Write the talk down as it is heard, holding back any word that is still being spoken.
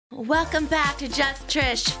Welcome back to Just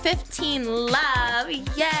Trish 15 Love.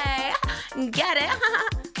 Yay. Get it?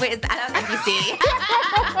 Wait, is that NBC?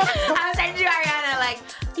 I was trying to do Ariana like,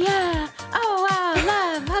 yeah. Oh, wow.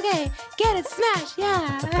 Love. Okay. Get it. Smash.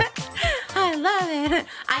 Yeah. I love it.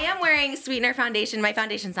 I am wearing Sweetener foundation. My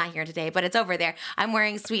foundation's not here today, but it's over there. I'm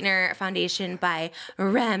wearing Sweetener foundation by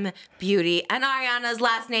Rem Beauty. And Ariana's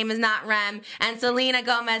last name is not Rem. And Selena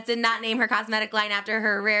Gomez did not name her cosmetic line after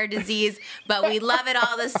her rare disease, but we love it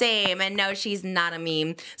all the same. And no, she's not a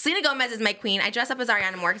meme. Selena Gomez is my queen. I dress up as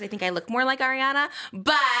Ariana more because I think I look more like Ariana,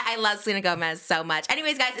 but I love Selena Gomez so much.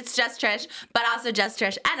 Anyways, guys, it's Just Trish, but also Just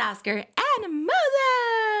Trish and Oscar and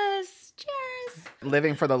Moses. Cheers.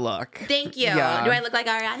 Living for the look. Thank you. Yeah. Do I look like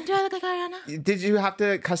Ariana? Do I look like Ariana? Did you have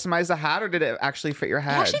to customize the hat or did it actually fit your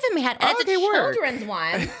head? It actually fit my head. And it's a work. children's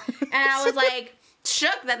one. And I was like,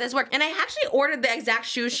 shook that this worked. And I actually ordered the exact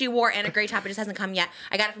shoes she wore and a gray top. It just hasn't come yet.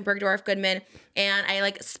 I got it from Bergdorf Goodman. And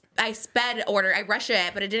I sped order. I rushed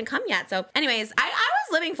it, but it didn't come yet. So anyways, I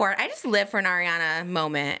was living for it. I just live for an Ariana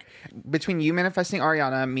moment. Between you manifesting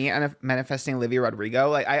Ariana, me and manifesting Olivia Rodrigo,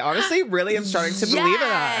 like I honestly really am starting to believe in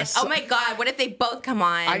us. Oh my God, what if they both come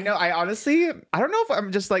on? I know. I don't know if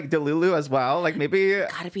I'm just like Delulu as well. Like maybe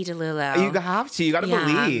gotta be Delulu. You have to. You gotta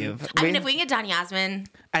believe. I mean, if we can get Don Yasmin,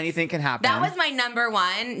 anything can happen. That was my number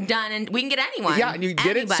one done, and we can get anyone. Yeah, and you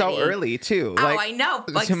did it so early too. Like, I know.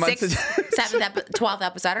 Like 6th, 7th, 12th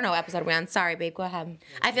episode. I don't know what episode we're on. Sorry, babe. Go ahead.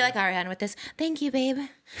 I feel like Ariana with this. Thank you, babe.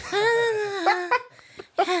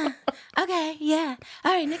 Okay, yeah.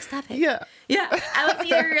 All right, next topic. Yeah. I want to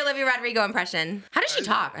hear your Olivia Rodrigo impression. How does she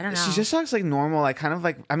talk? I don't know. She just talks like normal, like kind of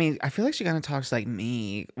like, I mean, I feel like she kind of talks like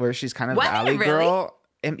me, where she's kind of Valley girl.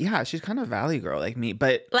 And yeah, she's kind of Valley girl like me,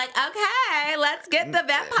 but like, okay, let's get the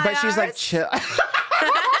vampires. But she's like chill. Is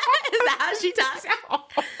that how she talks?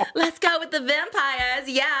 Let's go with the vampires.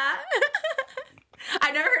 Yeah.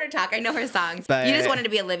 I've never heard her talk. I know her songs. But you just wanted to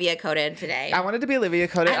be Olivia coded today. I wanted to be Olivia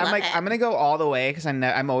coded. I'm like, it. I'm gonna go all the way because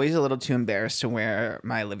I'm always a little too embarrassed to wear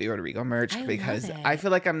my Olivia Rodrigo merch because I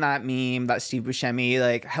feel like I'm that meme, that Steve Buscemi,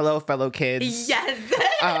 like, hello fellow kids. Yes.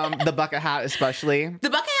 The bucket hat especially.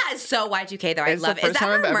 The bucket hat is so Y2K though. I love it. It's the first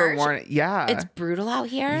time I've ever worn it. Yeah. It's brutal out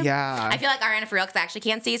here. Yeah. I feel like Ariana for real because I actually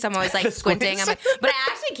can't see, so I'm always like squinting. I'm like, but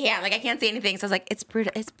I actually can't. Like I can't see anything. So I was like, it's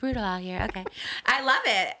brutal. It's brutal out here. Okay. I love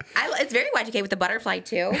it. It's very Y2K with the butterfly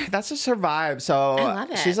too. That's just her vibe. So I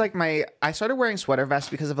love it. She's like I started wearing sweater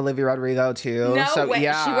vests because of Olivia Rodrigo too. No way.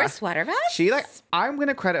 Yeah. She wears sweater vests? I'm going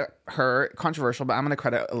to credit her, controversial, but I'm going to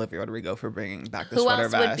credit Olivia Rodrigo for bringing back the sweater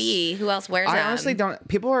vest. Who else would be? Who else wears them? I honestly don't.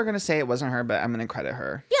 People are going to say it wasn't her, but I'm going to credit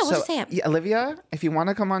her. Yeah, we'll just say it. Yeah, Olivia, if you want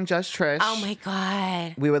to come on Just Trish. Oh my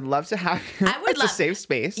God. We would love to have you. It's a safe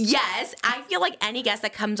space. Yes. I feel like any guest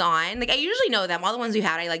that comes on, like I usually know them. All the ones we've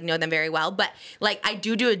had, I like know them very well. But like I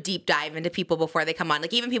do a deep dive into people before they come on.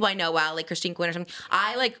 Like even people I know well, like Christine Quinn or something.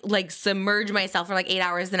 I like submerge myself for like 8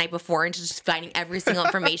 hours the night before into just finding every single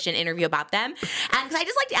information interview about them. And because I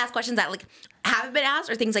just like to ask questions that like haven't been asked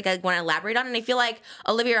or things like I want to elaborate on. And I feel like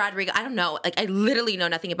Olivia Rodrigo, I don't know, like I literally know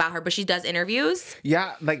nothing about her, but she does interviews.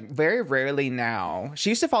 Yeah, like very rarely now. She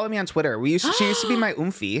used to follow me on Twitter. She used to be my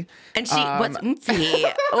oomphy. And what's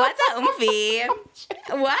oomphy? What's a oomphy?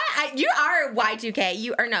 What? You are Y2K.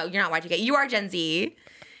 You're not Y2K. You are Gen Z.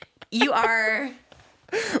 You are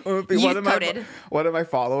one of my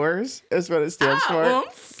followers is what it stands for.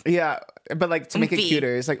 Oomph. Yeah. But like to make it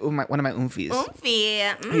cuter, it's like one of my oomfies. Oomphy.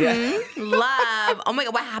 Yeah. Love. Oh my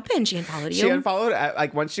God, what happened? She unfollowed you? She unfollowed,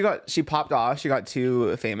 like once she popped off, she got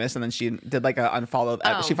too famous and then she did like a unfollow.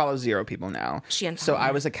 She follows 0 people now. So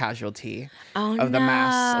I was a casualty of the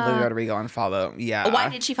mass Olivia Rodrigo unfollow. Yeah. Why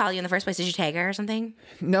did she follow you in the first place? Did you tag her or something?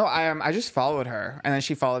 No, I just followed her and then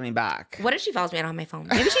she followed me back. What if she follows me? I don't have my phone.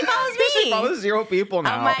 Maybe she follows me. She follows 0 people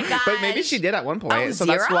now. Oh my gosh. But maybe she did at one point. Oh, so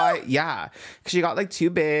 0? That's why, yeah. She got like too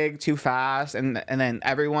big, too fast. And then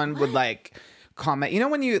everyone would like comment. You know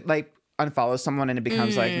when you like unfollow someone and it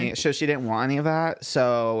becomes like, so she didn't want any of that.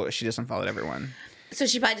 So she just unfollowed everyone. So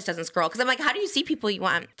she probably just doesn't scroll. Because I'm like, how do you see people you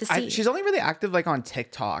want to see? She's only really active like on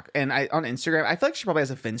TikTok and on Instagram. I feel like she probably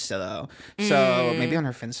has a Finsta though. So maybe on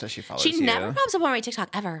her Finsta she follows you. She never pops up on my TikTok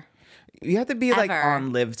ever. You have to be like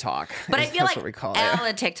on Live Talk. But I feel like what we call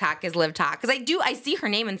Ella TikTok is Live Talk. Because I see her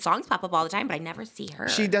name and songs pop up all the time, but I never see her.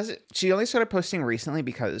 She only started posting recently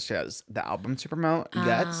because she has the album to promote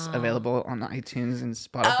that's available on iTunes and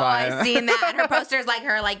Spotify. Oh, I've seen that. And her poster's like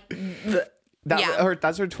her like...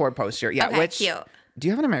 That's her tour poster. Yeah, okay, cute. Do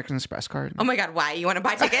you have an American Express card? Oh my God, why? You want to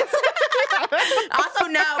buy tickets? Also,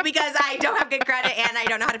 no, because I don't have good credit and I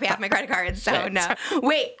don't know how to pay off my credit cards. So, no.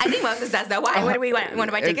 Wait, I think Moses does, though. Why? What do we want? You want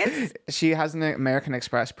to buy tickets? She has an American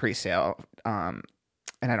Express pre-sale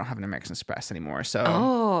and I don't have an American Express anymore. So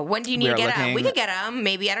Oh, when do you need to are get them? We looking- could get them.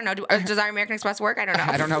 Maybe. I don't know. Does our American Express work? I don't know.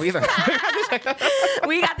 I don't know either.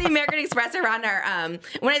 We got the American Express around our,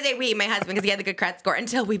 when I say we, my husband, because he had the good credit score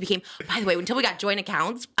until we became, by the way, until we got joint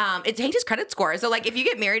accounts, it changes credit score. So like if you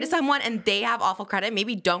get married to someone and they have awful credit,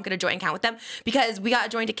 maybe don't get a joint account with them, because we got a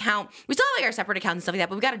joint account. We still have like our separate accounts and stuff like that,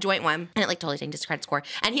 but we got a joint one and it like totally changed his credit score.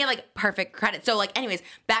 And he had like perfect credit. So like anyways,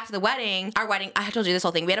 back to the wedding, our wedding, I told you this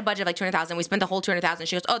whole thing. We had a budget of like 200,000. We spent the whole 200,000.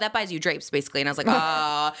 She goes, oh, that buys you drapes basically. And I was like,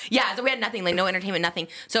 yeah. So we had nothing, like no entertainment, nothing.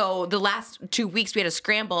 So the last 2 weeks we had to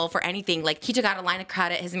scramble for anything. Like he took out a line of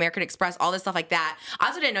credit, his American Express, all this stuff like that. I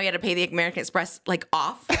also didn't know you had to pay the American Express like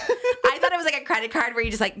off. I thought it was like a credit card where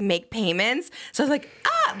you just like make payments. So I was like,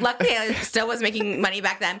 luckily I still was making money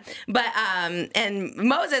back then. But and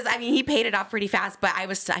Moses, I mean, he paid it off pretty fast, but I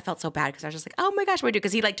felt so bad because I was just like, oh my gosh, what do I do?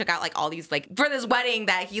 Because he like took out like all these like for this wedding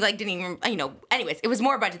that he like didn't even, you know, anyways, it was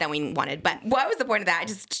more budget than we wanted. But what was the point of that? I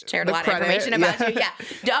just shared a lot of information about you. Yeah.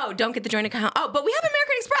 No, don't get the joint account. Oh, but we have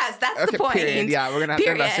American Express. That's the point. Period. Yeah, we're gonna have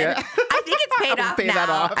to invest it. I think it's paid off Pay now. that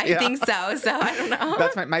off, I think so. So I don't know.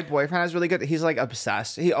 That's my boyfriend is really good. He's like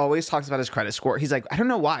obsessed. He always talks about his credit score. He's like, I don't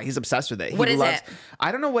know why. He's obsessed with it. What he is loves, it?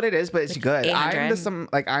 I don't know what it is, but it's good.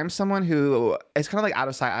 800? I'm someone who is kind of like out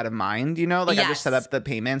of sight, out of mind, you know? Like I just set up the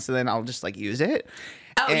payments and then I'll just like use it.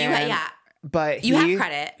 Oh, yeah. But you have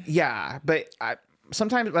credit. Yeah, but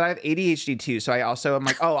sometimes, but I have ADHD too, so I also am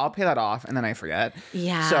like, oh, I'll pay that off, and then I forget.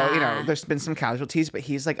 Yeah. So, you know, there's been some casualties, but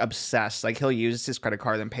he's like obsessed. Like he'll use his credit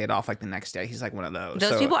card and pay it off like the next day. He's like one of those.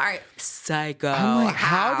 Those people are psycho. I'm like,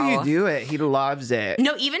 how do you do it? He loves it.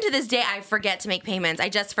 No, even to this day, I forget to make payments. I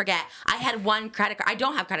just forget. I had one credit card. I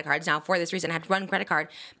don't have credit cards now for this reason. I had one credit card.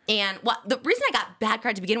 And the reason I got bad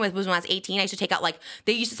credit to begin with was when I was 18. I used to take out like,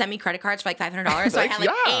 they used to send me credit cards for like $500. So I had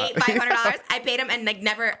like $500. I paid them and like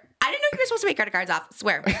never. I didn't know you were supposed to pay credit cards off. I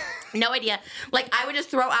swear. No idea. Like I would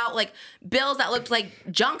just throw out like bills that looked like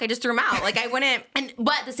junk. I just threw them out. Like I wouldn't.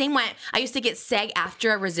 But the same way, I used to get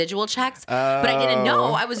SAG-AFTRA residual checks, but I didn't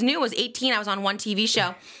know. I was new. I was 18. I was on one TV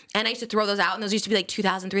show, and I used to throw those out. And those used to be like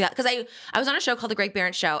 $2,000, $3,000. Because I was on a show called The Greg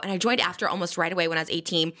Barrett Show, and I joined AFTRA almost right away when I was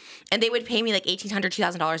 18. And they would pay me like $1,800,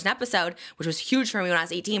 $2,000 an episode, which was huge for me when I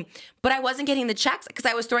was 18. But I wasn't getting the checks because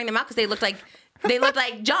I was throwing them out because they looked like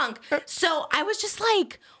junk. So I was just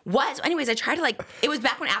like, what? So anyways, I tried to like, it was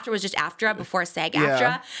back when AFTRA was just AFTRA before SAG-AFTRA.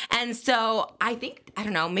 Yeah. And so I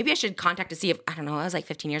don't know, maybe I should contact to see if, I don't know, that was like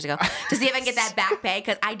 15 years ago, to see if I can get that back pay,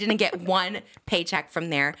 because I didn't get one paycheck from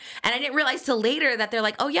there. And I didn't realize till later that they're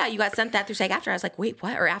like, oh yeah, you got sent that through SAG-AFTRA. I was like, wait,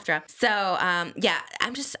 what? Or AFTRA. So yeah,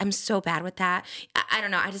 I'm so bad with that. I don't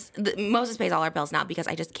know. Moses pays all our bills now because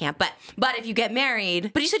I just can't. But if you get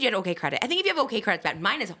married, but you said you had okay credit. I think if you have okay credit, it's bad.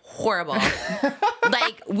 Mine is horrible.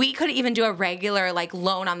 Like we couldn't even do a regular like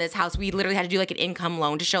loan on this house. We literally had to do like an income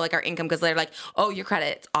loan to show like our income, because they're like, oh, your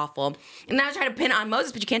credit's awful. And then I was trying to pin it on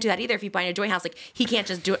Moses, but you can't do that either if you buy a joint house. Like he can't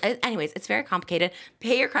just do it. Anyways, it's very complicated.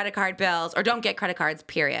 Pay your credit card bills or don't get credit cards,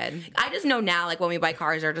 period. I just know now, like when we buy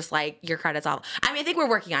cars, they're just like, your credit's awful. I mean, I think we're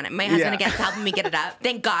working on it. My husband again's helping me get it up.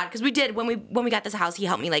 Thank God. Because we did when we got this house, he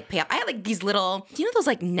helped me like pay off. I had like these little, do you know those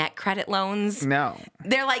like net credit loans? No.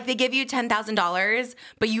 They're like, they give you $10,000,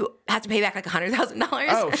 but you have to pay back like $100,000.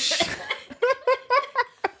 Oh,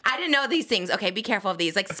 I didn't know these things. Okay, be careful of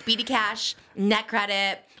these. Like Speedy Cash, Net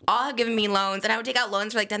Credit, all have given me loans. And I would take out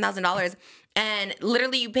loans for like $10,000. And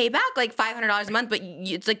literally you pay back like $500 a month, but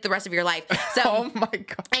it's like the rest of your life. So oh my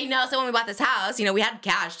God. I know. So when we bought this house, you know, we had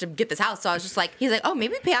cash to get this house. So I was just like, he's like, oh,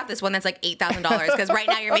 maybe pay off this one that's like $8,000. Because right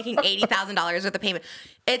now you're making $80,000 worth of payment.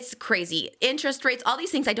 It's crazy. Interest rates, all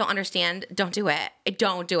these things I don't understand. Don't do it.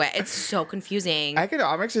 Don't do it. It's so confusing.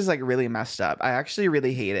 Economics is like really messed up. I actually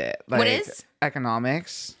really hate it. Like, what is?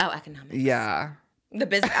 Economics. Oh, economics. Yeah. The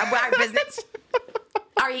business, our business,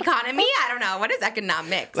 our economy. I don't know. What is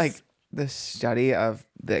economics? Like the study of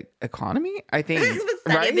the economy, I think.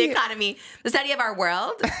 The study of the economy. The study of our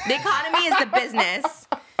world. The economy is the business.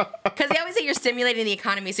 Because they always say you're stimulating the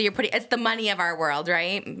economy, so it's the money of our world,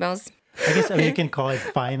 right? Most. I guess you can call it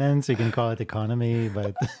finance, you can call it economy,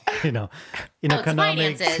 but in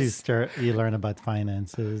economics you learn about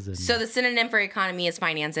finances. And so the synonym for economy is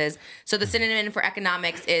finances. So the synonym for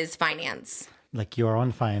economics is finance. Like your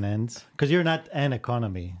own finance, because you're not an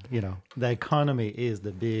economy. The economy is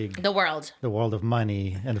the world of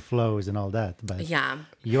money and flows and all that. But yeah,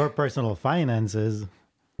 your personal finances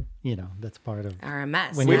that's part of Are a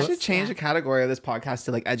mess. When We you- should change the category of this podcast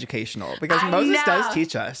to like educational because I Moses know. does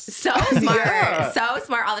teach us. So smart. Yeah. So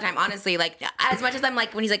smart all the time. Honestly, like as much as I'm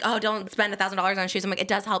like, when he's like, oh, don't spend $1,000 on shoes, I'm like, it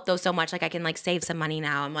does help though so much. Like I can like save some money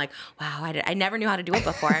now. I'm like, wow, I never knew how to do it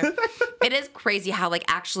before. It is crazy how like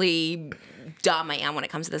actually dumb I am when it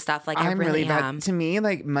comes to this stuff. Like I I'm really bad. am. To me,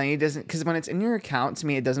 like money doesn't, because when it's in your account, to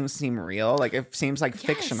me, it doesn't seem real. Like it seems like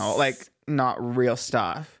fictional, like not real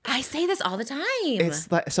stuff. I say this all the time.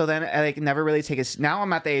 It's like, so then I like never really take it. Now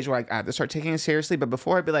I'm at the age where like, I have to start taking it seriously. But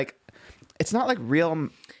before I'd be like, it's not like real.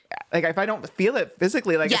 Like if I don't feel it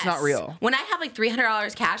physically, like it's not real. When I have like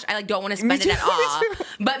 $300 cash, I like don't want to spend it at all.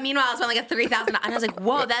 But meanwhile, I spent like a $3,000, and I was like,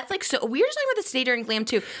 whoa, that's like so. We were just talking about this today during Glam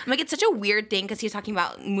too. I'm like, it's such a weird thing because he was talking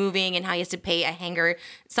about moving and how he has to pay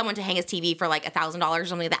someone to hang his TV for like $1,000 or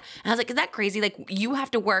something like that. And I was like, is that crazy? Like you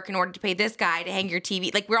have to work in order to pay this guy to hang your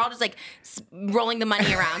TV. Like we're all just like rolling the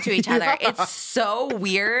money around to each other. Yeah. It's so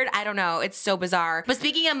weird. I don't know. It's so bizarre. But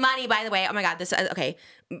speaking of money, by the way, oh my God, okay.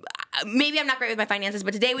 Maybe I'm not great with my finances,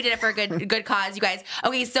 but today we did it for a good cause, you guys.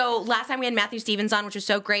 Okay, so last time we had Matthew Stevens on, which was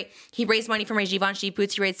so great. He raised money for my Givenchy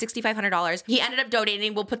boots. He raised $6,500. He ended up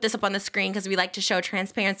donating. We'll put this up on the screen because we like to show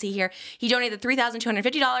transparency here. He donated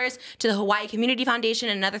 $3,250 to the Hawaii Community Foundation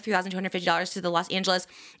and another $3,250 to the Los Angeles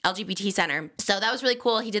LGBT Center. So that was really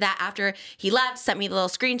cool. He did that after he left, sent me the little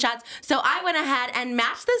screenshots. So I went ahead and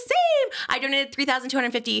matched the same. I donated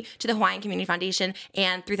 $3,250 to the Hawaiian Community Foundation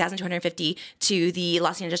and $3,250 to the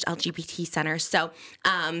Los Angeles LGBT Center. So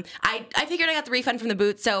I figured I got the refund from the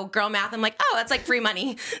boots. So girl math, I'm like, oh, that's like free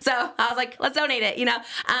money. So I was like, let's donate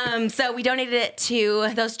it, So we donated it to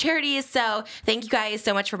those charities. So thank you guys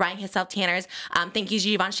so much for buying his self-tanners. Thank you,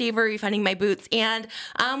 Givenchy, for refunding my boots. And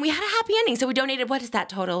we had a happy ending. So we donated, what is that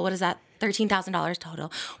total? What is that? $13,000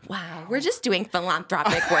 total. Wow, we're just doing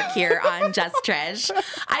philanthropic work here on Just Trish.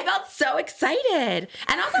 I felt so excited.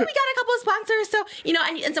 And also we got a couple of sponsors. So,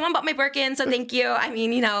 and someone bought my Birkin. So thank you. I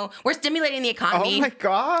mean, we're stimulating the economy. Oh my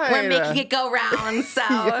God. We're making it go round. So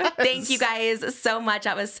Yes. thank you guys so much.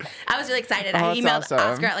 I was really excited. I that's emailed awesome.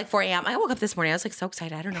 Oscar at like 4 a.m. I woke up this morning. I was like so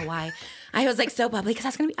excited. I don't know why. I was like so bubbly because I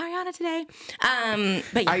was going to be Ariana today.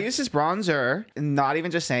 But yeah. I used this bronzer, not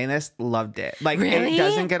even just saying this, loved it. Like Really? it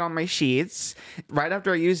doesn't get on my sheets. Right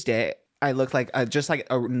after I used it, I look like just like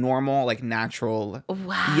a normal, like natural.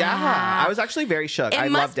 Wow. Yeah, I was actually very shook. I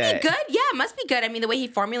must loved be it. good. Yeah, it must be good. I mean, the way he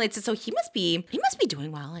formulates it, so he must be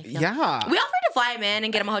doing well. I feel. Yeah. We offered to fly him in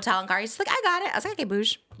and get him a hotel and car. He's just like, I got it. I was like, okay,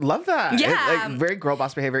 boosh. Love that. Yeah. Like, very girl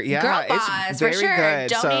boss behavior. Yeah, Girl boss, it's for very sure. good.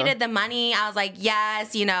 Donated the money. I was like,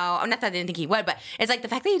 yes, not that I didn't think he would, but it's like the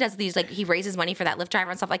fact that he does these, like he raises money for that Lyft driver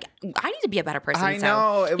and stuff. Like, I need to be a better person. I so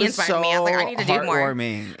know. It he was inspired so me. I was like, I need to do more.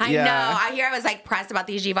 heartwarming. I Yeah. know. I was like pressed about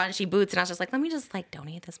these Givenchy boots, and I was just like, let me just like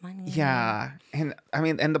donate this money. Yeah, and I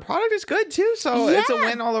mean, and the product is good too, so it's a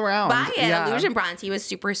win all around. Buy it. Yeah. Illusion Bronze. He was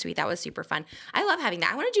super sweet. That was super fun. I love having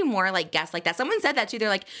that. I want to do more like guests like that. Someone said that too. They're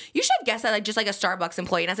like, you should have guessed that like just like a Starbucks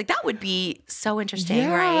employee. And I was like, that would be so interesting,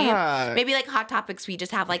 Yeah. right? Maybe like Hot Topics, we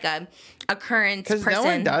just have like a current person. Because no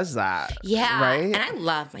one does that. Yeah. Right? And I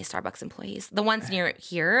love my Starbucks employees. The ones near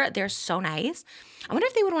here, they're so nice. I wonder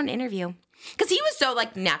if they would want to interview. Because he was so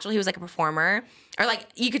like natural. He was like a performer. Or like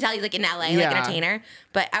you could tell he's like in LA, like entertainer.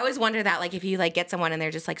 But I always wonder that like if you like get someone and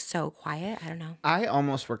they're just like so quiet. I don't know. I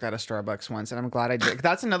almost worked at a Starbucks once, and I'm glad I did.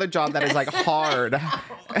 That's another job that is like hard.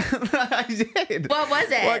 I did. What was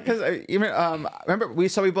it? Well, because remember we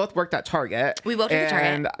both worked at Target. We both worked at Target.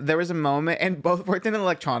 And there was a moment, and both worked in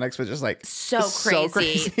electronics, which is like so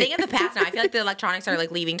crazy. Thing of the past now. I feel like the electronics are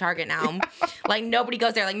like leaving Target now. Like nobody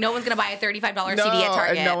goes there. Like no one's gonna buy a $35 CD at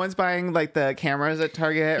Target. And no one's buying like the cameras at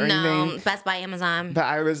Target or anything. Best Buy, Amazon. But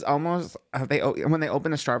I was almost when they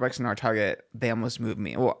opened a Starbucks in our Target, they almost moved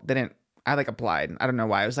me. Well, they didn't. I like applied. I don't know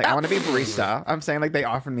why. I was like, I want to be a barista. I'm saying like they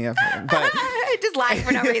offered me a phone, but just lying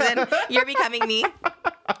for no reason. You're becoming me.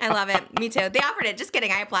 I love it. Me too. They offered it. Just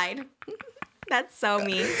kidding. I applied. That's so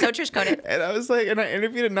me. So Trish coded. and I was like, and I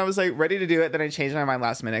interviewed and I was like ready to do it. Then I changed my mind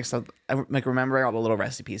last minute. So like remembering all the little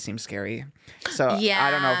recipes seems scary. So Yeah.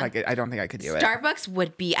 I don't know if I could. I don't think I could do it. Starbucks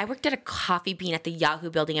would be. I worked at a coffee bean at the Yahoo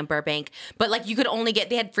building in Burbank, but like you could only get.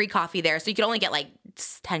 They had free coffee there, so you could only get like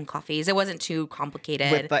 10 coffees. It wasn't too complicated.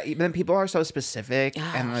 With like, then people are so specific,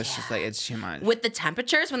 and it's just like it's too much. With the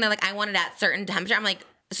temperatures, when they're like, I want it at certain temperature, I'm like,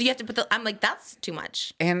 so you have to put I'm like, that's too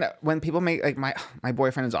much. And when people make like my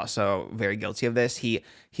boyfriend is also very guilty of this.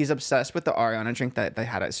 He's obsessed with the Ariana drink that they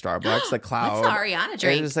had at Starbucks, the Cloud. What's the Ariana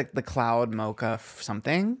drink? It was like the Cloud Mocha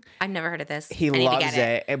something. I've never heard of this. He I need to loves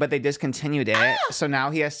get it, but they discontinued it. So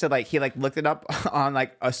now he has to he looked it up on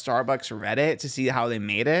like a Starbucks Reddit to see how they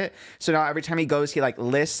made it. So now every time he goes, he like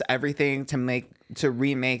lists everything to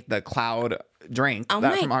remake the Cloud drink Oh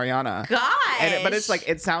that my from Ariana. gosh. But it's like,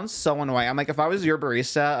 it sounds so annoying. I'm like, if I was your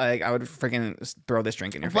barista, like, I would freaking throw this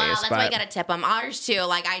drink in your Wow, face. that's why you gotta tip them. Ours too.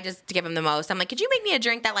 Like I just give them the most. I'm like, could you make me a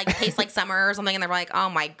drink that like tastes like summer or something? And they're like, oh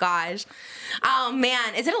my gosh, oh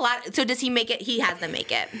man, is it a lot? So does he make it? He has them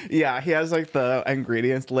make it. Yeah, he has like the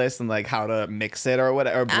ingredients list and like how to mix it or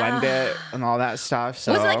whatever, or blend it and all that stuff.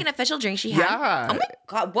 So Was it like an official drink she had? Yeah. Oh my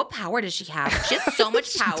god, what power does she have? She has so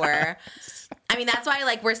much power. I mean, that's why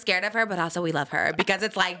like we're scared of her, but also we love her because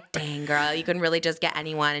it's like, dang girl, you can really just get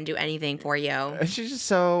anyone and do anything for you. And she's just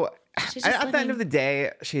so. She's just at the end of the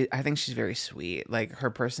day, I think she's very sweet. Like her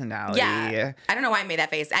personality. Yeah. I don't know why I made that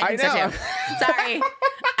face. I think so know. too. Sorry.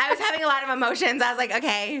 I was having a lot of emotions. I was like,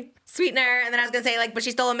 okay, sweetener. And then I was going to say like, but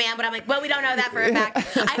she's still a man. But I'm like, well, we don't know that for a fact.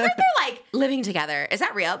 I heard they're like living together. Is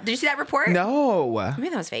that real? Did you see that report? No. Maybe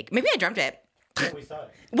that was fake. Maybe I dreamt it. Yeah, we saw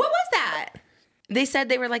it. What was that? They said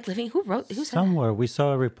they were like living. Who said Somewhere we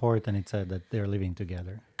saw a report and it said that they're living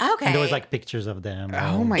together. that? Okay. And there was like pictures of them.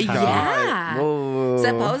 Oh my god. Yeah. Whoa.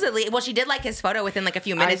 Supposedly. Well, she did like his photo within like a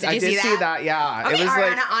few minutes. Did you did see that? Yeah. Okay, it was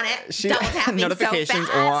Ariana like on it. she- Double tapping notifications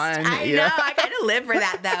so fast. on. I Yeah. know. I kind of live for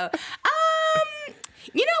that though.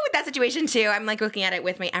 You know, with that situation too, I'm like looking at it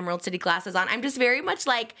with my Emerald City glasses on. I'm just very much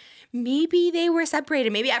like, maybe they were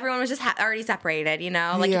separated. Maybe everyone was just already separated, you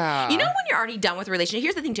know? Like, Yeah. you know, when you're already done with a relationship,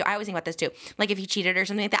 here's the thing too. I always think about this too. Like if he cheated or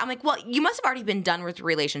something like that, I'm like, well, you must have already been done with the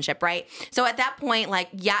relationship, right? So at that point, like,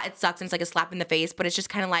 yeah, it sucks and it's like a slap in the face, but it's just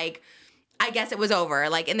kind of like, I guess it was over.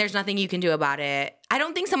 Like, and there's nothing you can do about it. I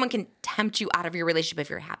don't think someone can tempt you out of your relationship if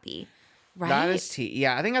you're happy, right? That is tea.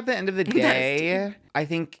 Yeah, I think at the end of the day, I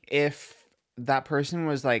think if that person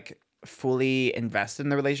was like fully invested in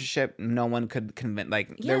the relationship, no one could convince,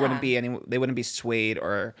 like there wouldn't be they wouldn't be swayed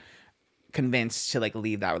or convinced to like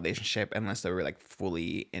leave that relationship unless they were like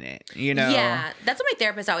fully in it, you know? Yeah, that's what my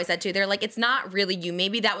therapist always said too. They're like, it's not really you.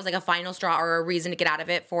 Maybe that was like a final straw or a reason to get out of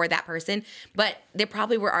it for that person, but they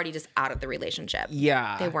probably were already just out of the relationship.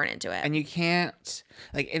 Yeah. They weren't into it. And you can't,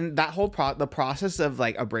 like, in that whole the process of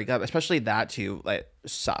like a breakup, especially that too, like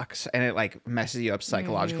sucks and it like messes you up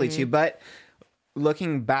psychologically too. But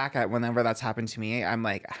looking back at whenever that's happened to me, I'm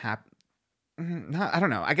like, I don't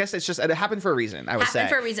know. I guess it's just, it happened for a reason, I would say.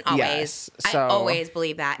 Happened for a reason, always. Yes. So, I always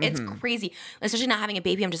believe that. It's crazy. Especially not having a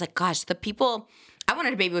baby. I'm just like, gosh, the people... I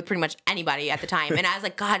wanted a baby with pretty much anybody at the time. And I was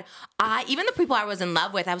like, God, even the people I was in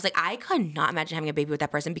love with, I was like, I could not imagine having a baby with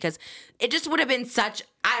that person because it just would have been such,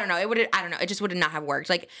 I don't know. It just would not have worked.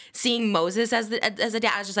 Like seeing Moses as a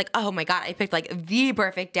dad, I was just like, oh my God, I picked like the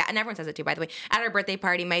perfect dad. And everyone says it too, by the way. At our birthday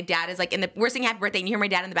party, my dad is like, we're singing happy birthday and you hear my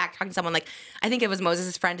dad in the back talking to someone like, I think it was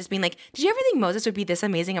Moses' friend just being like, did you ever think Moses would be this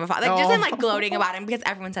amazing of a father? Like just in like gloating about him because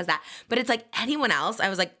everyone says that. But it's like anyone else, I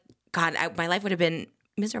was like, God, my life would have been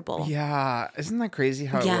miserable. Yeah, isn't that crazy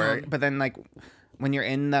how it worked? But then like when you're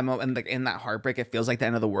in that moment, like in that heartbreak, it feels like the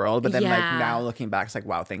end of the world. But then like now looking back, it's like,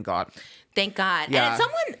 wow, thank God. Thank God. Yeah.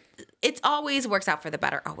 And it always works out for the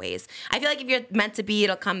better, always. I feel like if you're meant to be,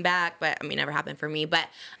 it'll come back. But I mean, never happened for me. But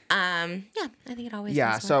yeah, I think it always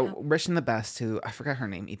does so work out. wishing the best to, I forgot her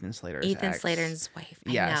name, Ethan Slater's Ethan ex. Slater's wife.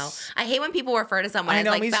 I Yes. know. I hate when people refer to someone I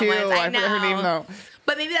know, as like me too. someone's. I know. forgot her name though.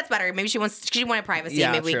 But maybe that's better. Maybe she wanted privacy.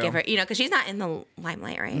 Yeah, Maybe we true. give her, because she's not in the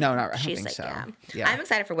limelight, right? No, I don't She's think like, so. Yeah. Yeah. I'm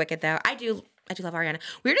excited for Wicked though. I do love Ariana.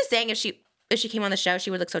 We were just saying if she came on the show, she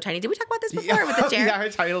would look so tiny. Did we talk about this before with the chair? Yeah, her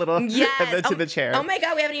tiny little to the chair. Oh my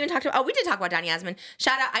God, we haven't even talked about. Oh, we did talk about Donny Osmond.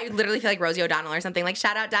 Shout out! I literally feel like Rosie O'Donnell or something. Like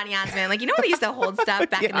shout out Donny Osmond. Like you know when they used to hold stuff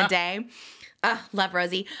back in the day. Love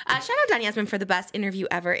Rosie. Shout out Donny Osmond for the best interview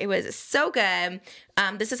ever. It was so good.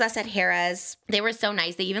 This is us at Harrah's. They were so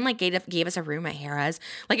nice. They even like gave us a room at Harrah's.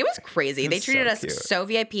 Like it was crazy. They treated us so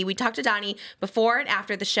VIP. We talked to Donny before and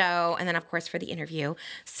after the show, and then of course for the interview.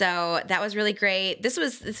 So that was really great. This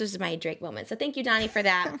was my Drake moment. So thank you, Donny, for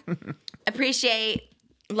that. Appreciate,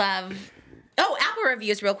 love. Oh, Apple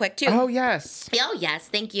reviews real quick too. Oh, yes. Oh, yes.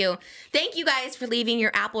 Thank you. Thank you guys for leaving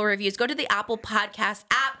your Apple reviews. Go to the Apple Podcast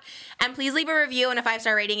app and please leave a review and a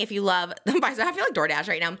 5-star rating if you love the 5-star. I feel like DoorDash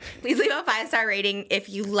right now. Please leave a 5-star rating if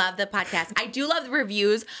you love the podcast. I do love the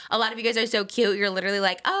reviews. A lot of you guys are so cute. You're literally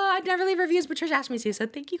like, oh, I'd never leave reviews, but Trisha asked me to. So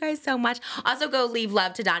thank you guys so much. Also, go leave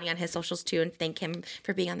love to Donny on his socials too and thank him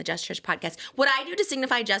for being on the Just Trish podcast. What I do to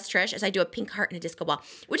signify Just Trish is I do a pink heart and a disco ball,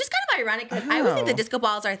 which is kind of ironic because I always think the disco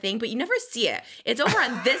ball is our thing, but you never see it. It's over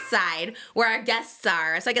on this side where our guests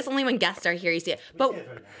are. So I guess only when guests are here you see it. But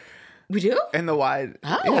we do? In the wide.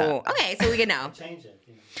 Oh, yeah. Okay. So we can know. Change it.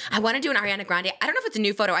 I want to do an Ariana Grande. I don't know if it's a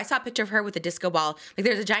new photo. I saw a picture of her with a disco ball. Like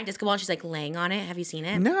there's a giant disco ball and she's like laying on it. Have you seen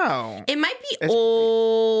it? No. It might be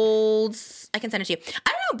old. I can send it to you. I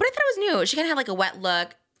don't know, but I thought it was new. She kind of had like a wet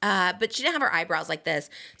look. But she didn't have her eyebrows like this.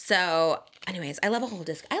 So anyways, I love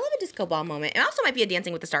a disco ball moment. It also might be a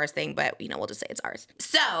Dancing with the Stars thing, but we'll just say it's ours.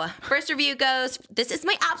 So first review goes, this is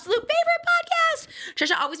my absolute favorite podcast.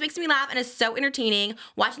 Trisha always makes me laugh and is so entertaining.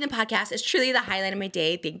 Watching the podcast is truly the highlight of my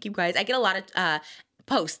day. Thank you guys. I get a lot of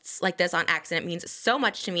posts like this on X, and it means so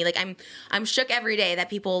much to me. Like I'm shook every day that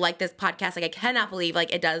people like this podcast. Like I cannot believe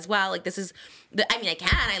like it does well. Like this is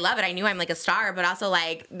I love it. I knew I'm like a star, but also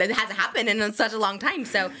like that hasn't happened in such a long time.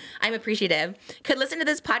 So I'm appreciative. Could listen to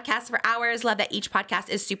this podcast for hours. Love that each podcast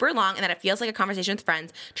is super long and that it feels like a conversation with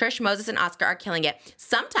friends. Trish, Moses, and Oscar are killing it.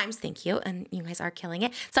 Sometimes, thank you, and you guys are killing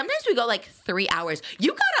it. Sometimes we go like 3 hours.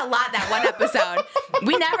 You got a lot that one episode.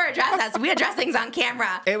 We never address that. So we address things on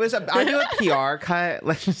camera. It was I do a PR cut.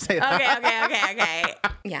 Let's just say that. Okay.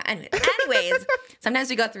 Yeah. Anyways, sometimes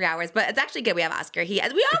we go 3 hours, but it's actually good. We have Oscar. We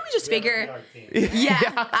always just figure.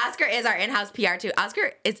 Yeah, Oscar is our in-house PR too.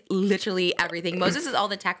 Oscar is literally everything. Moses is all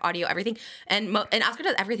the tech, audio, everything, and Oscar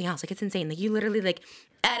does everything else. Like it's insane. Like you literally like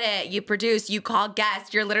edit, you produce, you call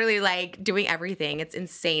guests. You're literally like doing everything. It's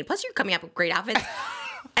insane. Plus, you're coming up with great outfits.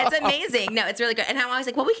 It's amazing. No, it's really good. And I'm always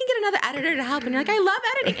like, well, we can get another editor to help. And you're like, I love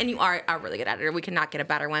editing. And you are a really good editor. We cannot get a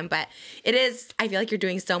better one. But it is, I feel like you're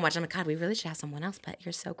doing so much. I'm like, God, we really should have someone else. But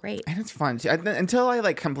you're so great. And it's fun too. Until I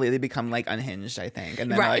like completely become like unhinged, I think.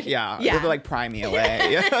 And then right. It'll like pry me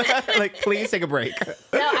away. Like, please take a break.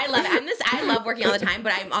 No, I love it. I love working all the time.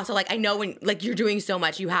 But I'm also like, I know when like you're doing so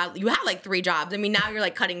much, you have like 3 jobs. I mean, now you're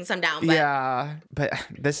like cutting some down. But yeah. But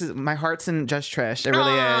this is, my heart's in Just Trish. It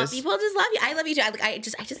really is. People just love you. I love you too.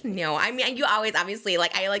 I just know. I mean, you always, obviously,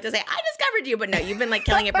 like, I like to say, I discovered you, but no, you've been, like,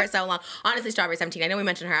 killing it for so long. Honestly, Strawberry 17, I know we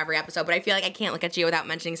mention her every episode, but I feel like I can't look at you without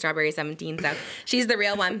mentioning Strawberry 17, so she's the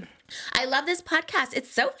real one. I love this podcast.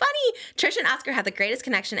 It's so funny. Trish and Oscar have the greatest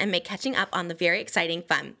connection and make catching up on the very exciting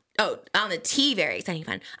fun. Oh, on the tea, very exciting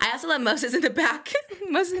fun. I also love Moses in the back.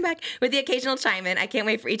 Moses in the back with the occasional chime in. I can't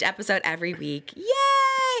wait for each episode every week. Yay!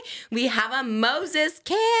 We have a Moses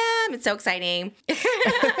cam. It's so exciting.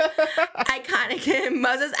 Iconic.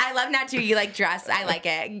 Moses, I love now too. You like dress. I like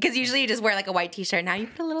it. Because usually you just wear like a white t-shirt. Now you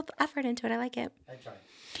put a little effort into it. I like it. I try.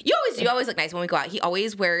 You always look nice when we go out. He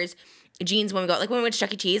always wears jeans when we go, like when we went to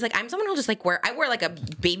Chuck E. Cheese. Like I'm someone who'll just like I wear like a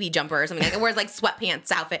baby jumper or something. Like I wear like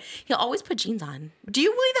sweatpants outfit. He'll always put jeans on. Do you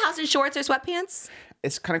leave the house in shorts or sweatpants?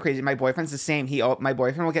 It's kind of crazy. My boyfriend's the same. My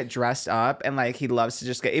boyfriend will get dressed up and like he loves to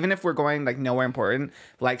just get, even if we're going like nowhere important,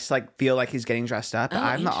 likes to like feel like he's getting dressed up.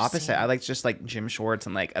 I'm the opposite. I like just like gym shorts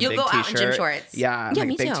and like a big go t-shirt. Out in gym shorts. Yeah, yeah, like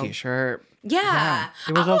me a big too. T-shirt. Yeah.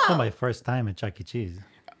 It was also my first time at Chuck E. Cheese.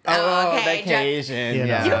 Oh, okay. Vacation.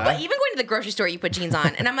 Yeah. But even going to the grocery store, you put jeans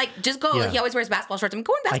on. And I'm like, just go. Yeah. Like, he always wears basketball shorts. I'm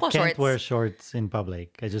going basketball I can't shorts. wear shorts in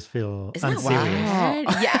public. I just feel Isn't unserious. that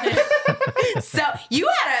weird? Yeah. So you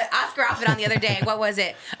had an Oscar outfit on the other day. What was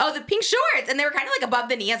it? Oh, the pink shorts. And they were kind of like above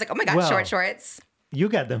the knee. I was like, oh my God, short shorts. You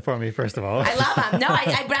got them for me, first of all. I love them. No,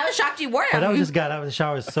 but I was shocked you wore them. But I just got out of the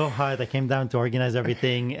shower. It was so hot. I came down to organize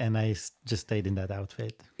everything, and I just stayed in that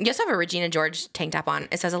outfit. You also have a Regina George tank top on.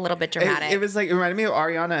 It says a little bit dramatic. It was like, it reminded me of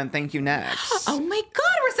Ariana and Thank You Next. Oh my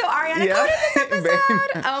God, we're so Ariana coded this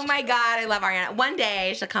episode. Oh my God, I love Ariana. One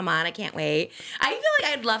day she'll come on. I can't wait. I feel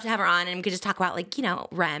like I'd love to have her on and we could just talk about like,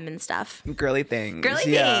 REM and stuff. Girly things.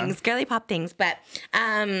 Girly pop things. But,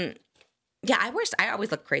 yeah, I always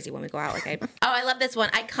look crazy when we go out. Like I love this one.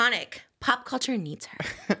 Iconic. Pop culture needs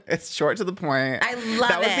her. It's short to the point. I love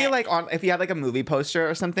that would it. be like if you had like a movie poster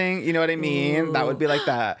or something, you know what I mean? Ooh. That would be like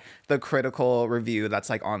the critical review that's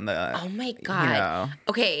like on the. Oh my God.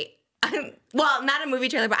 Okay. Well, not a movie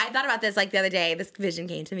trailer, but I thought about this like the other day. This vision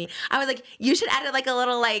came to me. I was like, you should edit like a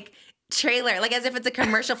little like trailer, like as if it's a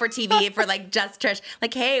commercial for TV for like Just Trish.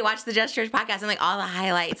 Like, hey, watch the Just Trish podcast and like all the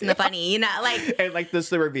highlights and the funny, like. And like this,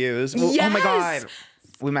 the reviews. Well, yes! Oh my God.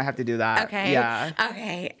 We might have to do that. Okay. Yeah.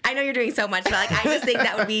 Okay. I know you're doing so much, but like I just think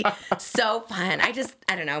that would be so fun. I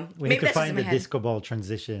don't know. We need to find the disco ball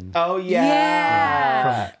transition. Oh yeah.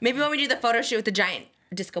 Yeah. Maybe when we do the photo shoot with the giant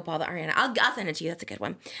disco ball, the Ariana. I'll send it to you. That's a good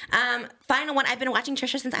one. Final one. I've been watching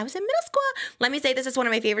Trisha since I was in middle school. Let me say this is one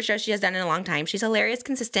of my favorite shows she has done in a long time. She's hilarious,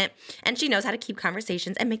 consistent, and she knows how to keep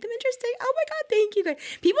conversations and make them interesting. Oh my God, thank you guys.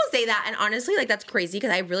 People say that, and honestly, like that's crazy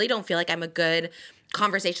because I really don't feel like I'm a good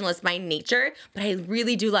conversationalist by nature, but I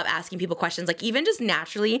really do love asking people questions, like even just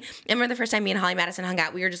naturally. I remember the first time me and Holly Madison hung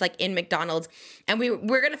out, we were just like in McDonald's and we're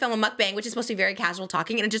going to film a mukbang, which is supposed to be very casual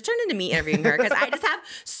talking, and it just turned into me interviewing her because I just have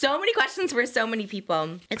so many questions for so many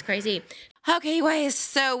people. It's crazy. Okay, you guys,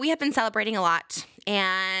 so we have been celebrating a lot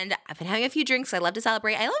and I've been having a few drinks. I love to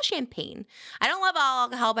celebrate. I love champagne. I don't love all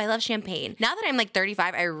alcohol, but I love champagne. Now that I'm like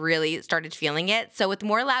 35, I really started feeling it. So with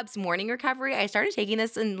More Lab's morning recovery, I started taking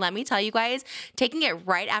this, and let me tell you guys, taking it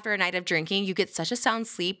right after a night of drinking, you get such a sound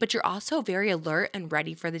sleep, but you're also very alert and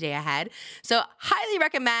ready for the day ahead. So highly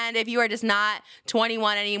recommend if you are just not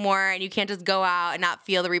 21 anymore and you can't just go out and not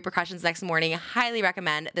feel the repercussions next morning, highly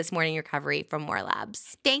recommend this morning recovery from More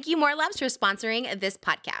Labs. Thank you, More Labs, for sponsoring this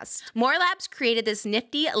podcast. More Labs created this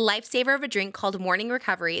nifty lifesaver of a drink called Morning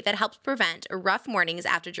Recovery that helps prevent rough mornings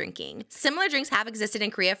after drinking. Similar drinks have existed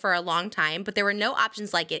in Korea for a long time, but there were no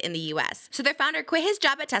options like it in the US. So their founder quit his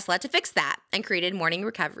job at Tesla to fix that and created Morning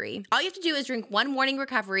Recovery. All you have to do is drink one Morning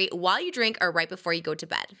Recovery while you drink or right before you go to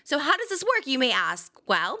bed. So how does this work, you may ask?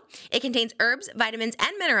 Well, it contains herbs, vitamins,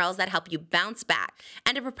 and minerals that help you bounce back,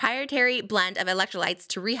 and a proprietary blend of electrolytes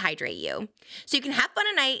to rehydrate you. So you can have fun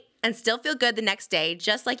at night and still feel good the next day,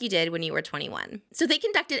 just like you did when you were 21. So they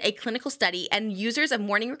conducted a clinical study, and users of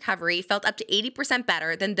Morning Recovery felt up to 80%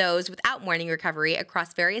 better than those without Morning Recovery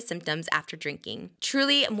across various symptoms after drinking.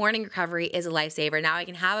 Truly, Morning Recovery is a lifesaver. Now I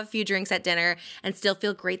can have a few drinks at dinner and still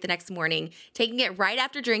feel great the next morning. Taking it right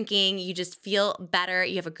after drinking, you just feel better,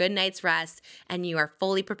 you have a good night's rest, and you are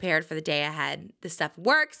fully prepared for the day ahead. This stuff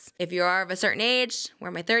works. If you are of a certain age,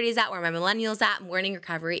 where my 30s at, where my millennials at, Morning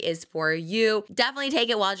Recovery is for you. Definitely take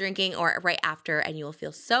it while drinking or right after, and you will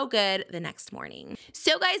feel so good the next morning.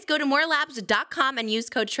 So guys, go to morelabs.com and use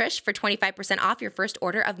code Trish for 25% off your first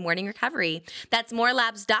order of Morning Recovery. That's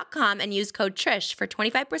morelabs.com and use code Trish for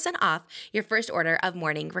 25% off your first order of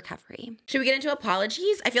Morning Recovery. Should we get into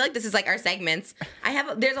apologies? I feel like this is like our segments.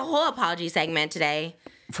 There's a whole apology segment today.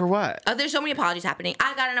 For what? Oh, there's so many apologies happening.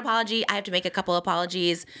 I got an apology. I have to make a couple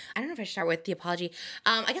apologies. I don't know if I should start with the apology.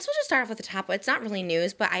 I guess we'll just start off with the top. It's not really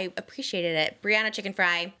news, but I appreciated it. Brianna Chicken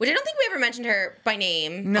Fry, which I don't think we ever mentioned her by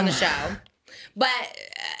name on the show. But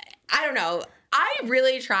I don't know. I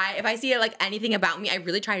really try, if I see like anything about me, I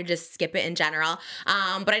really try to just skip it in general.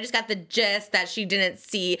 But I just got the gist that she didn't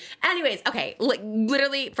see. Anyways, okay, like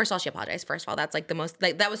literally, first of all, she apologized. First of all, that's like the most,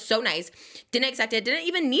 like that was so nice. Didn't expect it, didn't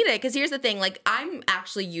even need it. Because here's the thing, like I'm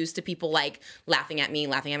actually used to people like laughing at me,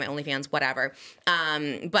 laughing at my OnlyFans, whatever.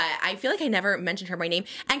 But I feel like I never mentioned her by name.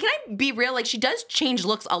 And can I be real? Like she does change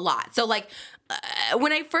looks a lot. So like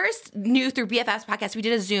when I first knew through BFF's podcast, we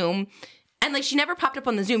did a Zoom. And, like, she never popped up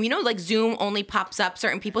on the Zoom. You know, like, Zoom only pops up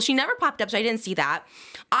certain people. She never popped up, so I didn't see that.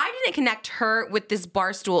 I didn't connect her with this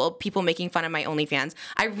barstool of people making fun of my OnlyFans.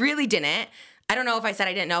 I really didn't. I don't know if I said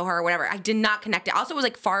I didn't know her or whatever. I did not connect it. Also, it was,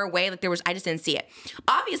 like, far away. Like, I just didn't see it.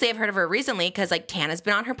 Obviously, I've heard of her recently because, like, Tana's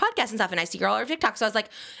been on her podcast and stuff, and I see her all over TikTok. So I was like,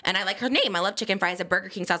 and I like her name. I love chicken fries at Burger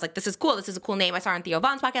King. So I was like, this is cool. This is a cool name. I saw her on Theo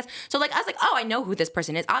Von's podcast. So, like, I was like, oh, I know who this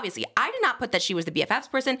person is. Obviously, I did not put that she was the BFFs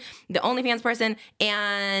person, the OnlyFans person,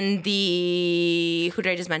 and who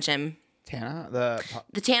did I just mention? Tana?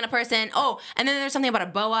 The Tana person. Oh, and then there's something about a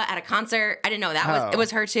boa at a concert. I didn't know that. It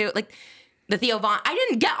was her, too. Like, the Theo Von. I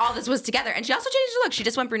didn't get all this was together. And she also changed her look. She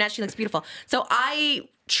just went brunette. She looks beautiful. So I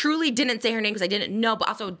truly didn't say her name because I didn't know, but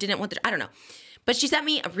also didn't want to, I don't know. But she sent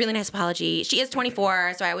me a really nice apology. She is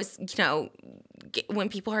 24, so I always, when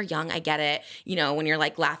people are young, I get it. When you're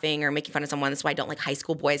like laughing or making fun of someone, that's why I don't like high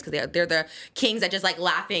school boys because they're the kings that just like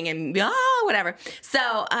laughing and whatever.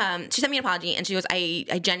 So she sent me an apology and she goes,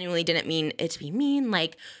 I genuinely didn't mean it to be mean.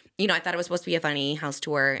 Like, I thought it was supposed to be a funny house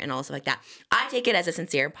tour and all stuff like that. I take it as a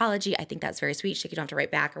sincere apology. I think that's very sweet. You don't have to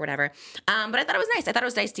write back or whatever. But I thought it was nice. I thought it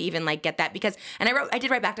was nice to even like get that because, and I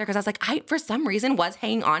did write back there because I was like, I, for some reason, was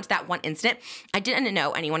hanging on to that one incident. I didn't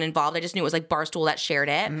know anyone involved. I just knew it was like Barstool that shared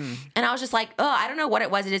it. And I was just like, oh, I don't know what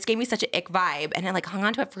it was. It just gave me such an ick vibe. And I like hung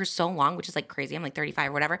on to it for so long, which is like crazy. I'm like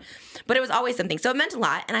 35 or whatever. But it was always something. So it meant a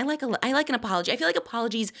lot. And I like an apology. I feel like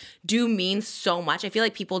apologies do mean so much. I feel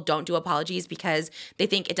like people don't do apologies because they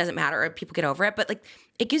think it doesn't matter or people get over it. But like,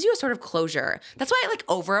 it gives you a sort of closure. That's why I like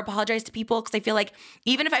over apologize to people because I feel like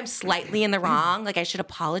even if I'm slightly in the wrong, like I should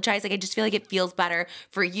apologize. Like I just feel like it feels better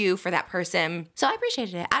for you, for that person. So I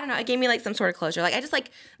appreciated it. I don't know. It gave me like some sort of closure. Like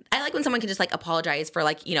I like when someone can just like apologize for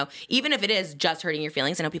like, even if it is just hurting your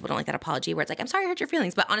feelings. I know people don't like that apology where it's like, I'm sorry I hurt your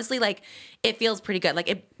feelings. But honestly, like it feels pretty good.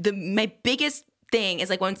 Like my biggest thing is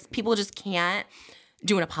like when people just can't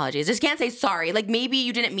do an apology. Just can't say sorry. Like maybe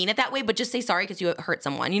you didn't mean it that way, but just say sorry because you hurt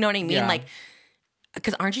someone. You know what I mean? Yeah. Like,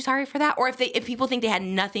 because aren't you sorry for that? Or if people think they had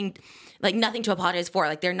nothing to apologize for,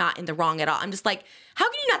 like they're not in the wrong at all. I'm just like, how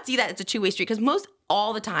can you not see that it's a two-way street? Because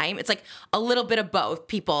all the time. It's like a little bit of both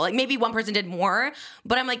people. Like maybe one person did more,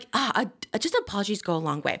 but I'm like, just apologies go a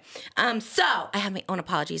long way. So I have my own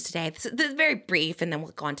apologies today. This is very brief, and then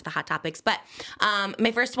we'll go on to the hot topics. But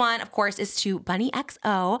my first one, of course, is to Bunny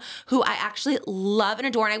XO, who I actually love and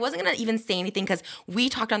adore. And I wasn't going to even say anything because we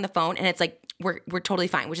talked on the phone, and it's like, we're totally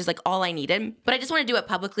fine, which is like all I needed. But I just want to do it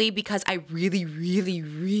publicly because I really, really,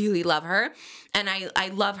 really love her. And I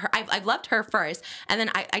love her. I've loved her first. And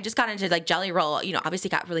then I just got into like Jelly Roll, obviously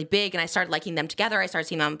got really big, and I started liking them together. I started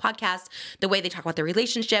seeing them on podcasts, the way they talk about their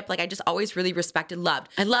relationship. Like I just always really respected, loved.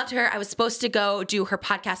 I loved her. I was supposed to go do her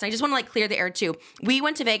podcast. And I just want to like clear the air too. We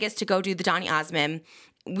went to Vegas to go do the Donny Osmond.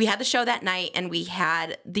 We had the show that night, and we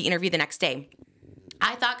had the interview the next day.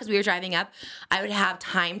 I thought because we were driving up, I would have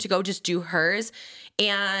time to go just do hers.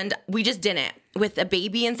 And we just didn't. With a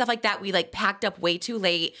baby and stuff like that, we like packed up way too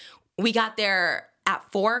late. We got there at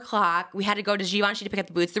 4:00. We had to go to Givenchy to pick up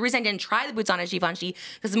the boots. The reason I didn't try the boots on at Givenchy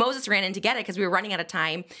because Moses ran in to get it because we were running out of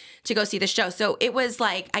time to go see the show. So it was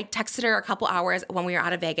like, I texted her a couple hours when we were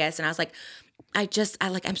out of Vegas, and I was like,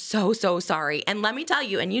 I'm so sorry. And let me tell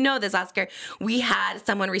you, and you know this, Oscar, we had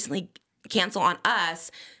someone recently cancel on us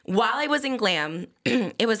while I was in glam.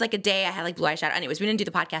 It was like a day I had like blue eyeshadow. Anyways, we didn't do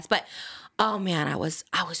the podcast, but oh man, I was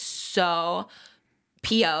so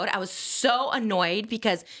PO'd. I was so annoyed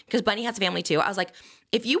because Bunny has a family too. I was like,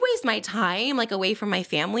 if you waste my time like away from my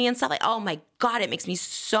family and stuff, like, oh my God, it makes me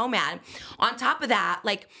so mad. On top of that,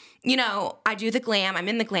 like, I do the glam, I'm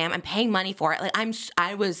in the glam, I'm paying money for it. Like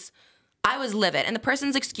I was livid. And the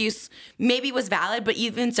person's excuse maybe was valid, but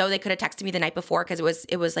even so, they could have texted me the night before because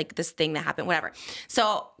it was like this thing that happened, whatever.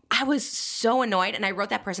 So I was so annoyed, and I wrote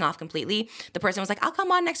that person off completely. The person was like, I'll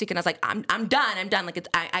come on next week. And I was like, I'm done. Like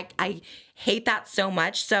I hate that so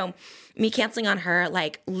much. So me canceling on her,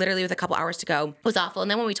 like literally with a couple hours to go, was awful.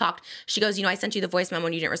 And then when we talked, she goes, I sent you the voice memo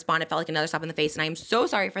and you didn't respond. It felt like another slap in the face. And I'm so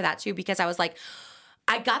sorry for that too, because I was like,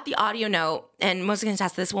 I got the audio note, and most going to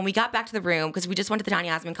test this when we got back to the room because we just went to the Donny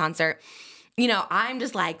Osmond concert. I'm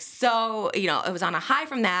just like, so, it was on a high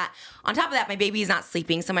from that. On top of that, my baby is not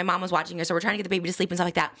sleeping. So my mom was watching her. So we're trying to get the baby to sleep and stuff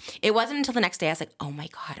like that. It wasn't until the next day I was like, oh my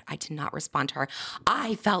God, I did not respond to her.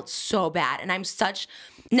 I felt so bad. And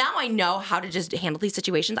now I know how to just handle these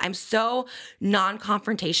situations. I'm so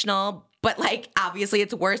non-confrontational, but like, obviously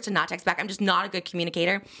it's worse to not text back. I'm just not a good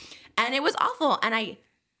communicator. And it was awful. And I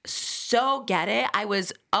so get it.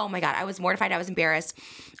 Oh my God, I was mortified. I was embarrassed.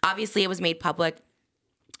 Obviously it was made public.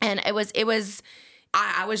 And I was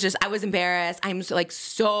embarrassed. I'm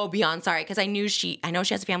so beyond sorry because I know she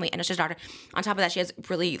has a family, I know she has a daughter. On top of that, she has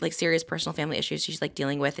really like serious personal family issues she's like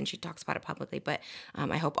dealing with, and she talks about it publicly. But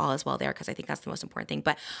I hope all is well there because I think that's the most important thing.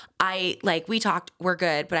 But we talked, we're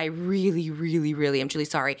good, but I really, really, really am truly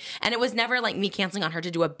sorry. And it was never like me canceling on her to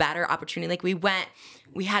do a better opportunity. Like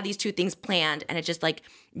we had these two things planned, and it just like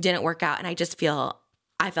didn't work out. And I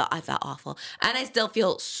felt awful. And I still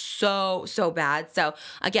feel so bad. So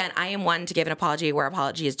again, I am one to give an apology where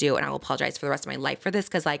apology is due, and I will apologize for the rest of my life for this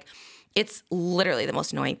because like it's literally the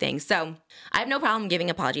most annoying thing. So I have no problem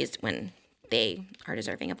giving apologies when they are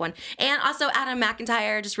deserving of one. And also Adam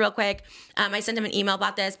McIntyre, just real quick, I sent him an email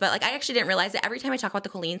about this, but like I actually didn't realize that every time I talk about the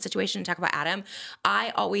Colleen situation and talk about Adam,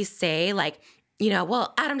 I always say like,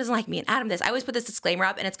 well, Adam doesn't like me and Adam this. I always put this disclaimer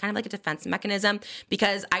up, and it's kind of like a defense mechanism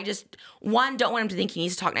because I just, one, don't want him to think he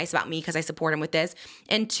needs to talk nice about me because I support him with this.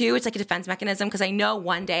 And two, it's like a defense mechanism because I know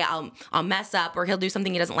one day I'll mess up or he'll do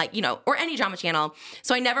something he doesn't like, or any drama channel.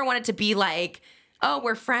 So I never want it to be like, oh,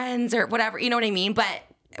 we're friends or whatever. You know what I mean? But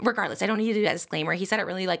regardless, I don't need to do that disclaimer. He said it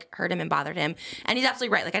really like hurt him and bothered him. And he's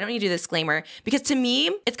absolutely right. Like I don't need to do the disclaimer because to me,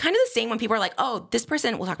 it's kind of the same when people are like, oh, this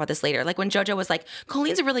person, we'll talk about this later. Like when JoJo was like,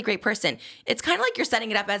 Colleen's a really great person. It's kind of like you're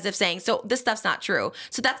setting it up as if saying, so this stuff's not true.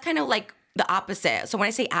 So that's kind of like the opposite. So when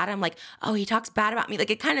I say Adam, like, oh, he talks bad about me, like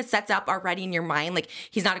it kind of sets up already in your mind, like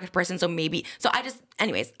he's not a good person. So maybe,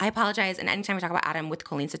 anyways, I apologize. And anytime I talk about Adam with the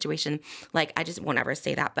Colleen situation, like I just won't ever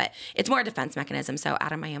say that, but it's more a defense mechanism. So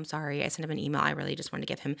Adam, I am sorry. I sent him an email. I really just wanted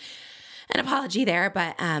to give him an apology there,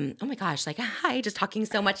 but oh my gosh, like hi, just talking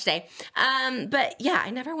so much today. But yeah, I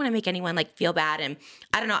never want to make anyone like feel bad, and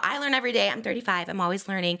I don't know. I learn every day. I'm 35. I'm always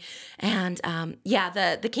learning, and yeah,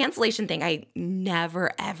 the cancellation thing I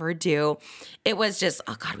never ever do. It was just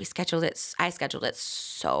oh god, I scheduled it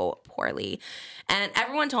so poorly, and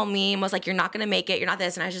everyone told me and was like, you're not gonna make it. You're not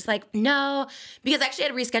this, and I was just like, no, because I actually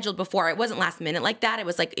had rescheduled before. It wasn't last minute like that. It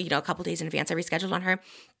was like a couple days in advance. I rescheduled on her.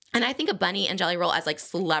 And I think of Bunny and Jelly Roll as like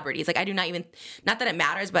celebrities. Like I do not even, not that it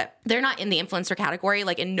matters, but they're not in the influencer category,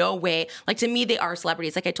 like in no way. Like to me, they are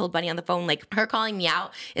celebrities. Like I told Bunny on the phone, like her calling me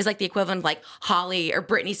out is like the equivalent of like Holly or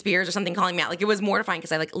Britney Spears or something calling me out. Like it was mortifying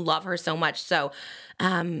because I like love her so much. So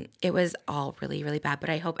it was all really, really bad, but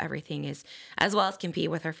I hope everything is as well as can be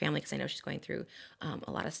with her family because I know she's going through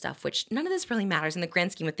a lot of stuff, which none of this really matters in the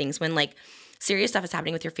grand scheme of things when like serious stuff is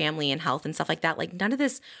happening with your family and health and stuff like that. Like none of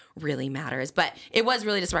this really matters, but it was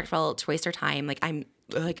really disrespectful to waste her time.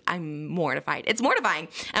 I'm mortified. It's mortifying.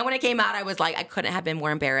 And when it came out, I was like, I couldn't have been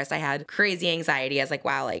more embarrassed. I had crazy anxiety. I was like,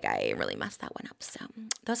 wow, like I really messed that one up. So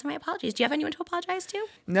those are my apologies. Do you have anyone to apologize to?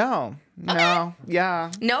 No.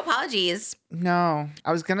 Yeah. No apologies. No.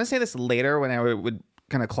 I was going to say this later when I would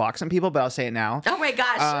kind of clock some people, but I'll say it now. Oh my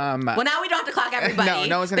gosh. Well, now we don't have to clock everybody.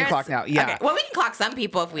 No one's going to clock now. Yeah. Okay. Well, we can clock some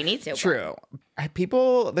people if we need to. True.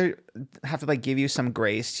 People they have to like give you some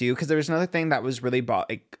grace too, because there was another thing that was really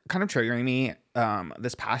kind of triggering me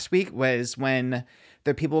this past week was when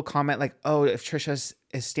the people comment like, oh, if Trisha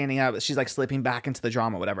is standing up, she's like slipping back into the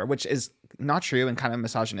drama, whatever, which is not true and kind of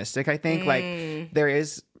misogynistic. I think like there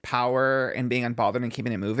is power in being unbothered and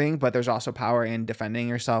keeping it moving, but there's also power in defending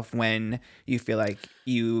yourself when you feel like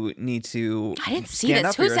you need to. I didn't see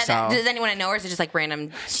this. Who said that? Does anyone I know, or is it just like random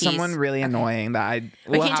tease? Someone really annoying that I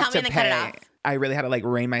will have to pay. I really had to like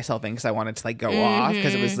rein myself in because I wanted to like go off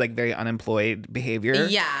because it was like very unemployed behavior.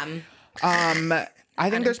 Yeah. I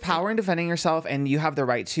think there's power in defending yourself and you have the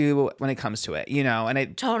right to when it comes to it, you know, and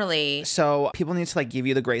it totally. So people need to like give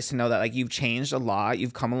you the grace to know that like you've changed a lot.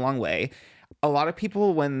 You've come a long way. A lot of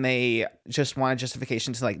people, when they just want a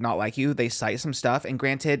justification to like not like you, they cite some stuff. And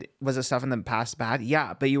granted, was the stuff in the past bad?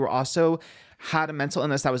 Yeah. But you were also had a mental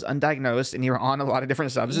illness that was undiagnosed and you were on a lot of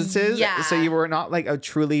different substances. Yeah. So you were not like a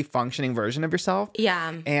truly functioning version of yourself.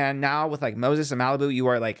 Yeah. And now with like Moses and Malibu, you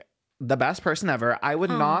are like the best person ever. I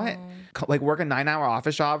would not like work a 9-hour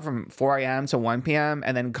office job from 4 a.m. to 1 p.m.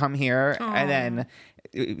 and then come here and then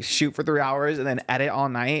shoot for 3 hours and then edit all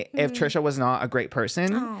night if Trisha was not a great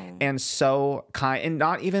person and so kind, and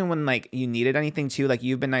not even when like you needed anything too. Like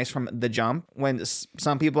you've been nice from the jump. When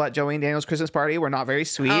some people at Joey and Daniel's Christmas party were not very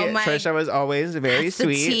sweet, Trisha was always very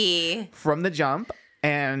sweet from the jump.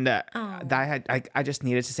 And I just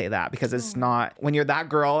needed to say that because it's not, when you're that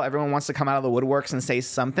girl, everyone wants to come out of the woodworks and say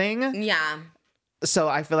something. Yeah. So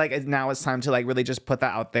I feel like now it's time to like really just put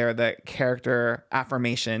that out there, the character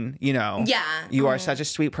affirmation, you know. Yeah. You are such a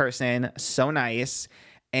sweet person, so nice,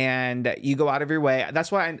 and you go out of your way.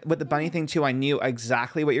 That's why with the bunny thing too, I knew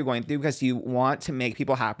exactly what you're going through because you want to make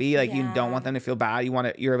people happy. Like you don't want them to feel bad.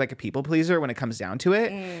 You're like a people pleaser when it comes down to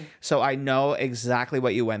it. So I know exactly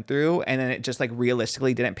what you went through, and then it just like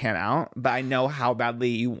realistically didn't pan out. But I know how badly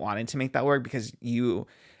you wanted to make that work because you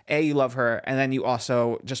love her, and then you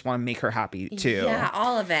also just want to make her happy too. Yeah,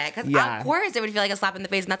 all of it. Because of course it would feel like a slap in the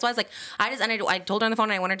face, and that's why I was like, I told her on the phone,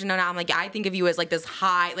 and I wanted to know now. I'm like, I think of you as like this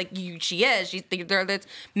high, like they're this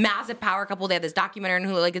massive power couple. They have this documentary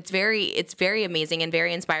on Hulu. Like it's very amazing and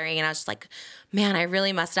very inspiring. And I was just like, man, I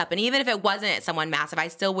really messed up. And even if it wasn't someone massive, I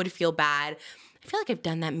still would feel bad. I feel like I've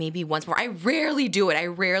done that maybe once more. I rarely do it. I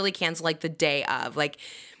rarely cancel like the day of like.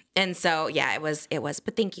 And so, yeah, it was,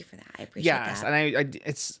 but thank you for that. I appreciate that. Yes, and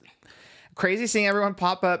it's crazy seeing everyone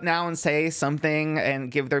pop up now and say something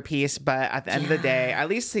and give their piece, but at the end of the day, at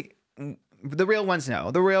least the real ones know.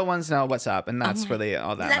 The real ones know what's up, and that's really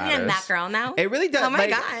all that matters. Does that mean I'm that girl now? It really does. Oh my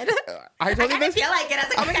God. I kind of feel like it. I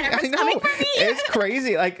was like, oh my God, everyone's coming for me. It's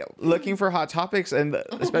crazy. Like looking for hot topics, and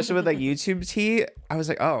especially with like YouTube tea, I was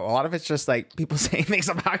like, oh, a lot of it's just like people saying things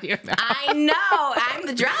about you now. I know. I'm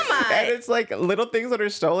the drama. And it's like little things that are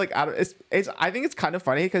so like out of it's I think it's kind of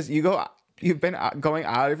funny because you've been going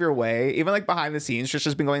out of your way, even like behind the scenes,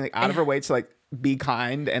 just been going like out of her way to like be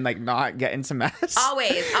kind and like not get into mess.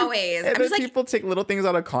 Always. And then people take little things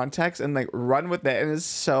out of context and like run with it, and it's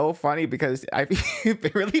so funny because you've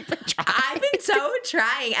really been trying. I've been so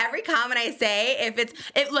trying. Every comment I say, if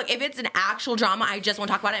it's an actual drama, I just won't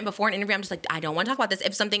talk about it. And before an interview, I'm just like, I don't want to talk about this.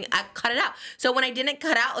 If something, I cut it out. So when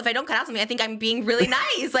if I don't cut out something, I think I'm being really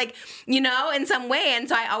nice, like, you know, in some way. And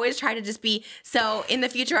so I always try to just be. So in the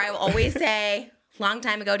future, I will always say, long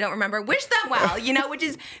time ago, don't remember, wish them well, you know, which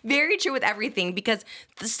is very true with everything, because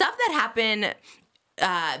the stuff that happened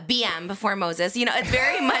BM before Moses, you know, it's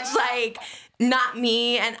very much like not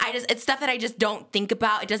me, and it's stuff that I just don't think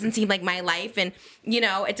about. It doesn't seem like my life, and you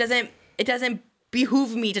know, it doesn't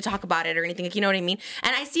behoove me to talk about it or anything. Like, you know what I mean?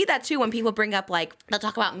 And I see that too when people bring up like they'll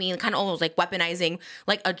talk about me and kind of almost like weaponizing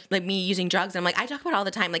like me using drugs. And I'm like, I talk about it all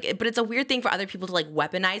the time. Like, but it's a weird thing for other people to like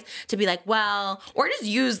weaponize, to be like, well, or just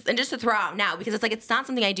use and just to throw out now, because it's like it's not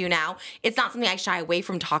something I do now. It's not something I shy away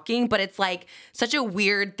from talking, but it's like such a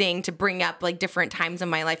weird thing to bring up like different times in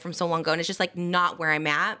my life from so long ago, and it's just like not where I'm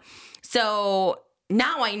at. So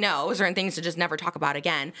now I know certain things to just never talk about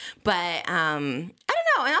again. But I don't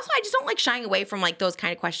know. And also I just don't like shying away from like those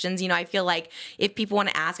kind of questions. You know, I feel like if people want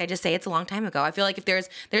to ask, I just say it's a long time ago. I feel like if there's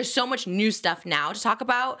so much new stuff now to talk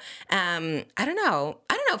about, I don't know.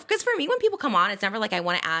 Because for me, when people come on, it's never like I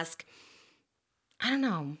want to ask, I don't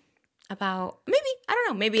know, about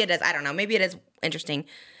maybe it is. I don't know. Maybe it is interesting.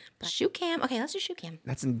 But shoe cam. Okay, let's do shoe cam.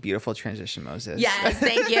 That's a beautiful transition, Moses. Yes,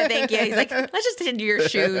 thank you. He's like, let's just do your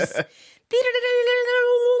shoes.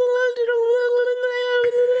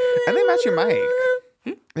 And they match your mic.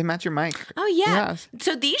 They match your mic. Oh, yeah.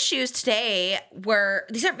 So these shoes today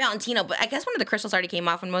these aren't Valentino, but I guess one of the crystals already came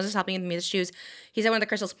off when Moses was helping me with the shoes. He said one of the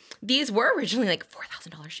crystals, these were originally like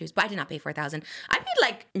 $4,000 shoes, but I did not pay $4,000. I paid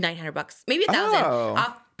like $900, maybe $1,000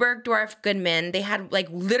 off Bergdorf Goodman. They had like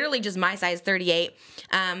literally just my size 38.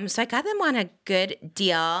 So I got them on a good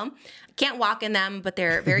deal. Can't walk in them, but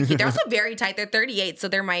they're very cute. They're also very tight. They're 38, so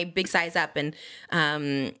they're my big size up. And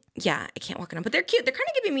yeah, I can't walk in them, but they're cute. They're kind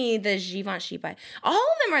of giving me the Givenchy vibe. All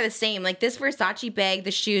of them are the same. Like this Versace bag,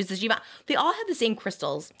 the shoes, the Givenchy. They all have the same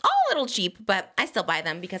crystals. All a little cheap, but I still buy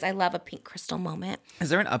them because I love a pink crystal moment. Is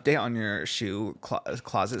there an update on your shoe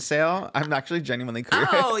closet sale? I'm actually genuinely curious.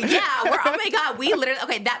 Oh yeah, oh my god, we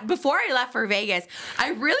literally that before I left for Vegas, I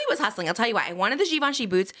really was hustling. I'll tell you why. I wanted the Givenchy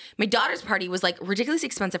boots. My daughter's party was like ridiculously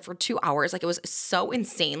expensive for 2 hours. Like it was so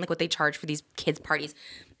insane, like what they charge for these kids' parties.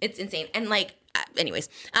 It's insane. And like, anyways,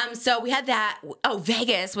 so we had that. Oh,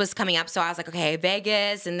 Vegas was coming up, so I was like, okay,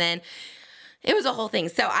 Vegas, and then it was a whole thing.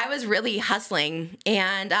 So I was really hustling,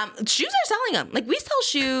 and shoes are selling them. Like we sell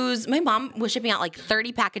shoes. My mom was shipping out like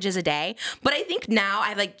 30 packages a day, but I think now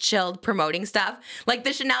I've like chilled promoting stuff. Like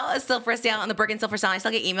the Chanel is still for sale and the Birkin still for sale. I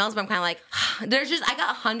still get emails, but I'm kind of like, I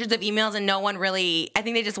got hundreds of emails and no one really, I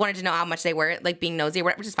think they just wanted to know how much they were, like being nosy,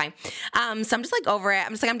 which is fine. So I'm just like over it.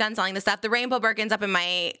 I'm just like, I'm done selling this stuff. The rainbow Birkin's up in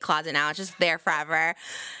my closet now. It's just there forever.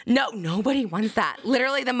 No, nobody wants that.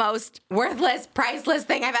 Literally the most worthless, priceless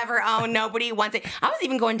thing I've ever owned. Nobody wants it. I was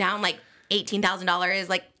even going down like $18,000,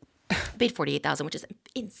 like paid $48,000, which is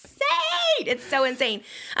insane. It's so insane.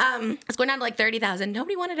 It's going down to like $30,000.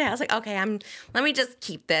 Nobody wanted it. I was like, okay, let me just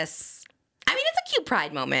keep this. I mean, it's a cute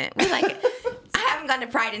Pride moment. We like it. I haven't gone to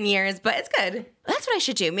Pride in years, but it's good. That's what I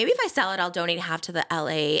should do. Maybe if I sell it, I'll donate half to the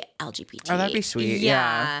LA LGBT. Oh, that'd be sweet.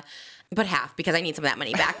 Yeah. But half, because I need some of that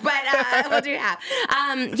money back. But we'll do half.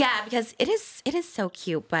 Yeah, because it is so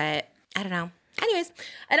cute, but I don't know. Anyways,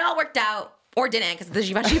 it all worked out. Or didn't, because the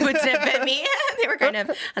Givenchy boots didn't fit me. They were I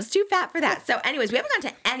was too fat for that. So anyways, we haven't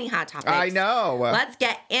gone to any hot topics. I know. Let's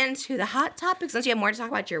get into the hot topics since you have more to talk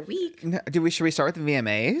about your week. Should we start with the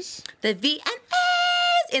VMAs? The VMAs!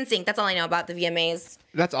 NSYNC. That's all I know about the VMAs.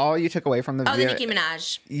 That's all you took away from the VMAs? Oh, the Nicki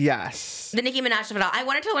Minaj. Yes. The Nicki Minaj of it all. I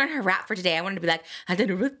wanted to learn her rap for today. I wanted to be like, I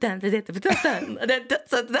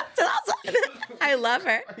love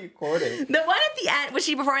her. Are you recording? The one at the end, was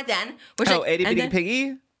she perform at the end? Itty Bitty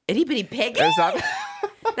Piggy? Itty Bitty Piggy?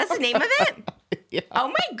 That's the name of it? Yeah. Oh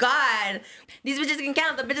my God. These bitches can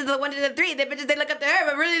count. The bitches are the 1 to the 3. The bitches, they look up to her,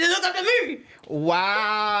 but really they look up to me.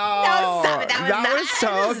 Wow. No, stop it. That was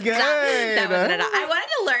so good. That wasn't at all. I wanted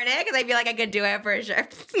to learn it because I feel like I could do it for sure.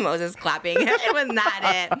 Moses clapping. It was not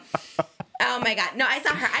it. Oh my God. No, I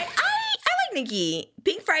saw her. I like Nicki.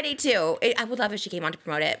 Pink Friday too. I would love if she came on to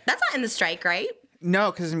promote it. That's not in the strike, right?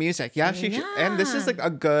 No, because of music. Yeah, she should, and this is like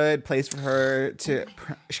a good place for her to.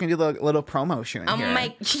 She can do a little promo shoot in here. Oh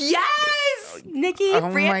my, yes, Nicki,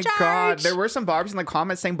 free of charge. Oh my God, there were some barbs in the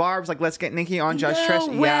comments saying barbs like, let's get Nicki on Just Trish.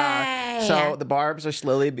 Way. Yeah. So the barbs are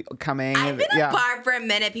slowly coming. I've been a barb for a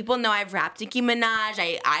minute. People know I've rapped Nicki Minaj.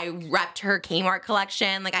 I repped her Kmart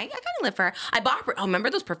collection. Like I kind of live for her. I bought her. Oh,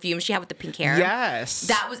 remember those perfumes she had with the pink hair? Yes.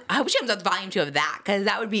 That was. I wish she comes out with volume 2 of that because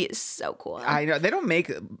that would be so cool. I know they don't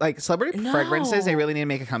make like celebrity fragrances. They really need to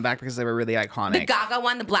make a comeback because they were really iconic. The Gaga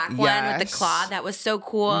one, the black one with the claw, that was so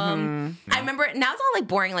cool. I remember. Now it's all like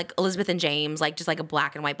boring, like Elizabeth and James, like just like a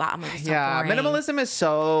black and white bottom. Like, so boring. Minimalism is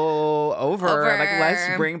so over. Like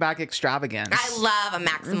let's bring back extravagance. I love a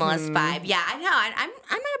maximalist vibe. Yeah, I know. I'm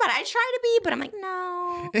not about it. I try to be, but I'm like,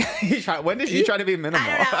 no. When did you try to be minimal?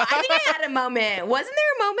 I don't know. I think I had a moment. Wasn't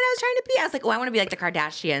there a moment I was trying to be? I was like, oh, I want to be like the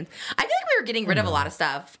Kardashians. I feel like we were getting rid of a lot of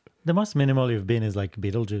stuff. The most minimal you've been is like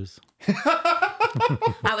Beetlejuice.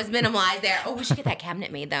 I was minimalized there. Oh, we should get that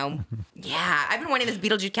cabinet made though. Yeah, I've been wanting this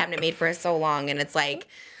Beetlejuice cabinet made for so long, and it's like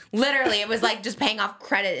literally it was like just paying off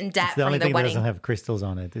credit and debt It's the from only the thing that wedding. doesn't have crystals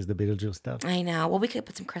on it is the Beetlejuice stuff. I know. Well, we could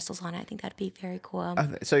put some crystals on it. I think that'd be very cool.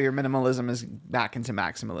 So your minimalism is back into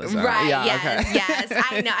maximalism. Right. Yeah, Yes. okay. Yes.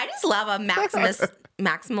 I know. I just love a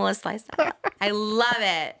maximalist lifestyle. I love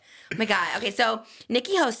it. Oh my God. Okay. So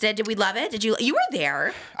Nikki hosted. Did we love it? Did you? You were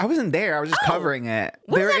there. I wasn't there. I was just covering it.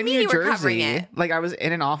 What They does were that in mean New you were Jersey. covering it? Like I was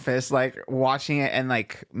in an office, like watching it and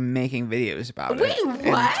like making videos about Wait, it. and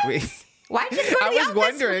what? tweets. Why did you go to I the was office?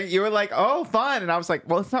 wondering. You were like, "Oh, fun," and I was like,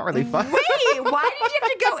 "Well, it's not really fun." Wait, why did you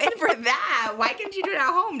have to go in for that? Why couldn't you do it at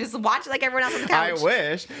home? Just watch it like everyone else on the couch. I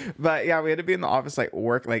wish, but yeah, we had to be in the office, like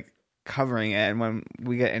work, like covering it, and when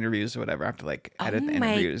we get interviews or whatever, I have to like edit the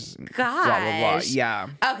my interviews. And blah blah blah. gosh. Yeah.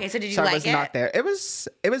 Okay, so did you So I like was it? not there. It was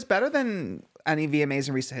better than any VMAs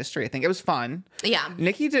in recent history. I think it was fun. Yeah.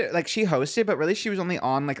 Nikki did like she hosted, but really she was only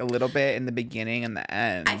on like a little bit in the beginning and the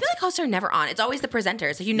end. I feel like hosts are never on. It's always the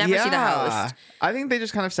presenter, so you never see the host. I think they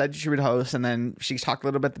just kind of said she would host, and then she talked a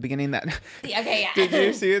little bit at the beginning. That Okay, yeah. did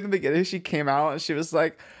you see in the beginning? She came out and she was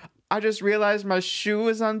like, "I just realized my shoe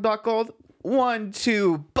is unbuckled. 1,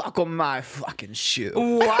 2, buckle my fucking shoe."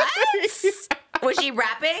 What? Was she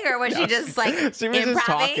rapping or was she just like She was just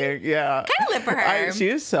talking. Yeah, Kind of live for her. she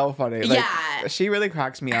is so funny. Like, Yeah. she really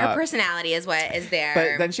cracks me Her up. personality is what is there.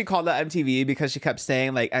 But then she called out MTV because she kept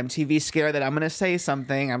saying like MTV's scared that I'm gonna say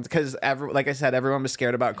something. Because like I said, everyone was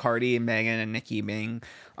scared about Cardi and Megan and Nicki being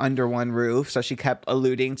under one roof. So she kept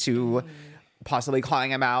alluding to possibly calling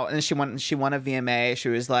him out. And she won a VMA. She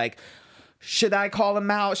was like, "Should I call him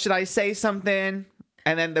out? Should I say something?"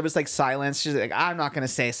 And then there was like silence. She's like, "I'm not gonna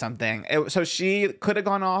say something." So she could have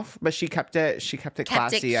gone off, but she kept it. She kept it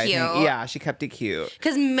classy. I think. cute. Yeah, she kept it cute.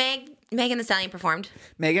 Because Megan Thee Stallion performed.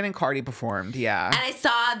 Megan and Cardi performed. Yeah. And I saw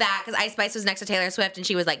that because Ice Spice was next to Taylor Swift and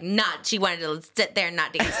she was like, she wanted to sit there and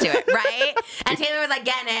not dance to it, right? And Taylor was like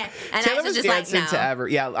getting it. And Taylor Ice was just dancing like, no. to ever.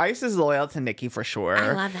 Yeah, Ice is loyal to Nicki for sure.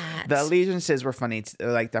 I love that. The allegiances were funny,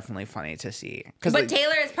 like definitely funny to see. But like,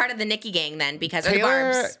 Taylor is part of the Nicki gang then because of the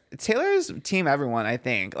Barbs. Taylor's team everyone, I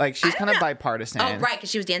think. Like she's I kind don't of know. bipartisan. Oh, right,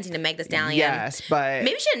 because she was dancing to Meg Thee Stallion. Yes, but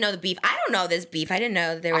Maybe she didn't know the beef. I don't know this beef. I didn't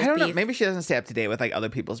know that there was I don't beef. know. Maybe she doesn't stay up to date with like other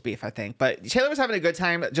people's beef. I think, but Taylor was having a good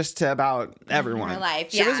time just to about everyone. Her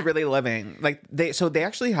life, She was yeah. really living. Like they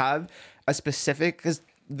actually have a specific because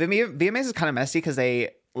the VMAs is kind of messy because they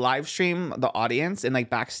live stream the audience and like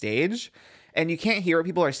backstage. And you can't hear what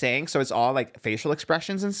people are saying, so it's all like facial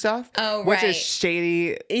expressions and stuff. Oh, which right. is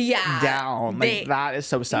shady down. Like that is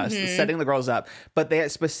so sus. Setting the girls up. But they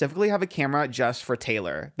specifically have a camera just for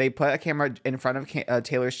Taylor. They put a camera in front of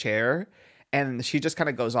Taylor's chair, and she just kind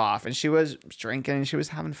of goes off. And she was drinking and she was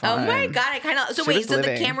having fun. Oh my God, I kind of. So She wait, was so the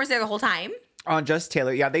living. camera's there the whole time? On just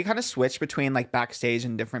Taylor. Yeah, they kind of switch between like backstage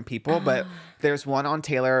and different people, but there's one on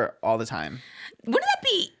Taylor all the time. Wouldn't that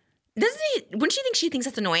be. Wouldn't she think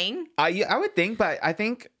that's annoying? I would think, but I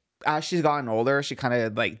think as she's gotten older, she kind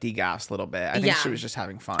of like degassed a little bit. I think Yeah. she was just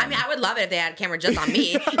having fun. I mean, I would love it if they had a camera just on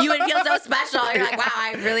me. You would feel so special. You're like, wow,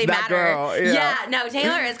 I really That matter. girl, yeah. No,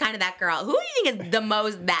 Taylor is kind of that girl. Who do you think is the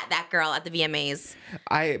most that girl at the VMAs?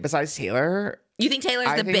 Besides Taylor, You think Taylor's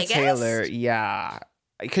I the think biggest? Taylor, yeah,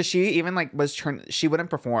 because she even like she wouldn't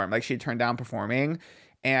perform, like she turned down performing,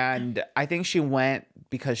 and I think she went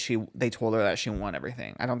because they told her that she won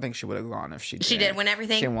everything. I don't think she would have gone if she did win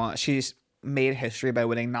everything? She won. She's made history by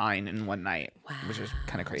winning 9 in one night, which is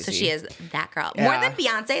kind of crazy. So she is that girl. Yeah. More than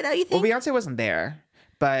Beyonce, though, you Well, think? Beyonce wasn't there,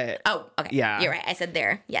 but Oh, okay. Yeah. You're right. I said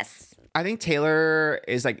there. Yes. I think Taylor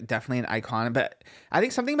is like definitely an icon, but I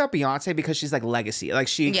think something about Beyonce because she's like legacy. Like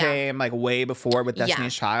she Yeah. came like way before with Yeah.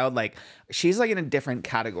 Destiny's Child. Like she's like in a different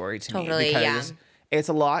category to Totally, me yeah. because it's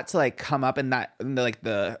a lot to like come up in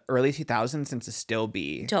the early 2000s and to still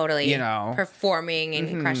be Totally. you know, Performing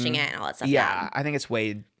and crushing it and all that stuff. yeah. I think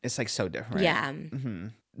it's like so different. Yeah.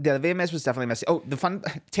 The VMAs was definitely messy. Oh,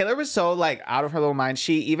 Taylor was so like out of her little mind.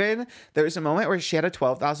 There was a moment where she had a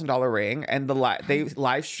 $12,000 ring, and they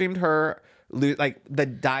live streamed her like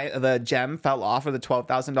the gem fell off of the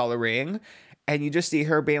 $12,000 ring, and you just see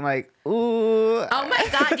her being like, "Ooh." Oh my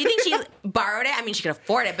God. Do you think she borrowed it? I mean, she could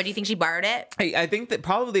afford it, but do you think she borrowed it? I think that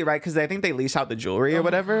probably right because I think they lease out the jewelry or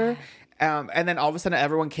whatever, and then all of a sudden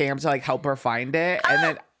everyone came to like help her find it, and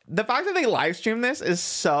then the fact that they live streamed this is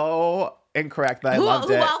so incorrect that I loved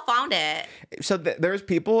Who it. all found it? So there's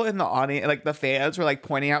people in the audience, like the fans were like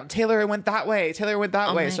pointing out, Taylor went that way. Taylor went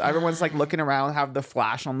that way. my So everyone's like looking around, have the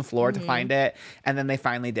flash on the floor to find it. And then they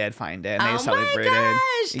finally did find it and they Oh celebrated.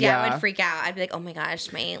 my gosh. Yeah, I would freak out. I'd be like, oh my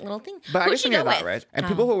gosh, my little thing. But I Who'd guess she when you're go that with? rich. And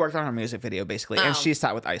people who worked on her music video basically. Oh. And she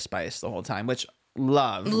sat with Ice Spice the whole time, which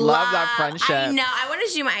Love that friendship. I know. I wanted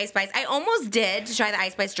to do my Ice Spice. I almost did to try the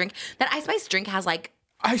Ice Spice drink. That Ice Spice drink has like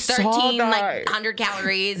 13 like 100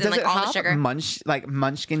 calories and like all the sugar.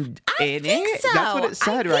 Munchkin in think it? So. That's what it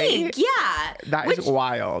said, right? Yeah. That is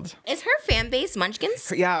wild. Is her fan base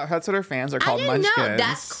Munchkins? Yeah, that's what her fans are called. I didn't Munchkins. know.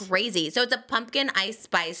 That's crazy. So it's a pumpkin Ice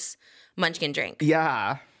Spice Munchkin drink.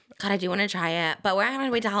 Yeah. God, I do want to try it, but we're having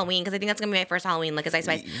to wait till Halloween because I think that's gonna be my first Halloween. Like, as Ice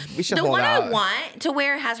Spice. We should the hold one out. I want to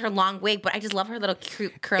wear has her long wig, but I just love her little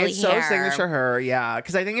cute curly It's hair. so signature her, yeah.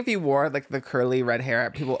 Because I think if you wore like the curly red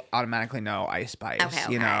hair, people automatically know Ice Spice.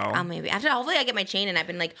 Okay. You know. Maybe after. Hopefully, I get my chain, and I've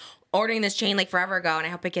been like ordering this chain like forever ago, and I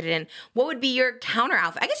hope I get it in. What would be your counter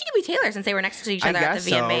outfit? I guess you could be Taylor since they were next to each other at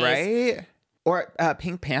the VMAs. Right? Or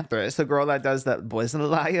Pink Panther. It's the girl that does that Boys and the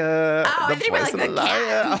Liar. Oh, I think like the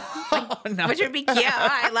cat. Oh, no. Which would be cute.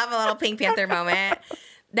 I love a little Pink Panther moment.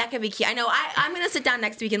 That could be cute. I know. I'm gonna sit down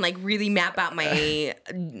next week and like really map out my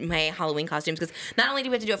Halloween costumes because not only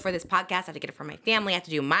do we have to do it for this podcast, I have to get it for my family. I have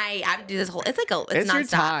to do this whole. It's like it's nonstop. Your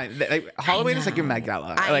time. Like, Halloween is like your Met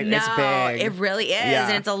Gala. I know. It's big. It really is, Yeah.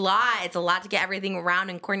 and it's a lot. It's a lot to get everything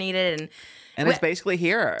around and coordinated And it's basically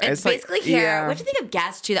here. It's basically here. Yeah. What do you think of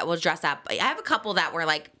guests too that will dress up? I have a couple that were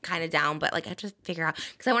like kind of down, but like I have to figure out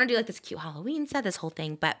because I want to do like this cute Halloween set, this whole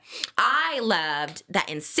thing. But I loved that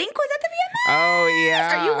NSYNC was at the VMAs. Oh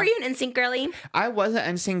yeah. Were you an NSYNC girly? I wasn't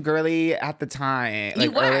NSYNC girly at the time.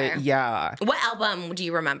 You were? Yeah. What album do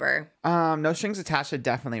you remember? No Strings Attached. I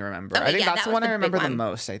definitely remember. Okay, I think yeah, that's that the one was I the big remember the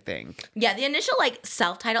one. most. I think. Yeah, the initial like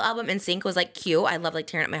self-titled album NSYNC was like cute. I love like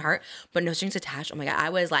tearing up my heart, but No Strings Attached. Oh my god, I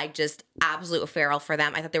was like just absolute feral for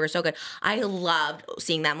them. I thought they were so good. I loved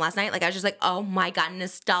seeing them last night. Like I was just like, oh my god,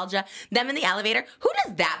 nostalgia. Them in the elevator. Who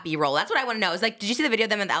does that B-roll? That's what I want to know. Is like, did you see the video of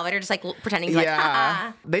them in the elevator just like pretending to like,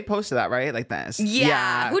 ha-ha? They posted that right, like this.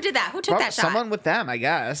 Yeah. Who did that? Who took that shot? Someone with them, I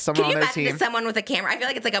guess. Someone Can you on their imagine team. just someone with a camera? I feel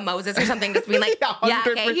like it's like a Moses or something, just being like, yeah,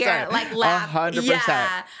 okay, 100%. here, like laugh. 100%.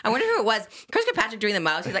 Yeah. I wonder who it was. Chris Kirkpatrick doing the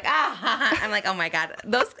most. He's like, ah, ha, ha. I'm like, oh my god,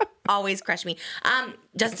 those always crush me.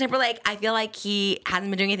 Justin Timberlake, I feel like he hasn't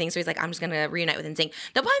been doing anything, so he's like, I'm just gonna reunite with NSYNC.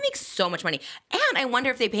 They'll probably make so much money, and I wonder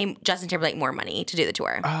if they pay Justin Timberlake more money to do the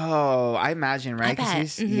tour. Oh, I imagine, right? I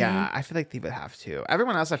bet. Yeah, I feel like they would have to.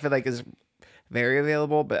 Everyone else, I feel like, is very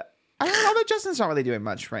available, but I don't know that Justin's not really doing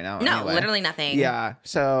much right now. No, anyway. literally nothing. Yeah,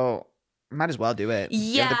 so might as well do it. Give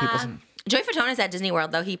Yeah. the people some. Joey Fatona's at Disney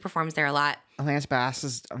World, though. He performs there a lot. Lance Bass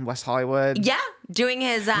is in West Hollywood. Yeah, doing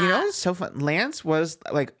his. You know, it's so fun. Lance was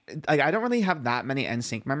like I don't really have that many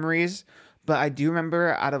NSYNC memories, but I do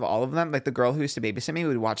remember out of all of them, like the girl who used to babysit me, we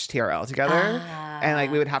would watch TRL together, and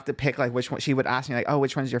like we would have to pick like which one. She would ask me like, "Oh,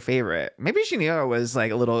 which one's your favorite?" Maybe she knew I was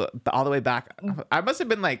like a little all the way back. I must have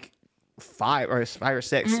been like 5 or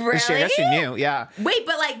 6. Really? I guess she knew. Yeah. Wait,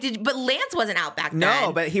 but like, but Lance wasn't out back then.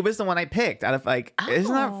 No, but he was the one I picked out of like.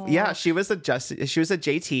 Isn't that? Yeah, she was a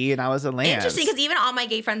JT and I was a Lance. Interesting, because even all my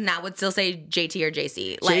gay friends now would still say JT or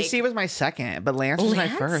JC. Like, JC was my second, but Lance was my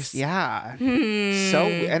first. Yeah. So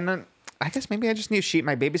and then I guess maybe I just knew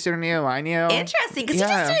my babysitter knew, I knew. interesting, because he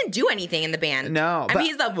just didn't do anything in the band. No, I but mean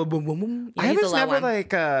he's the boom boom boom boom. Yeah, I he's the was low never one.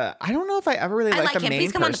 like I don't know if I ever really I liked like the him. main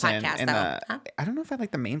Please come on the person podcast, in though. the. Huh? I don't know if I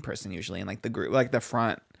like the main person usually in like the group, like the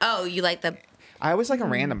front. Oh, you like the? I always like a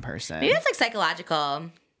random person. Maybe it's like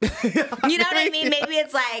psychological. You know what I mean? Maybe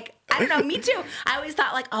it's like, I don't know, me too. I always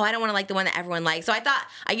thought like, oh, I don't want to like the one that everyone likes. So I thought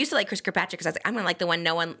I used to like Chris Kirkpatrick because I was like, I'm gonna like the one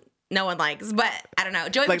no one likes. But I don't know.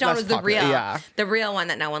 Joey Like, Fatone less was the popular, the real one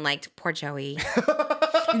that no one liked. Poor Joey.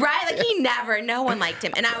 Right? Like no one liked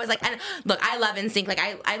him. And I was like, and look, I love NSYNC. Like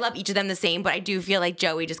I love each of them the same, but I do feel like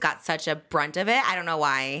Joey just got such a brunt of it. I don't know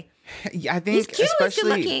why. Yeah, I think He's cute, he's especially.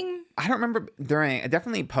 good looking. I don't remember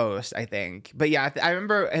definitely post. I think, but yeah, I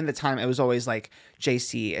remember in the time it was always like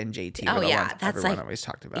JC and JT. Oh were the yeah, ones that's everyone like always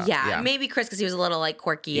talked about. Yeah, maybe Chris because he was a little like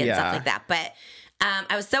quirky and stuff like that. But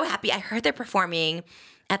I was so happy. I heard they're performing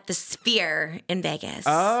at the Sphere in Vegas.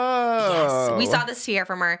 Oh, Yes, we saw the Sphere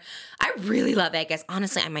from her. I really love Vegas.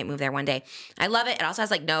 Honestly, I might move there one day. I love it. It also has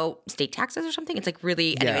like no state taxes or something. It's like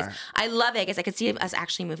really, anyways. Yeah. I love Vegas. I could see us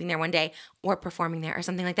actually moving there one day or performing there or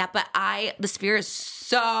something like that. But the Sphere is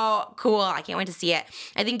so cool. I can't wait to see it.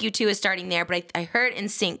 I think U2 is starting there, but I heard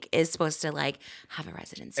NSYNC is supposed to like have a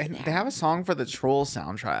residency And there. they have a song for the Troll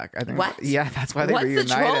soundtrack. I think. What? Yeah, that's why they What's the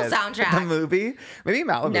reunited. Troll soundtrack? The movie. Maybe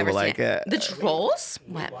Malibu Never will seen like it. The Trolls?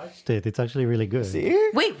 What? Watched it. It's actually really good. See?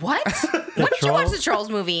 Wait, what? When did you watch the Trolls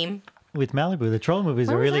movie? With Malibu, the troll movies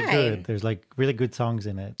Where are was really I? good. There's like really good songs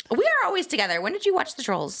in it. We are always together. When did you watch the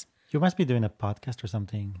Trolls? You must be doing a podcast or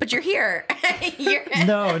something. But you're here.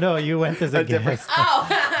 No, you went as a guest. Oh,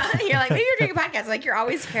 you're like, maybe you're doing a podcast. Like, you're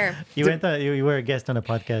always here. You were a guest on a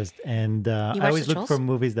podcast, and I always look Trolls? for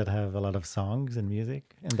movies that have a lot of songs and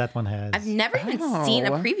music, and that one has. I've never even seen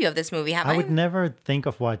a preview of this movie, have I? I would never think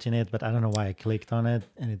of watching it, but I don't know why I clicked on it,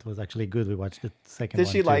 and it was actually good. We watched the second one.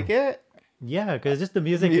 Did she like it? Yeah, because just the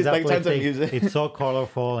music is like tons of uplifting. music. It's so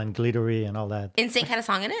colorful and glittery and all that. NSYNC had a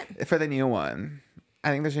song in it? For the new one. I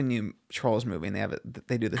think there's a new Trolls movie and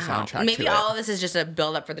they do the soundtrack. Maybe to all it. of this is just a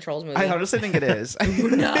build up for the Trolls movie. I honestly think it is.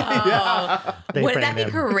 No. Yeah. Wouldn't that be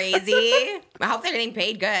crazy? I hope they're getting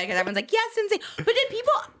paid good because everyone's like, yes, NSYNC. But did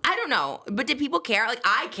people, I don't know, but did people care? Like,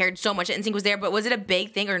 I cared so much that NSYNC was there, but was it a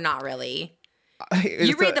big thing or not really?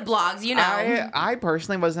 You read the blogs, you know. I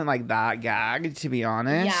personally wasn't like that gagged, to be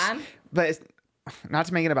honest. Yeah. But not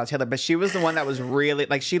to make it about Taylor, but she was the one that was really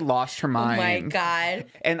like she lost her mind. Oh my God.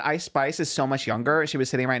 And Ice Spice is so much younger. She was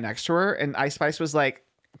sitting right next to her, and Ice Spice was like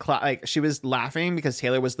she was laughing because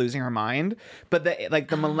Taylor was losing her mind. But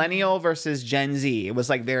the millennial versus Gen Z was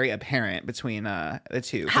like very apparent between the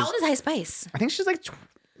two. How old is Ice Spice? I think she's like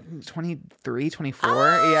 23, 24.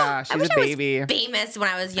 Yeah, she's a baby. I was famous when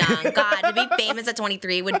I was young. God, to be famous at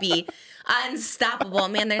 23 would be unstoppable.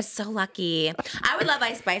 Man, they're so lucky. I would love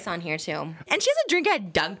Ice Spice on here too. And she has a drink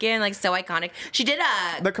at Dunkin', like so iconic. She did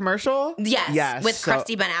the commercial? Yes, with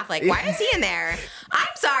crusty Ben Affleck. Why is he in there? I'm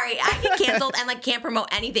sorry. I get canceled and like can't promote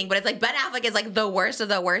anything, but it's like Ben Affleck is like the worst of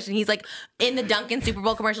the worst, and he's like in the Dunkin' Super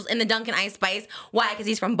Bowl commercials, in the Dunkin' Ice Spice. Why? Because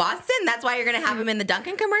he's from Boston? That's why you're gonna have him in the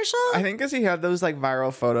Dunkin' commercial? I think because he had those like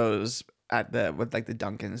viral photos with like the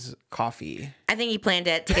Dunkin's coffee. I think he planned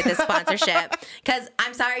it to get this sponsorship. Because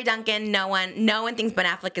I'm sorry, Dunkin', no one thinks Ben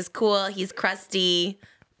Affleck is cool. He's crusty.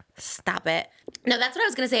 Stop it. No, that's what I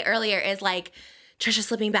was gonna say earlier. Is like Trisha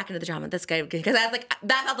slipping back into the drama. That's good because I was like,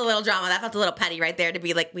 that felt a little drama. That felt a little petty right there to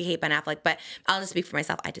be like, we hate Ben Affleck. But I'll just speak for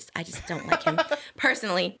myself. I just don't like him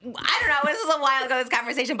personally. I don't know. This is a while ago, this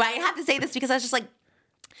conversation, but I have to say this because I was just like,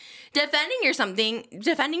 defending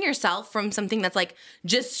yourself from something that's like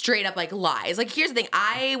just straight up like lies. Like, here's the thing.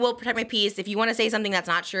 I will protect my peace. If you want to say something that's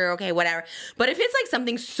not true, okay, whatever. But if it's like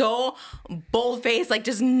something so bold-faced, like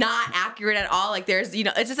just not accurate at all, like there's,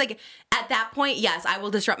 it's just like at that point, yes, I will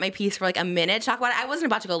disrupt my peace for like a minute, talk about it. I wasn't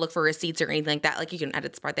about to go look for receipts or anything like that. Like, you can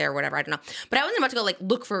edit this part there or whatever, I don't know. But I wasn't about to go like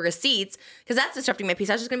look for receipts because that's disrupting my peace.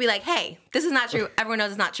 I was just gonna be like, hey, this is not true. Everyone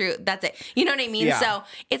knows it's not true. That's it. You know what I mean? Yeah. So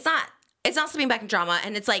it's not slipping back in drama,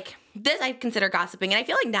 and it's like this I consider gossiping. And I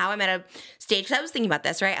feel like now I'm at a stage, because I was thinking about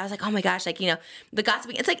this, right? I was like, oh my gosh, like, the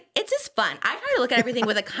gossiping, it's like, it's just fun. I try to look at everything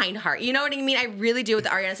with a kind heart. You know what I mean? I really do with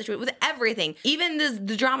the Ariana situation, with everything. Even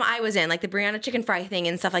the drama I was in, like the Brianna chicken fry thing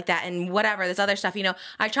and stuff like that, and whatever, this other stuff,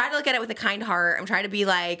 I try to look at it with a kind heart. I'm trying to be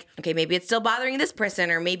like, okay, maybe it's still bothering this person,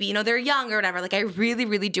 or maybe, they're young or whatever. Like, I really,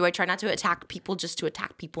 really do. I try not to attack people just to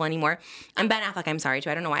attack people anymore. And Ben Affleck, I'm sorry too.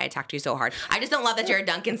 I don't know why I attacked you so hard. I just don't love that you're a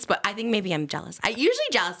Dunkin's, but I think maybe I'm jealous. Usually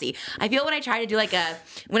jealousy. I feel when I try to do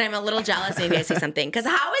when I'm a little jealous, maybe I say something. Because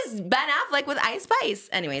how is Ben Affleck with Ice Spice?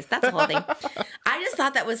 Anyways, that's the whole thing. I just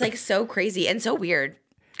thought that was like so crazy and so weird.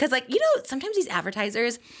 Because sometimes these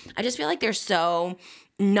advertisers, I just feel like they're so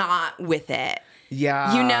not with it.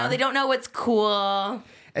 Yeah. They don't know what's cool.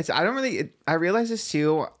 I realize this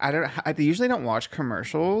too. I usually don't watch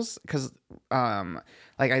commercials because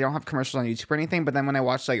I don't have commercials on YouTube or anything, but then when I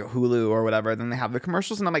watch like Hulu or whatever, then they have the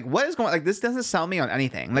commercials and I'm like, what is going on? Like, this doesn't sell me on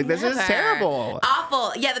anything. Like, this is terrible.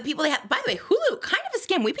 Awful. Yeah, the people they have, by the way, Hulu, kind of a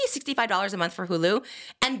scam. We pay $65 a month for Hulu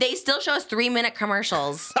and they still show us 3-minute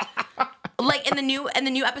commercials. Like in the new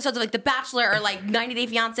episodes of like The Bachelor or like 90 Day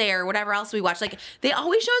Fiance or whatever else we watch, like they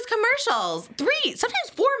always show us commercials. 3,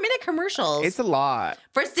 sometimes 4-minute commercials. It's a lot.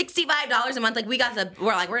 For $65 a month, like we're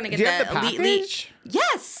gonna get the elite.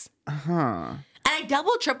 Yes. Huh. And I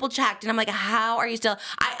double, triple checked, and I'm like, how are you still?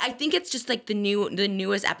 I think it's just like the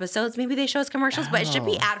newest episodes. Maybe they show us commercials, but it should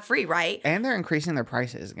be ad free, right? And they're increasing their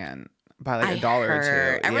prices again by like $1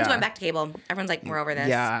 or $2. Everyone's going back to cable. Everyone's like, we're over this.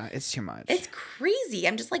 Yeah, it's too much. It's crazy.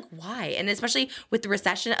 I'm just like, why? And especially with the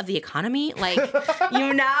recession of the economy, like,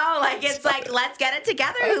 like it's like, let's get it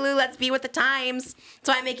together, Hulu. Let's be with the times.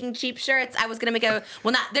 So I'm making cheap shirts. I was gonna make they're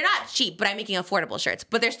not cheap, but I'm making affordable shirts.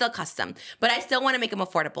 But they're still custom. But I still want to make them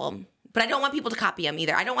affordable. But I don't want people to copy them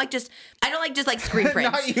either. I don't like just like screen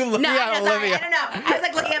prints. Not you, no, yeah, sorry, Olivia. I don't know. I was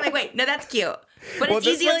like looking at wait, no, that's cute. But it's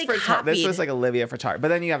easily copied. This was like Olivia for Tart. But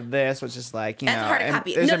then you have this, which is like, That's hard to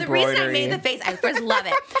copy. No, the reason I made the face, I first love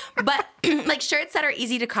it. But like shirts that are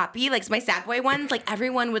easy to copy, like my sad boy ones, like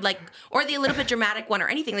everyone would like, or the a little bit dramatic one or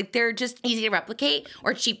anything, like they're just easy to replicate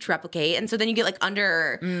or cheap to replicate. And so then you get like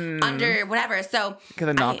under whatever. So the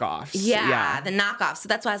knockoffs. Yeah, the knockoffs. So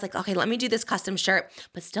that's why I was like, okay, let me do this custom shirt,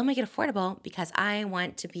 but still make it affordable because I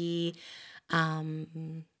want to be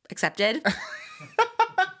accepted.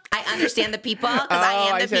 I understand the people because I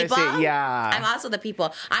am the people. Yeah. I'm also the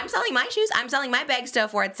people. I'm selling my shoes. I'm selling my bags to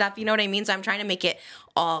afford stuff. You know what I mean? So I'm trying to make it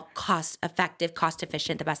all cost effective, cost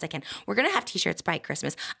efficient, the best I can. We're going to have t-shirts by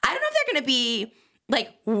Christmas. I don't know if they're going to be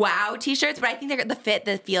like wow t-shirts, but I think the fit,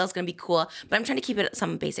 the feel is going to be cool. But I'm trying to keep it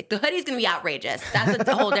something basic. The hoodie's going to be outrageous. That's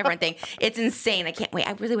a whole different thing. It's insane. I can't wait.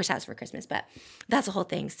 I really wish that was for Christmas, but that's a whole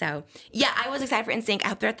thing. So yeah, I was excited for NSYNC. I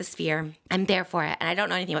hope they're at the Sphere. I'm there for it. And I don't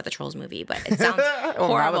know anything about the Trolls movie, but it sounds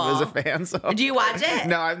horrible. Mom is a fan, so. Do you watch it?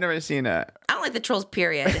 No, I've never seen it. I don't like the Trolls,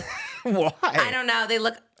 period. Why? I don't know. They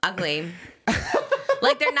look ugly.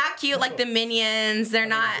 Like they're not cute like the Minions. They're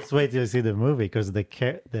not. Just wait till you see the movie because the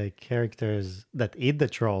characters that eat the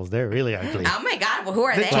trolls, they're really ugly. Oh my god! Well, who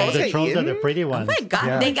are they? Well, the trolls are the pretty ones. Oh my god!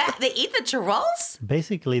 Yeah. They eat the trolls?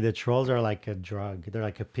 Basically, the trolls are like a drug. They're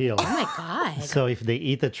like a pill. Oh my god! So if they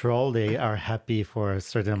eat a troll, they are happy for a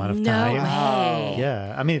certain amount of no time. Way.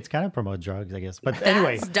 Yeah, I mean it's kind of promote drugs, I guess. But That's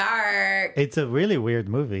anyway, dark. it's a really weird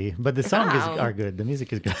movie. But the songs are good. The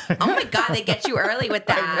music is good. Oh my god! They get you early with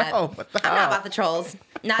that. I know, what the I'm hell? not about the trolls.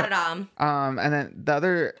 Not at all. And then the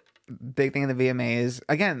other big thing in the VMAs,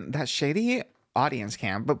 again, that shady audience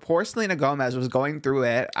cam. But poor Selena Gomez was going through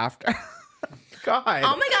it after. God.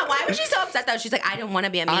 Oh my god! Why was she so upset though? She's like, I don't want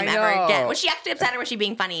to be a meme ever again. Was she actually upset or was she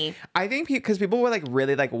being funny? I think because people were like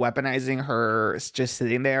really like weaponizing her just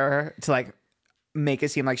sitting there to like make it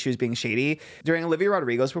seem like she was being shady. During Olivia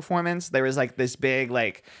Rodrigo's performance, there was like this big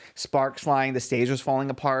like sparks flying, the stage was falling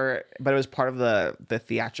apart, but it was part of the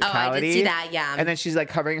theatricality. Oh, I did see that, yeah. And then she's like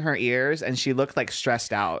covering her ears and she looked like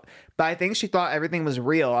stressed out. But I think she thought everything was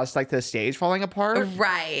real. It's like the stage falling apart.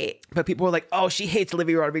 Right. But people were like, oh, she hates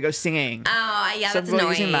Olivia Rodrigo singing. Oh, yeah, So that's people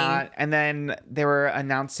were using annoying. that. And then they were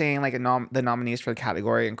announcing like the nominees for the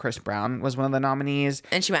category, and Chris Brown was one of the nominees.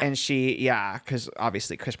 And she went. And because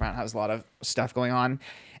obviously Chris Brown has a lot of stuff going on.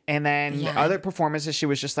 And then other performances, she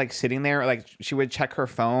was just like sitting there, like she would check her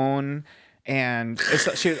phone. And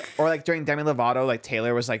or like during Demi Lovato, like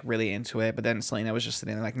Taylor was like really into it, but then Selena was just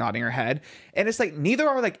sitting there like nodding her head. And it's like neither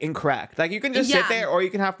are like incorrect. Like you can just sit there or you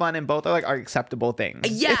can have fun, and both are like are acceptable things.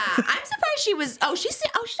 Yeah, I'm surprised she was. She does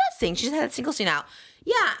sing. She just had that single scene out.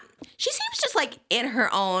 Yeah, she seems just like in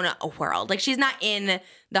her own world. Like she's not in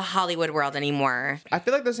the Hollywood world anymore. I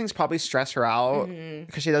feel like those things probably stress her out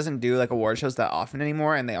because she doesn't do like award shows that often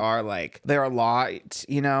anymore, and they're a lot,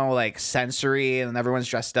 like sensory, and everyone's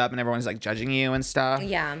dressed up and everyone's like judging you and stuff.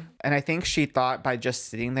 Yeah. And I think she thought by just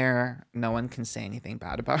sitting there, no one can say anything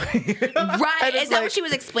bad about you. Right. Is that what she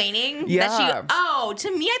was explaining? Yeah.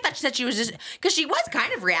 To me, I thought she said she was just because she was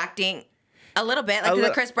kind of reacting. A little bit, like to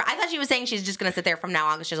the Chris Brown. I thought she was saying she's just gonna sit there from now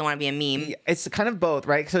on because she doesn't want to be a meme. It's kind of both,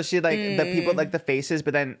 right? So she like the people like the faces,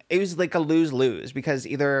 but then it was like a lose-lose because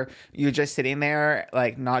either you're just sitting there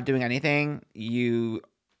like not doing anything, you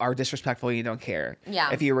are disrespectful, you don't care.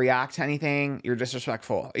 Yeah. If you react to anything, you're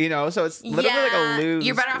disrespectful. So it's literally like a lose.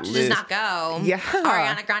 You're better off to just not go. Yeah.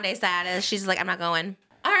 Ariana Grande said, she's like, I'm not going.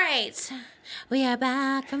 All right. We are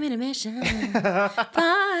back from intermission.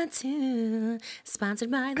 Part 2.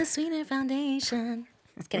 Sponsored by the Sweetener Foundation.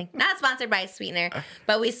 Just kidding. Not sponsored by Sweetener,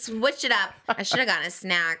 but we switched it up. I should have gotten a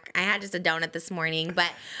snack. I had just a donut this morning,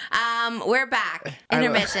 but we're back.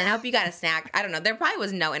 Intermission. I hope you got a snack. I don't know. There probably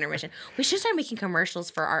was no intermission. We should start making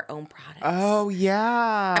commercials for our own products. Oh,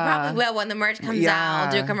 yeah. I probably will when the merch comes out.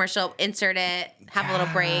 I'll do a commercial, insert it, have a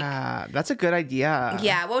little break. That's a good idea.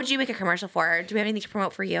 Yeah. What would you make a commercial for? Do we have anything to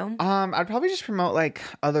promote for you? I'd probably just promote like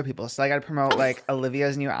other people's. Like I'd promote like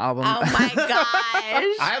Olivia's new album. Oh my gosh.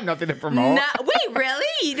 I have nothing to promote. No, wait, really?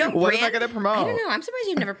 You don't What brand? am I going to promote? I don't know. I'm surprised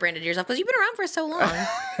you've never branded yourself because you've been around for so long.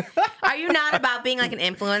 Are you not about being like an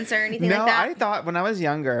influencer or anything like that? No, I thought when I was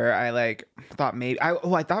younger, I like thought maybe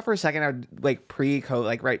I thought for a second I would like pre-COVID,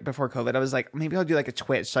 like right before COVID, I was like maybe I'll do like a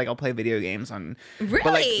Twitch, like I'll play video games on, Really?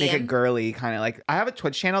 but like make it girly kind of like. I have a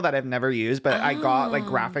Twitch channel that I've never used, but I got like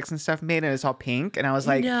graphics and stuff made, and it's all pink, and I was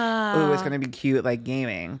like, oh, it's gonna be cute like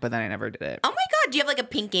gaming, but then I never did it. Oh my god, do you have like a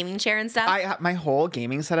pink gaming chair and stuff? My whole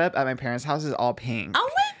gaming setup at my parents' house is all pink. Oh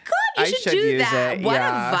my god, you I should should do use that. it, What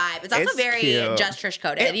yeah. a vibe. It's also It's very cute. just Trish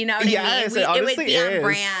coded. You know what I mean? Yes, It would be on is.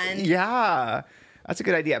 brand. Yeah, that's a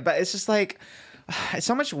good idea. But it's just like, it's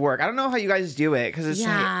so much work. I don't know how you guys do it because it's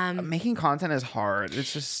like making content is hard.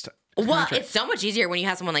 It's just Well, it's so much easier when you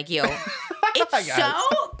have someone like you. It's so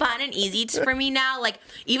fun and easy for me now. Like,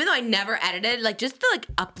 even though I never edited, like, just the, like,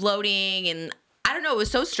 uploading and I don't know, it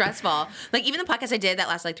was so stressful. Like, even the podcast I did that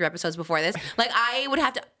last, like, 3 episodes before this, like,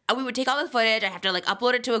 we would take all the footage. I have to, like,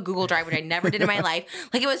 upload it to a Google Drive, which I never did in my life.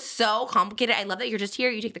 Like, it was so complicated. I love that you're just here.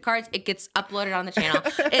 You take the cards. It gets uploaded on the channel.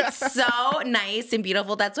 It's so nice and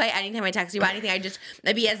beautiful. That's why anytime I text you about anything,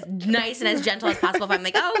 I'd be as nice and as gentle as possible. If I'm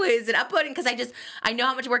like, oh, is it uploading? Because I know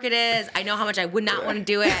how much work it is. I know how much I would not want to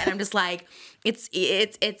do it. And I'm just like, it's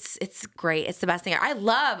great. It's the best thing. I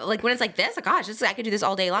love, like, when it's like this, like, gosh, I could do this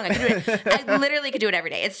all day long. I literally could do it every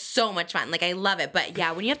day. It's so much fun. Like, I love it. But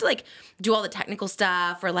yeah, when you have to, like, do all the technical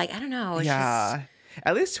stuff or, like, I don't know. It's just...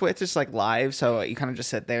 At least Twitch is like live, so you kind of just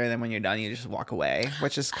sit there, and then when you're done, you just walk away,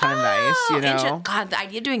 which is kind of nice, you know? God, the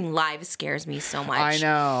idea of doing live scares me so much. I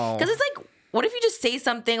know. Because it's like, what if you just say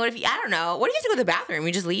something? What if you, I don't know. What if you have to go to the bathroom?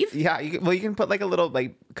 You just leave? Yeah, you can put like a little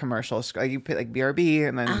like commercial, like you put like BRB,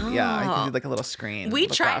 and then you can do like a little screen. We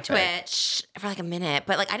tried Twitch for like a minute,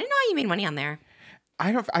 but like I didn't know how you made money on there.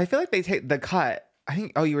 I feel like they take the cut. I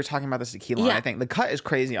think, you were talking about this tequila. Yeah. I think the cut is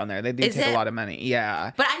crazy on there. They do take a lot of money.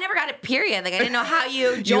 Yeah. But I never got it, period. Like, I didn't know how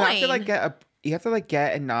you join. You have to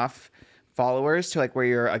get enough followers to like where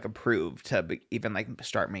you're like approved to even like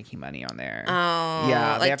start making money on there. Oh.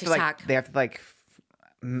 Yeah. Like TikTok. They have to like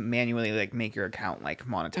manually like make your account like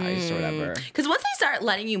monetized or whatever. Because once they start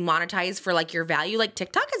letting you monetize for like your value, like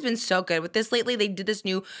TikTok has been so good with this lately. They did this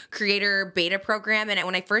new creator beta program, and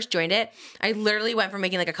when I first joined it, I literally went from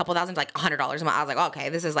making like a couple thousand to like $100 a month. I was like, okay,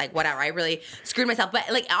 this is like whatever. I really screwed myself, but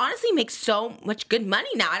like honestly, makes so much good money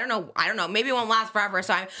now. I don't know. Maybe it won't last forever.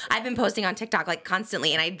 So I've been posting on TikTok like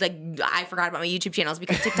constantly, and I forgot about my YouTube channels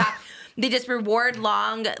because TikTok. They just reward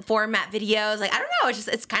long format videos. Like, I don't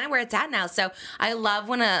know. It's kind of where it's at now. So I love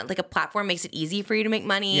when a platform makes it easy for you to make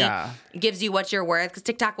money. Yeah. Gives you what you're worth. Because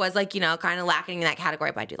TikTok was like, kind of lacking in that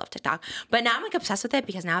category. But I do love TikTok. But now I'm like obsessed with it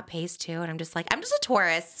because now it pays too. And I'm just like, I'm just a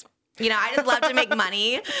tourist. I just love to make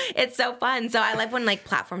money. It's so fun. So I like when like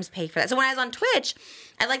platforms pay for that. So when I was on Twitch,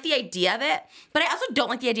 I like the idea of it, but I also don't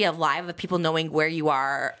like the idea of live, of people knowing where you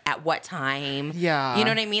are at what time. Yeah. You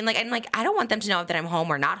know what I mean? Like, I'm like, I don't want them to know that I'm home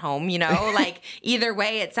or not home, Like, either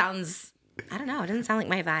way, it sounds, I don't know. It doesn't sound like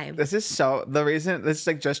my vibe. This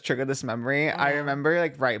like just triggered this memory. Oh. I remember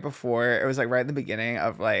like right before, it was like right in the beginning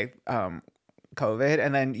of like, COVID,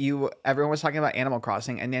 and then everyone was talking about Animal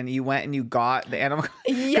Crossing, and then you went and you got the Animal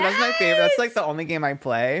Crossing. Yes! That's my favorite. That's like the only game I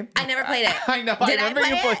play. I never played it. I know. Did I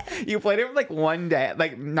remember you played it like one day,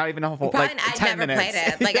 like not even a whole Probably, like 10 I never minutes.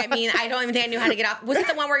 played it. Like, I mean, I don't even think I knew how to get off. Was it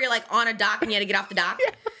the one where you're like on a dock and you had to get off the dock?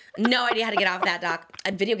 Yeah. No idea how to get off that dock.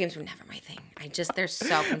 Video games were never my thing. They're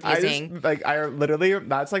so confusing. I literally,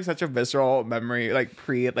 that's like such a visceral memory, like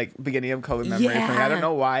beginning of COVID memory for me. I don't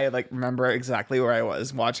know why I like remember exactly where I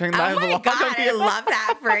was watching that. Oh my God, I love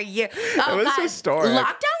that for you. Oh, it was historic.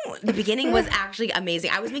 Lockdown, the beginning was actually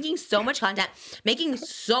amazing. I was making so much content, making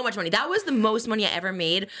so much money. That was the most money I ever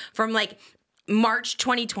made from like March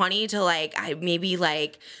 2020 to I guess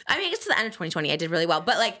to the end of 2020 I did really well,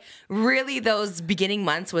 but like really those beginning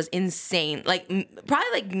months was insane. Like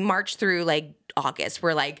probably like March through like August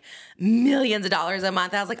were like millions of dollars a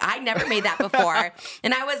month. I was like, I never made that before.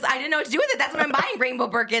 And I didn't know what to do with it. That's when I'm buying rainbow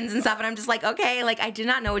Birkins and stuff. And I'm just like, okay, like I did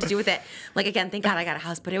not know what to do with it. Like, again, thank God I got a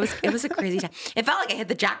house, but it was a crazy time. It felt like I hit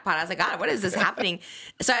the jackpot. I was like, God, what is this happening?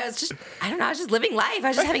 So I was just living life. I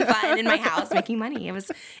was just having fun in my house, making money. It was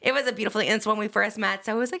a beautiful thing. And it's when we first met.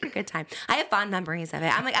 So it was like a good time. I have fond memories of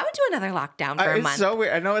it. I'm like, I would do another lockdown for a month. It's so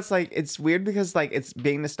weird. I know it's weird because like it's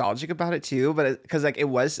being nostalgic about it too, but because like it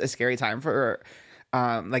was a scary time for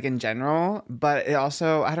like in general, but it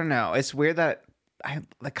also, I don't know, it's weird that I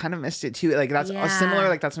like kind of missed it too. Like that's similar.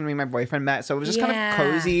 Like that's when me and my boyfriend met. So it was just kind of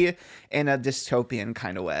cozy in a dystopian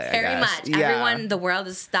kind of way. Very much. Yeah. The world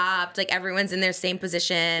has stopped. Like everyone's in their same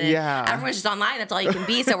position. Yeah. Everyone's just online. That's all you can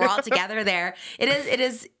be. So we're all together there. It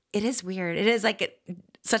is weird. It is like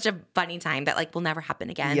such a funny time that like will never happen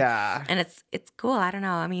again. Yeah. And it's cool. I don't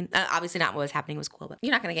know. I mean, obviously not what was happening was cool, but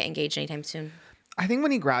you're not going to get engaged anytime soon. I think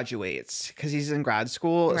when he graduates, because he's in grad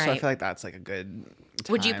school, right. So I feel like that's like a good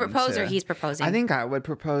time. Would you propose or he's proposing? I think I would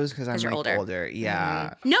propose because I'm like older. Yeah.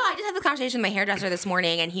 Mm-hmm. No, I just had the conversation with my hairdresser this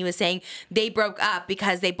morning, and he was saying they broke up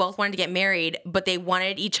because they both wanted to get married, but they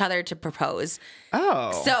wanted each other to propose.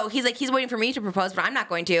 Oh. So he's like, he's waiting for me to propose, but I'm not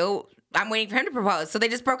going to. I'm waiting for him to propose. So they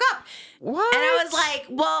just broke up. What? And I was like,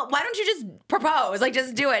 well, why don't you just propose? Like,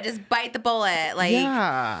 just do it. Just bite the bullet. Like,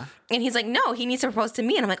 yeah. And he's like, no, he needs to propose to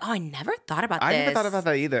me. And I'm like, oh, I never thought about this. I never thought about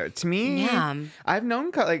that either. To me, I've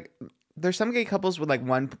known like there's some gay couples with like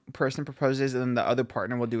one person proposes and then the other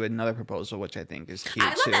partner will do another proposal, which I think is cute. I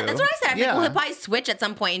love that. That's what I said. I'm like, well, he'll probably switch at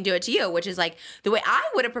some point and do it to you, which is like the way I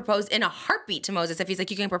would have proposed in a heartbeat to Moses. If he's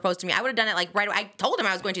like, you can propose to me, I would have done it like right away. I told him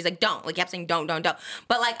I was going to. He's like, don't. Like, kept saying, don't.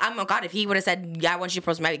 But like, oh God, if he would have said, yeah, I want you to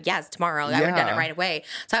propose to me, I'd be like, yes, tomorrow. I would have done it right away.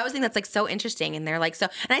 So I always think that's like so interesting. And they're like, so,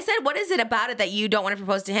 and I said, what is it about it that you don't want to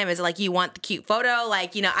propose to him? Is it like you want the cute photo?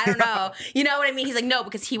 Like, you know, I don't know. You know what I mean? He's like, no,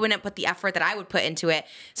 because he wouldn't put the effort that I would put into it.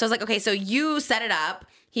 So I was like, okay, so you set it up.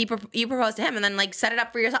 You propose to him and then like set it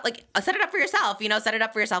up for yourself. Like set it up for yourself, you know, set it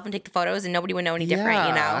up for yourself and take the photos and nobody would know any different,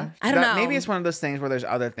 you know? I don't know. Maybe it's one of those things where there's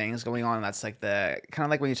other things going on. That's like the kind of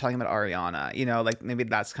like when you're talking about Ariana, you know, like maybe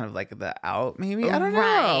that's kind of like the out, maybe. I don't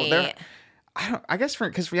know. I guess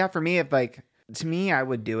for me, if like, to me, I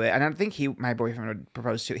would do it. And I don't think my boyfriend would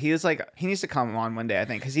propose to. He was like, he needs to come on one day, I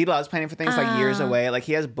think, because he loves planning for things like years away. Like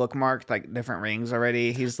he has bookmarked like different rings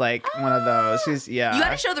already. He's like one of those. You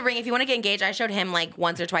got to show the ring if you want to get engaged. I showed him like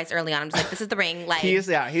once or twice early on. I'm just like, this is the ring. Like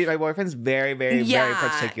my boyfriend's very, very, very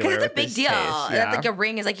particular. Because it's a big deal. That's like a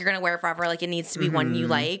ring is like you're gonna wear it forever. Like it needs to be one you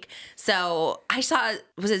like. So I saw,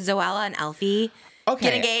 was it Zoella and Elfie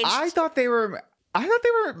get engaged? I thought they were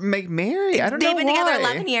married. I don't know why. They've been together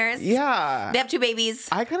 11 years. Yeah. They have 2 babies.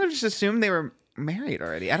 I kind of just assumed they were married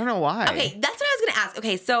already. I don't know why. Okay, that's what I was going to ask.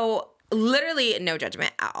 Okay, so literally no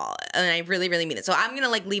judgment at all. And I really, really mean it. So I'm going to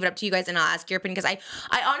like leave it up to you guys and I'll ask your opinion because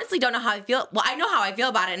I honestly don't know how I feel. Well, I know how I feel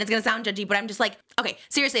about it and it's going to sound judgy, but I'm just like, okay,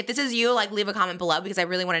 seriously, if this is you, like leave a comment below because I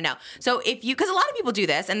really want to know. So because a lot of people do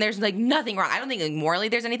this and there's like nothing wrong. I don't think like morally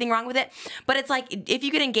there's anything wrong with it, but it's like if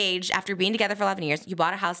you get engaged after being together for 11 years, you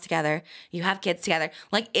bought a house together, you have kids together,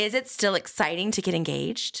 like is it still exciting to get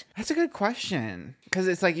engaged? That's a good question. Because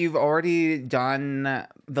it's like you've already done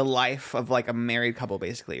the life of like a married couple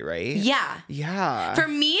basically, right? Yeah. Yeah. For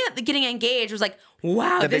me, getting engaged was like,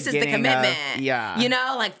 wow, this is the commitment. You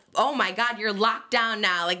know, like, oh my God, you're locked down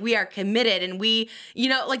now. Like we are committed and we, you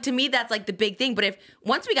know, like to me, that's like the big thing. But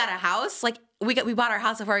once we got a house, like we bought our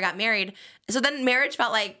house before we got married. So then marriage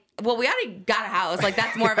felt like, well, we already got a house. Like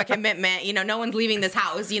that's more of a commitment. You know, no one's leaving this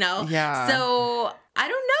house, you know? Yeah. So I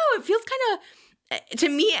don't know. It feels kind of, to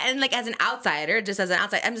me, and like as an outsider, just as an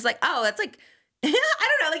outsider, I'm just like, oh, that's like, I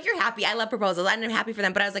don't know, like you're happy. I love proposals and I'm happy for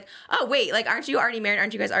them. But I was like, oh, wait, like, aren't you already married?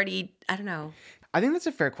 Aren't you guys already, I don't know. I think that's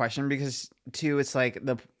a fair question because too, it's like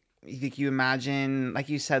you imagine, like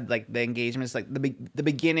you said, like the engagement is like the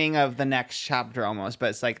beginning of the next chapter almost, but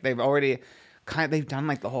it's like they've already they've done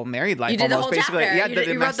like the whole married life almost, the whole basically. Chapter. Yeah, the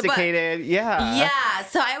domesticated. Yeah.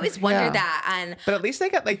 So I always wondered that. But at least they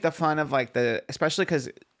get like the fun of like especially because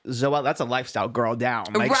Zoella, that's a lifestyle girl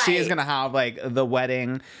down. Like she is gonna have like the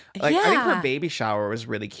wedding. Like I think her baby shower was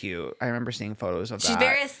really cute. I remember seeing photos of that. She's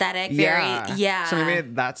very aesthetic. So maybe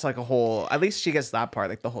that's like a whole. At least she gets that part,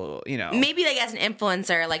 like the whole. You know. Maybe like as an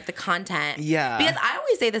influencer, like the content. Yeah. Because I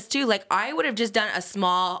always say this too. Like I would have just done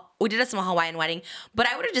we did a small Hawaiian wedding, but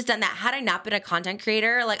I would have just done that had I not been a content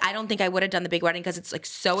creator. Like I don't think I would have done the big wedding because it's like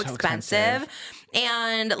so expensive.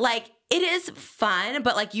 And like it is fun,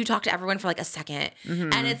 but like you talk to everyone for like a second,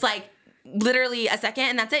 and it's like literally a second,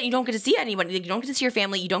 and that's it. You don't get to see anybody. Like, you don't get to see your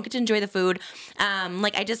family. You don't get to enjoy the food.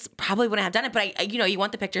 Like I just probably wouldn't have done it. But I you know, you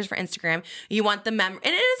want the pictures for Instagram. You want the memory,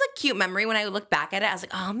 and it is a cute memory. When I look back at it, I was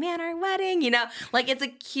like, oh man, our wedding. You know, like it's a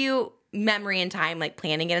cute memory and time, like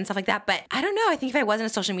planning it and stuff like that. But I don't know. I think if I wasn't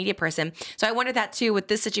a social media person, so I wondered that too with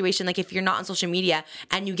this situation. Like if you're not on social media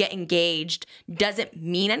and you get engaged, does it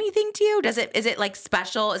mean anything to you? Is it like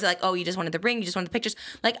special? Is it like, oh, you just wanted the ring, you just wanted the pictures?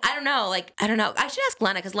 Like I don't know. I should ask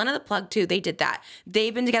Lena because Lena the Plug too. They did that.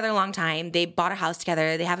 They've been together a long time. They bought a house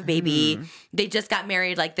together. They have a baby. They just got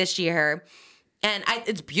married like this year. And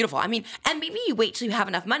it's beautiful. I mean, and maybe you wait till you have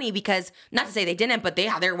enough money because, not to say they didn't, but they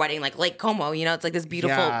had their wedding like Lake Como, you know, it's like this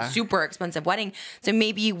beautiful, super expensive wedding. So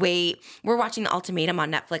maybe you wait. We're watching The Ultimatum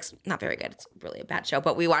on Netflix. Not very good. It's really a bad show,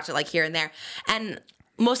 but we watch it like here and there. And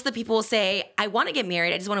most of the people will say, I want to get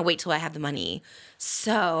married. I just want to wait till I have the money.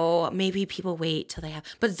 So maybe people wait till they have,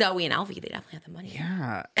 but Zoe and Alfie, they definitely have the money.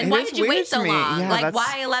 Yeah. And why did you wait so long? Yeah, like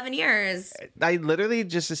why 11 years? I literally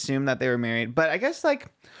just assumed that they were married, but I guess like,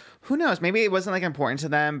 who knows? Maybe it wasn't like important to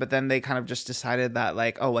them, but then they kind of just decided that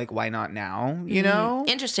like, oh, like why not now? You know?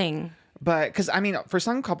 Interesting. But because I mean, for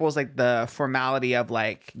some couples, like the formality of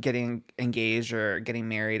like getting engaged or getting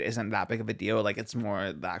married isn't that big of a deal. Like it's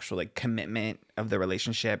more the actual like commitment of the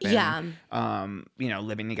relationship and you know,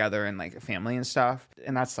 living together and like family and stuff.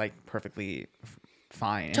 And that's like perfectly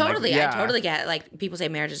fine. Totally. Like, I totally get it. Like, people say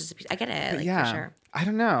marriage is just a piece. I get it. Like, yeah. for sure. I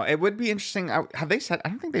don't know. It would be interesting. Have they said? I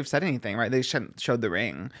don't think they've said anything, right? They showed the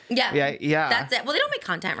ring. Yeah. Yeah. That's it. Well, they don't make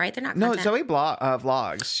content, right? They're not No, content. Zoe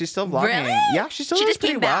vlogs. She's still vlogging. Really? Yeah, she still She does just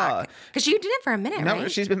came pretty well. back. Because she did it for a minute, No,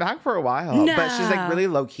 right? she's been back for a while, but she's like really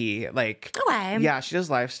low key. Like, Okay. yeah, she does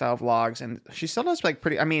lifestyle vlogs, and she still does like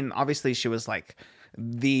pretty. I mean, obviously, she was like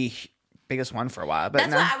the biggest one for a while, but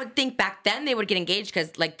That's now, why I would think back then they would get engaged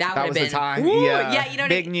because like that would have was been the time. Ooh, Yeah, you know what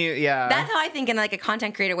big I mean? new. Yeah, That's how I think in like a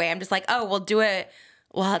content creator way. I'm just like, oh, we'll do it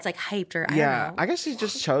while it's like hyped or I don't know. I guess she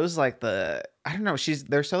just chose like I don't know.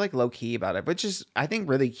 They're so like low key about it, which is I think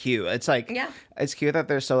really cute. It's like it's cute that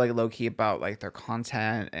they're so like low key about like their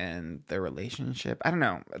content and their relationship. I don't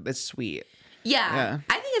know. It's sweet. Yeah,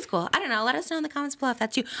 I think it's cool. I don't know. Let us know in the comments below if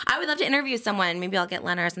that's you. I would love to interview someone. Maybe I'll get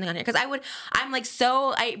Lena or something on here because I'm like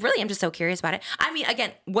I really am just so curious about it. I mean,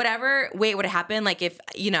 again, whatever way it would have happened, like if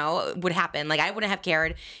would happen, like I wouldn't have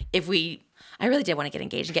cared if I really did want to get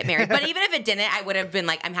engaged and get married, but even if it didn't, I would have been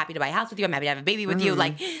like, I'm happy to buy a house with you. I'm happy to have a baby with you.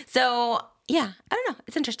 Like, so yeah, I don't know.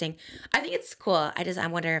 It's interesting. I think it's cool. I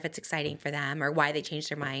wonder if it's exciting for them or why they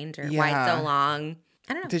changed their mind or why it's so long.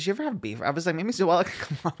 I don't know. Did you ever have beef? I was like, maybe Zoella could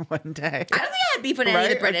come on one day. I don't think I had beef with any of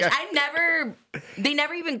the British. Okay. They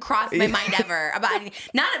never even crossed my mind ever about anything.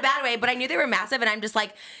 Not in a bad way, but I knew they were massive, and I'm just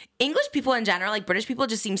like, English people in general, like British people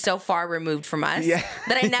just seem so far removed from us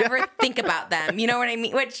that I never think about them. You know what I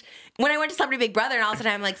mean? Which, when I went to Celebrity Big Brother and all of a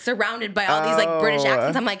sudden I'm like surrounded by all these like British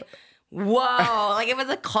accents, I'm like, whoa. Like it was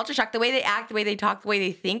a culture shock. The way they act, the way they talk, the way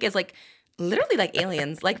they think is like literally like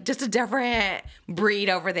aliens, like just a different breed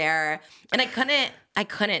over there. And I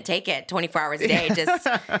couldn't take it 24 hours a day. Just,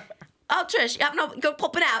 oh, Trish, you have go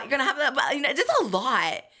popping out. You're going to have that. Just a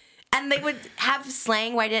lot. And they would have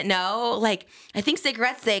slang where I didn't know. Like, I think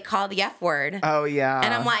cigarettes, they call the F word. Oh, yeah.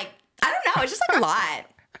 And I'm like, I don't know. It's just like a lot.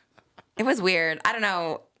 It was weird. I don't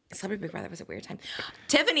know. Celebrity Big Brother was a weird time.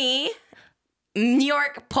 Tiffany, New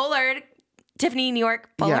York, Pollard. Tiffany, New York,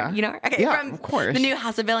 Pollard, you know her? Okay, from of course. The new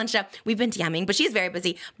House of Villains show. We've been DMing, but she's very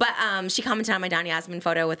busy. But she commented on my Donny Osmond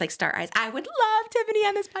photo with like star eyes. I would love Tiffany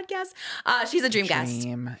on this podcast. She's a dream guest.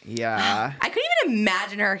 Yeah. I couldn't even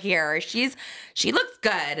imagine her here. She looks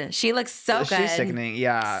good. She looks so good. She's sickening,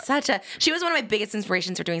 yeah. She was one of my biggest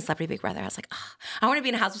inspirations for doing Celebrity Big Brother. I was like, oh, I want to be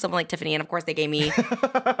in a house with someone like Tiffany. And of course they gave me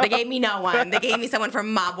no one. They gave me someone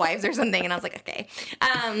from Mob Wives or something. And I was like, okay.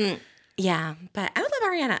 Yeah, but I would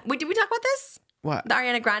love Ariana. Wait, did we talk about this? What? The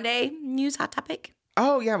Ariana Grande news hot topic?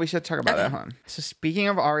 Oh, yeah, we should talk about that one. So speaking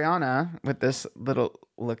of Ariana, with this little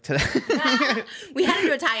look today. We had to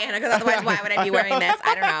do a tie-in because otherwise why would I be wearing this?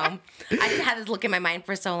 I don't know. I just had this look in my mind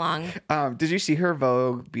for so long. Did you see her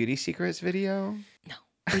Vogue Beauty Secrets video? No.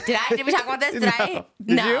 Wait, did I? Did we talk about this? Did I?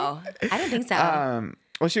 No. I don't think so.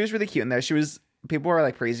 Well, she was really cute in there. People were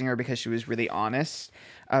like praising her because she was really honest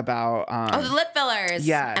about the lip fillers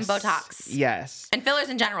and Botox. Yes. And fillers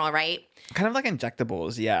in general, right? Kind of like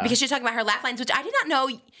injectables, yeah. Because she's talking about her laugh lines, which I did not know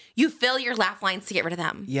you fill your laugh lines to get rid of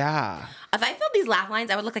them. Yeah. If I filled these laugh lines,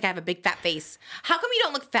 I would look like I have a big fat face. How come you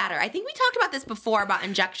don't look fatter? I think we talked about this before about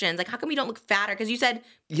injections. Like, how come you don't look fatter? Because you said,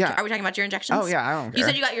 are we talking about your injections? Oh, yeah, I don't care. You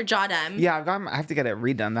said you got your jaw done. Yeah, I have to get it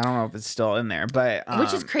redone. I don't know if it's still in there, but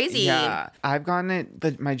which is crazy. Yeah, I've gotten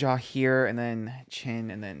my jaw here and then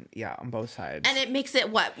chin and then on both sides. And it makes it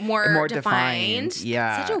more defined?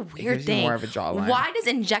 Yeah, Such a weird thing. More of a jawline. Why does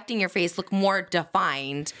injecting your face look more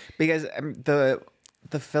defined? Because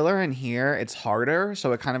the filler in here, it's harder,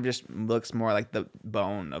 so it kind of just looks more like the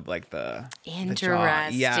bone of like the jaw.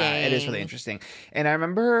 Yeah, it is really interesting. And I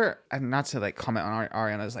remember, not to like comment on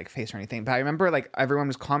Ariana's like face or anything, but I remember like everyone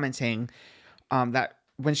was commenting that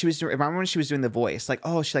when she was doing the voice, like,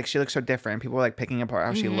 oh, she looks so different. People were like picking apart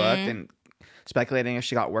how she looked and speculating if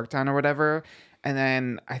she got work done or whatever. And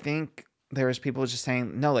then I think there was people just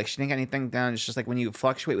saying, no, like she didn't get anything done. It's just like when you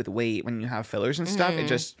fluctuate with weight, when you have fillers and stuff, it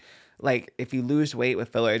just like if you lose weight with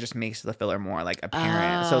filler, it just makes the filler more like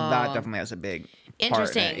apparent. So that definitely has a big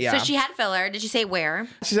interesting part in it. Yeah. So she had filler. Did she say where?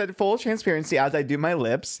 She said, full transparency, as I do my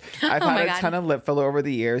lips, I've had a ton of lip filler over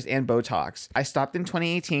the years and Botox. I stopped in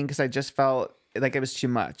 2018 because I just felt like it was too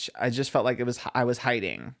much. I just felt like I was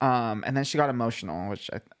hiding. And then she got emotional, which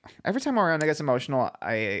every time Ariana gets emotional,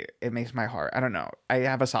 it makes my heart. I don't know. I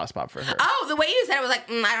have a soft spot for her. Oh, the way you said it was like,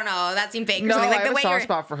 I don't know, that seemed fake. Or no, something. Like I have the way a soft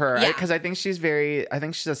spot for her because I think she's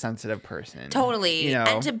a sensitive person. Totally. You know?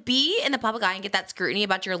 And to be in the public eye and get that scrutiny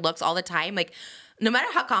about your looks all the time, like no matter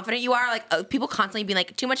how confident you are, like people constantly being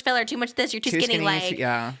like, too much filler, too much this, you're too skinny. Like,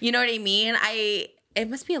 you know what I mean? it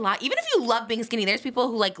must be a lot. Even if you love being skinny, there's people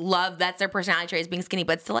who like love that's their personality trait is being skinny,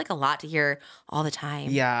 but it's still like a lot to hear all the time.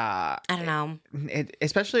 Yeah. I don't know.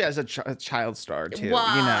 Especially as a child star too.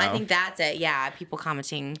 Well, you know? I think that's it. Yeah, people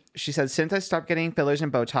commenting. She said, since I stopped getting fillers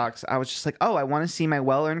and Botox, I was just like, oh, I want to see my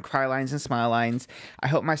well-earned cry lines and smile lines. I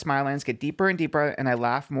hope my smile lines get deeper and deeper and I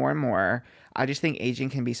laugh more and more. I just think aging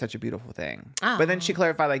can be such a beautiful thing. Oh. But then she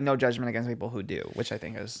clarified, like, no judgment against people who do, which I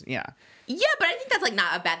think is, yeah. Yeah, but I think that's, like,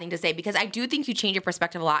 not a bad thing to say because I do think you change your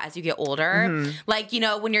perspective a lot as you get older. Mm-hmm. Like, you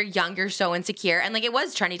know, when you're young, you're so insecure. And, like, it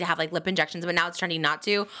was trendy to have, like, lip injections, but now it's trendy not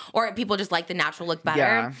to. Or people just like the natural look better.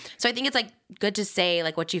 Yeah. So I think it's, like, good to say,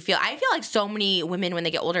 like, what you feel. I feel like so many women, when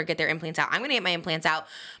they get older, get their implants out. I'm going to get my implants out.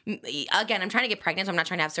 Again, I'm trying to get pregnant, so I'm not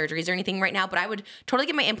trying to have surgeries or anything right now. But I would totally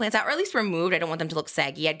get my implants out, or at least removed. I don't want them to look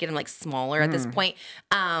saggy. I'd get them, like, smaller at this point.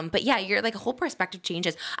 But yeah, your like whole perspective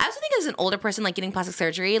changes. I also think as an older person, like getting plastic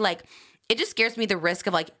surgery, like it just scares me the risk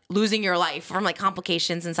of like losing your life from like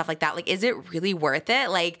complications and stuff like that. Like, is it really worth it?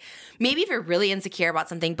 Like maybe if you're really insecure about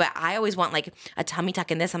something, but I always want like a tummy tuck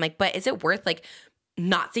in this. I'm like, but is it worth like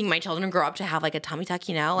not seeing my children grow up to have like a tummy tuck,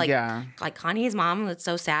 you know? Like, yeah. Like Kanye's mom, it's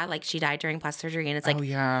so sad. Like she died during plastic surgery and it's like, oh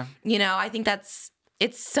yeah, you know, I think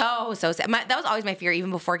it's so sad. That was always my fear, even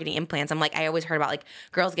before getting implants. I'm like, I always heard about like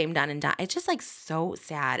girls getting done and done. It's just like so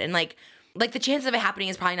sad. And like the chance of it happening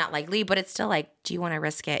is probably not likely, but it's still like, do you want to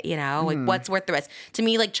risk it? You know, like what's worth the risk? To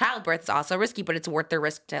me, like childbirth is also risky, but it's worth the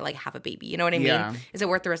risk to like have a baby. You know what I mean? Is it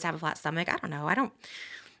worth the risk to have a flat stomach? I don't know. I don't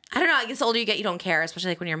know. I guess the older you get, you don't care,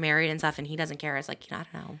 especially like when you're married and stuff, and he doesn't care. It's like, you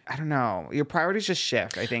know, I don't know. Your priorities just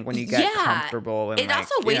shift, I think, when you get comfortable. And it like,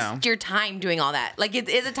 also wastes your time doing all that. Like, it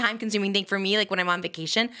is a time-consuming thing for me. Like, when I'm on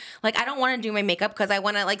vacation, like, I don't want to do my makeup because I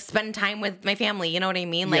want to like spend time with my family. You know what I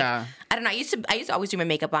mean? Like, I don't know. I used to always do my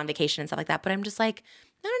makeup on vacation and stuff like that, but I'm just like,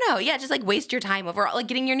 I don't know. Yeah, just like waste your time over like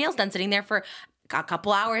getting your nails done, sitting there for a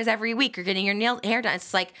couple hours every week or getting your hair done. It's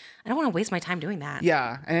just like, I don't want to waste my time doing that.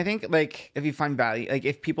 Yeah. And I think like if you find value, like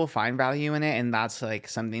if people find value in it and that's like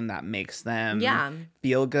something that makes them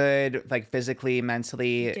feel good, like physically,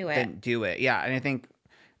 mentally, then do it. Yeah. And I think,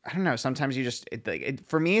 I don't know, sometimes you just,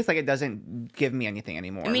 for me, it's like it doesn't give me anything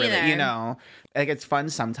anymore. Me really, you know? Like it's fun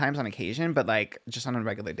sometimes on occasion, but like just on a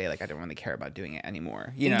regular day, like I don't really care about doing it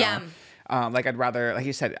anymore. You know? Yeah. Like I'd rather, like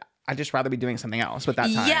you said, I'd just rather be doing something else with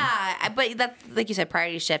that time. Yeah, but that's, like you said,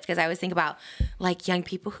 priority shift, because I always think about, like, young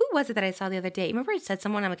people. Who was it that I saw the other day? Remember I said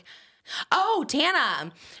someone, I'm like, oh,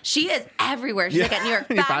 Tana. She is everywhere. She's like at New York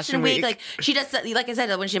Fashion Week. Like, she does, like I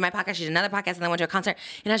said, when she did my podcast, she did another podcast, and then went to a concert.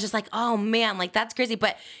 And I was just like, oh, man, like, that's crazy.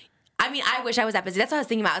 But, I mean, I wish I was that busy. That's what I was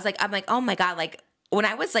thinking about. I'm like, oh, my God. Like, when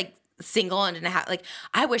I was, like, single and didn't have, like,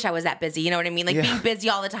 I wish I was that busy, you know what I mean? Like being busy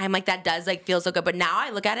all the time, like that does like feel so good. But now I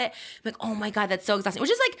look at it, I'm like, oh my God, that's so exhausting. Which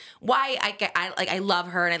is like why I love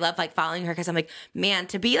her and I love like following her, because I'm like, man,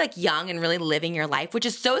 to be like young and really living your life, which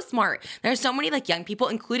is so smart. There's so many like young people,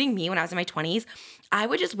 including me when I was in my 20s. I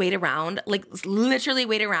would just wait around, like literally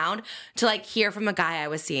wait around to like hear from a guy I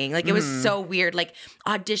was seeing. Like it was so weird. Like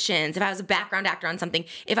auditions, if I was a background actor on something,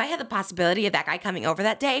 if I had the possibility of that guy coming over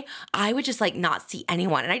that day, I would just like not see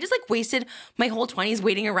anyone. And I just like wasted my whole 20s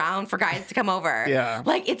waiting around for guys to come over. Yeah.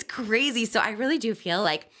 Like it's crazy. So I really do feel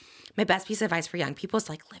like my best piece of advice for young people is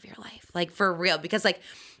like live your life, like for real. Because like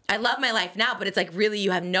I love my life now, but it's like really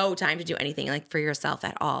you have no time to do anything like for yourself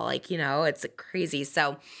at all. Like, you know, it's crazy.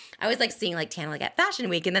 So I was like seeing like Tana like at Fashion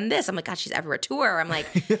Week and then this. I'm like, God, she's everywhere. Tour. I'm like,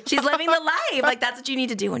 she's living the life. Like that's what you need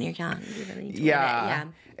to do when you're young. You really need to live it. Yeah.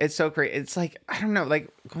 It's so great. It's like, I don't know, like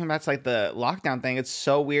going back to like the lockdown thing, it's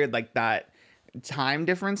so weird. Like that time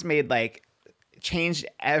difference changed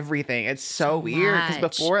everything. It's so weird.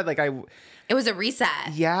 Because before, like it was a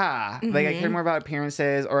reset. Yeah. Mm-hmm. Like I cared more about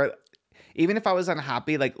appearances, or even if I was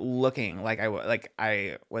unhappy, like looking like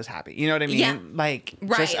I was happy. You know what I mean? Yeah. Like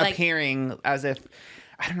just appearing as if,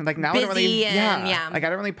 I don't know, like now I don't really, like I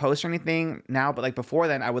don't really post or anything now, but like before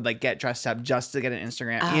then I would like get dressed up just to get an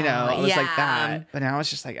Instagram, you know, it was like that. But now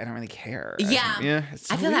it's just like, I don't really care. Yeah. It's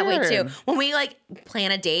so I feel weird. That way too. When we like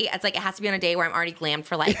plan a date, it's like, it has to be on a day where I'm already glammed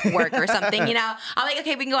for like work or something, you know? I'm like,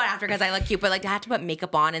 okay, we can go out after because I look cute, but like I have to put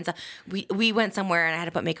makeup on and stuff. We went somewhere and I had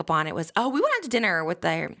to put makeup on. It was, we went out to dinner with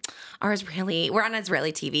we're on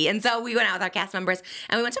Israeli TV. And so we went out with our cast members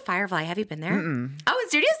and we went to Firefly. Have you been there? Mm-mm. Oh, in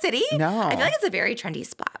Studio City? No. I feel like it's a very trendy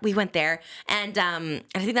spot. We went there and I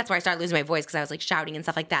think that's where I started losing my voice because I was like shouting and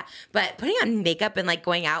stuff like that. But putting on makeup and like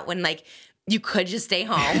going out when like you could just stay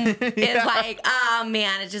home is like, oh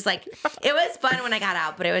man, it's just like, it was fun when I got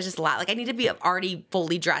out, but it was just a lot. Like I need to be already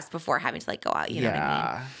fully dressed before having to like go out, you know what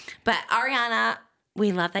I mean? But Ariana,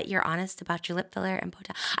 we love that you're honest about your lip filler and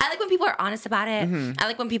Botox. I like when people are honest about it. I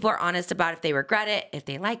like when people are honest about if they regret it, if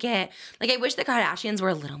they like it. Like, I wish the Kardashians were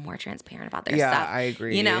a little more transparent about their stuff. Yeah, I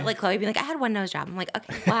agree. You know, like Khloe being like, I had one nose job. I'm like,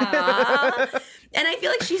 okay, wow. And I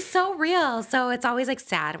feel like she's so real. So it's always like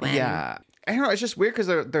sad when. Yeah. I don't know. It's just weird because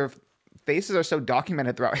their faces are so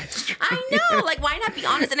documented throughout history. I know. Like, why not be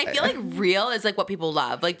honest? And I feel like real is like what people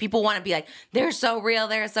love. Like, people want to be like, they're so real.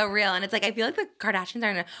 They're so real. And it's like, I feel like the Kardashians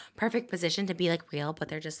are in a perfect position to be like real, but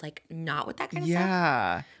they're just like not with that kind of stuff.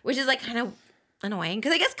 Yeah. Which is like kind of annoying.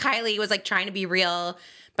 Because I guess Kylie was like trying to be real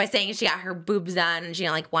by saying she got her boobs done and she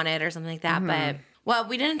didn't like want it or something like that. But, well,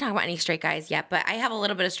 we didn't talk about any straight guys yet, but I have a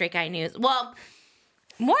little bit of straight guy news. Well,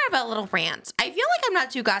 more of a little rant. I feel like I'm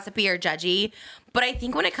not too gossipy or judgy, but I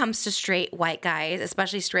think when it comes to straight white guys,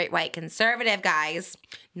 especially straight white conservative guys,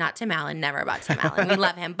 not Tim Allen, never about Tim Allen. We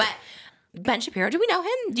love him. But Ben Shapiro, do we know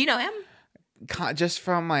him? Do you know him? Just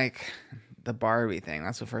from like the Barbie thing.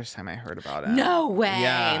 That's the first time I heard about it. No way.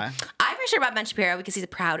 Yeah. I'm for sure about Ben Shapiro because he's a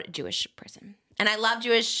proud Jewish person. And I love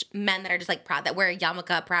Jewish men that are just like proud, that wear a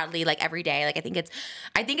yarmulke proudly like every day. Like, I think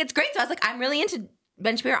it's great. So I was like, I'm really into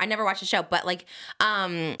Ben Shapiro. I never watched the show, but like,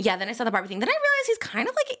 yeah, then I saw the Barbie thing. Then I realized he's kind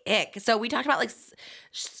of like ick. So we talked about like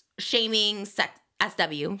shaming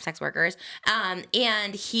sex workers.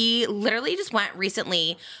 And he literally just went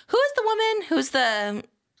recently. Who is the woman?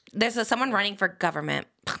 There's someone running for government.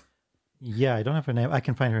 Yeah, I don't have her name. I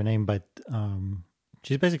can find her name, but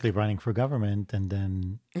she's basically running for government and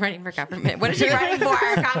then... Running for government. What is she running for?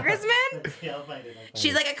 A congressman? Yeah, I'll find it.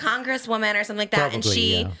 She's like a congresswoman or something like that.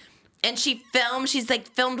 Probably, and she's like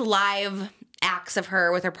filmed live acts of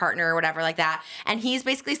her with her partner or whatever like that. And he's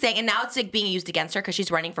basically saying, and now it's like being used against her because she's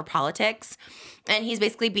running for politics. And he's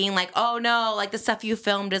basically being like, oh no, like the stuff you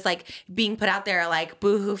filmed is like being put out there, like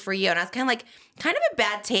boohoo for you. And I was kind of a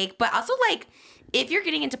bad take, but also like, if you're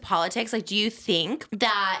getting into politics, like, do you think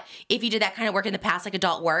that if you did that kind of work in the past, like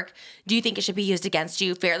adult work, do you think it should be used against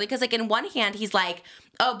you fairly? Because, like, in one hand, he's like,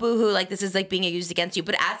 oh, boo-hoo, like, this is, like, being used against you.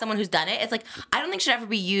 But as someone who's done it, it's like, I don't think it should ever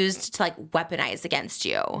be used to, like, weaponize against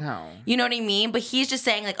you. No. You know what I mean? But he's just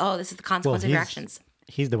saying, like, oh, this is the consequence of your actions.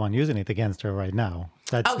 He's the one using it against her right now.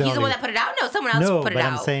 He's the one that put it out? No, someone else put it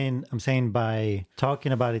out. No, but I'm saying by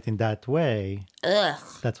talking about it in that way,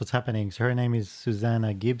 that's what's happening. So her name is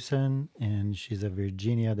Susanna Gibson, and she's a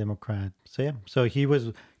Virginia Democrat. So yeah, so he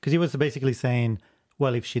was basically saying,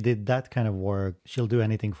 well, if she did that kind of work, she'll do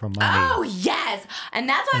anything for money. Oh, yes. And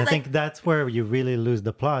that's why I think that's where you really lose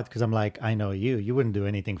the plot, because I'm like, I know you wouldn't do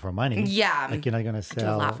anything for money. Yeah. Like, you're not going to sell. I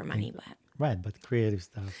do a lot for money, but. Right, but creative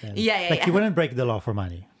stuff. And Yeah. you wouldn't break the law for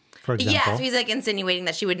money, for example. Yeah, so he's like insinuating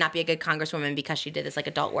that she would not be a good congresswoman because she did this like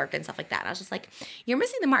adult work and stuff like that. And I was just like, you're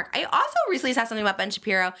missing the mark. I also recently saw something about Ben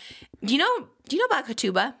Shapiro. Do you know about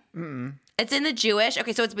ketubah? Mm-mm. It's in the Jewish.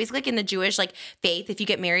 Okay, so it's basically like in the Jewish like faith. If you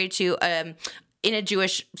get married to in a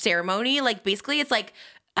Jewish ceremony, like basically it's like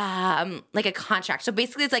a contract. So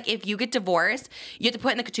basically it's like if you get divorced, you have to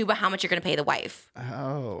put in the ketubah how much you're going to pay the wife.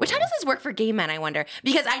 Oh. Which, how does this work for gay men, I wonder?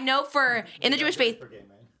 Because I know in the Jewish faith. For gay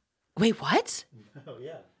men. Wait, what? Oh,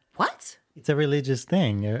 yeah. What? It's a religious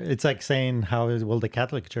thing. It's like saying, how will the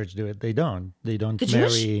Catholic Church do it? They don't. They don't The marry.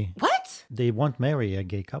 Jewish? What? They won't marry a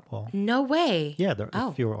gay couple. No way. Yeah,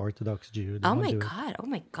 if you're Orthodox Jew. Oh my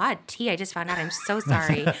God. T, I just found out. I'm so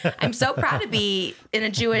sorry. I'm so proud to be in a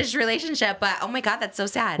Jewish relationship, but oh my God, that's so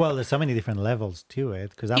sad. Well, there's so many different levels to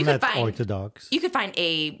it because I'm not Orthodox. You could find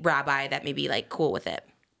a rabbi that may be like cool with it.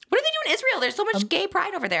 What do they do in Israel? There's so much gay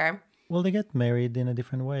pride over there. Well, they get married in a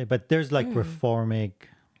different way, but there's like Reformic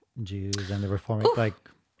Jews and the Reformic, like,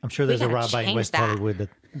 I'm sure there's a rabbi in West Hollywood that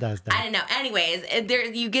does that. I don't know. Anyways,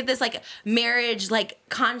 you get this like marriage like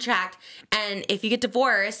contract, and if you get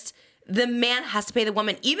divorced, the man has to pay the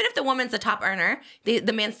woman, even if the woman's the top earner. The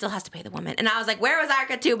man still has to pay the woman. And I was like, where was our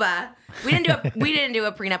ketubah? We didn't do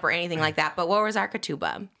a prenup or anything like that. But where was our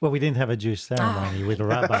ketubah? Well, we didn't have a Jewish ceremony with a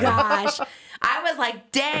rabbi. Gosh, I was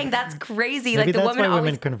like, dang, that's crazy. Maybe like the that's women why always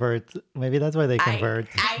women convert. Maybe that's why they convert.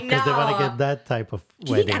 I know. Because they want to get that type of wedding.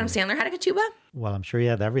 Do you think Adam Sandler had a ketubah? Well, I'm sure he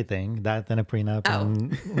had everything. That and a prenup.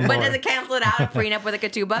 And but does it cancel it out, a prenup with a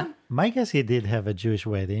ketubah? My guess, he did have a Jewish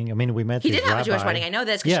wedding. I mean, we met He his did have rabbi. a Jewish wedding. I know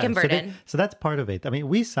this because she converted. So that's part of it. I mean,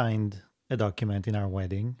 we signed a document in our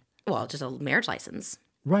wedding. Well, just a marriage license.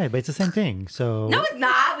 Right, but it's the same thing. So no, it's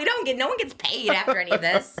not. No one gets paid after any of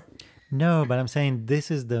this. No, but I'm saying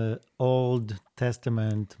this is the Old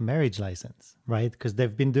Testament marriage license, right? Because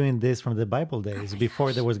they've been doing this from the Bible days,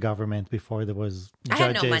 before there was government, before there was judges. I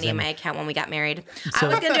had no money in my account when we got married. I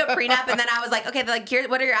was going to do a prenup, and then I was like, okay, they're like, here,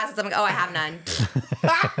 what are your assets? I'm like, oh, I have none.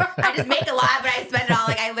 I just make a lot, but I spend it all.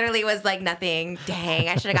 Like, I literally was like, nothing. Dang,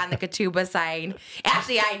 I should have gotten the ketubah sign.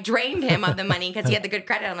 Actually, I drained him of the money because he had the good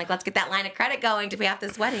credit. I'm like, let's get that line of credit going to pay off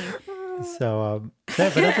this wedding. So, but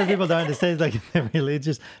that's what people don't understand. Is like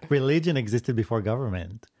religion existed before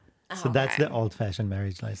government. So that's the old-fashioned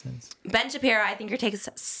marriage license. Ben Shapiro, I think your takes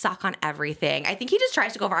suck on everything. I think he just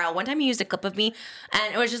tries to go viral. One time he used a clip of me,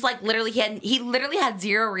 and it was just like literally he literally had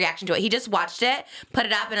zero reaction to it. He just watched it, put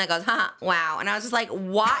it up, and it goes, wow. And I was just like,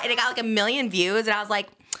 why? And it got like 1 million views, and I was like,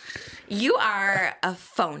 you are a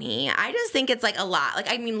phony. I just think it's like a lot. Like,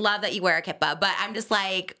 I mean, love that you wear a kippah, but I'm just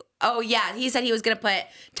like, oh yeah, he said he was gonna put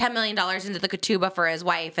 $10 million into the ketubah for his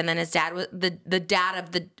wife, and then his dad was the dad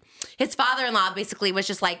of his father-in-law basically was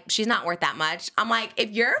just like, she's not worth that much. I'm like,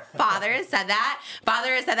 if your father has said that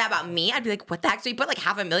about me, I'd be like, what the heck? So he put like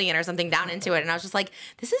 $500,000 or something down into it, and I was just like,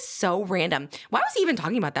 this is so random. Why was he even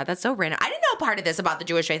talking about that? That's so random. I didn't know part of this about the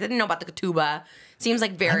Jewish faith. I didn't know about the ketubah. Seems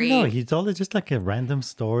like very. I don't know. He told it just like a random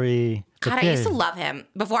story. God, I used to love him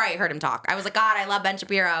before I heard him talk. I was like, God, I love Ben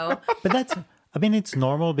Shapiro. But that's. I mean, it's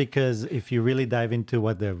normal because if you really dive into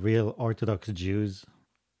what the real Orthodox Jews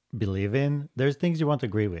believe in, there's things you won't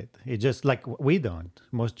agree with. It's just like we don't.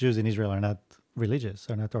 Most Jews in Israel are not religious,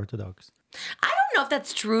 are not Orthodox. I don't know if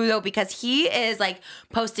that's true though, because he is like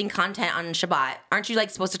posting content on Shabbat. Aren't you like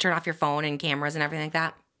supposed to turn off your phone and cameras and everything like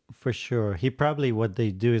that? For sure. He probably, what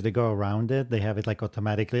they do is they go around it. They have it like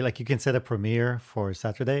automatically. Like you can set a premiere for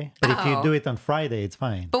Saturday. But if you do it on Friday, it's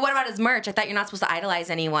fine. But what about his merch? I thought you're not supposed to idolize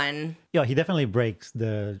anyone. Yeah, he definitely breaks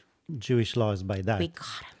the Jewish laws by that. We got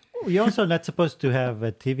him. You're also not supposed to have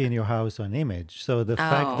a TV in your house on image. So the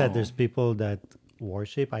fact that there's people that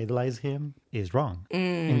worship, idolize him is wrong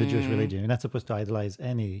in the Jewish religion. You're not supposed to idolize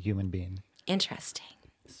any human being. Interesting.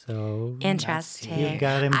 So interesting. You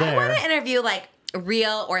got him there. I want to interview like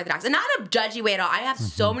real Orthodox, and not in a judgy way at all. I have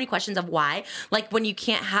so many questions of why. Like when you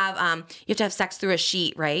can't have, you have to have sex through a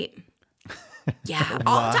sheet, right? Yeah,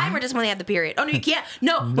 all the time, or just when they have the period? Oh no, you can't.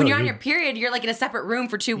 No, when you're on your period, you're like in a separate room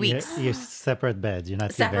for 2 weeks. You're separate beds. You're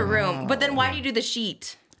not separate together. room. But then why do you do the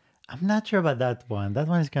sheet? I'm not sure about that one. That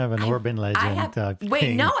one is kind of an urban legend.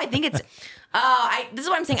 Wait, no, I think it's. This is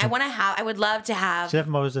what I'm saying. I would love to have. Should have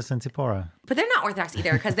Moses and Zipporah. But they're not Orthodox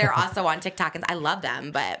either, because they're also on TikTok, and I love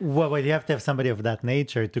them. But well, you have to have somebody of that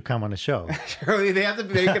nature to come on a show. Surely they have to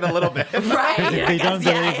make it a little bit. Right? If they don't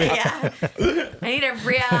believe it. Yeah. I need a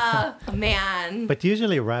real man. But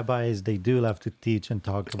usually rabbis, they do love to teach and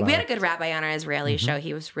talk about. We had a good rabbi on our Israeli show.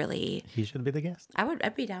 He was really. He should be the guest.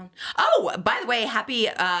 I'd be down. Oh, by the way, happy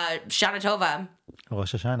Shana Tova.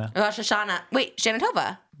 Rosh Hashanah. Rosh Hashanah. Wait, Shana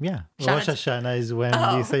Tova. Yeah. Rosh Hashanah is when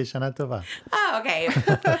you say Shana Tova. Oh, okay.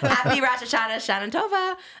 Happy Rosh Hashanah, Shana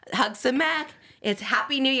Tova. Hug Samek. It's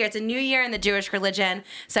Happy New Year. It's a new year in the Jewish religion.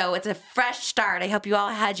 So it's a fresh start. I hope you all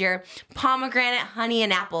had your pomegranate, honey,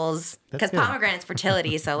 and apples. Because pomegranate's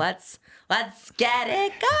fertility. So let's get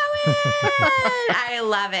it going. I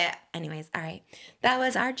love it. Anyways, all right. That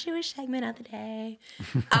was our Jewish segment of the day.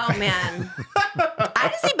 Oh, man. I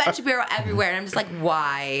just see Ben Shapiro everywhere, and I'm just like,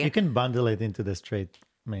 why? You can bundle it into the straight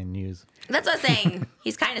main news. That's what I'm saying.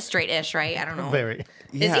 He's kind of straight-ish, right? I don't know. Very.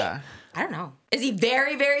 Yeah. I don't know. Is he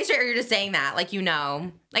very, very straight, or you're just saying that? Like, you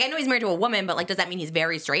know. Like, I know he's married to a woman, but, like, does that mean he's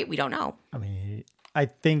very straight? We don't know. I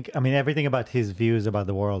think everything about his views about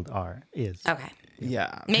the world is. Okay.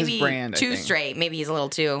 Yeah. Maybe his brand, too straight. Maybe he's a little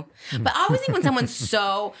too. But I always think when someone's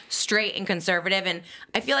so straight and conservative, and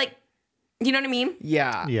I feel like, you know what I mean?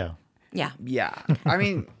 Yeah. Yeah. Yeah. Yeah. I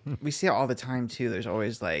mean, we see it all the time, too. There's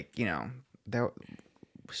always, like, you know,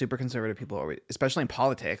 super conservative people, always, especially in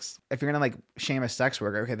politics. If you're going to, like, shame a sex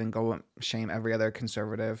worker, okay, then go shame every other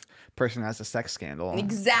conservative person who has a sex scandal.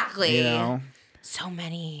 Exactly. You know? So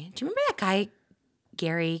many. Do you remember that guy,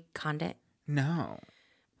 Gary Condit? No.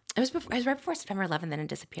 It was right before September 11th, then it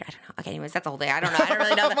disappeared. I don't know. Okay, anyways, that's the whole thing. I don't know. I don't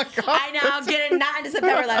really know. I know. Get it not into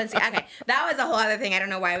September 11th. Okay, that was a whole other thing. I don't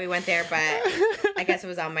know why we went there, but I guess it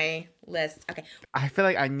was on my list. Okay. I feel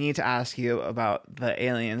like I need to ask you about the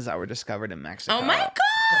aliens that were discovered in Mexico. Oh my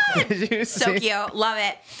God. Did you so see? Cute. Love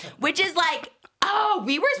it. Which is like, oh,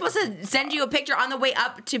 we were supposed to send you a picture on the way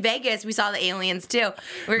up to Vegas. We saw the aliens too.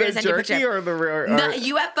 We were going to send you a picture. Or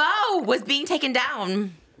the UFO was being taken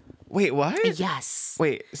down. Wait, what? Yes.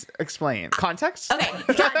 Wait, explain. Context? Okay,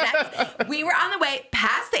 context. We were on the way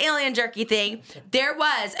past the alien jerky thing. There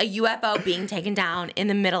was a UFO being taken down in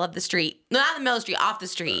the middle of the street. No, not in the middle of the street, off the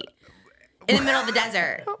street. In the middle of the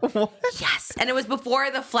desert. What? Yes. And it was before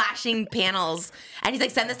the flashing panels. And he's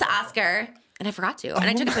like, send this to Oscar. And I forgot to. And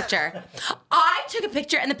I took a picture. I took a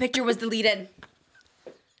picture and the picture was deleted.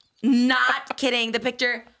 Not kidding. The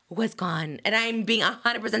picture was gone. And I'm being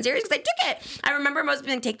 100% serious because I took it. I remember most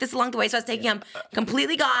being take this along the way. So I was taking them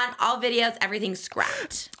completely gone. All videos, everything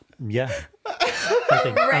scrapped. Yeah. I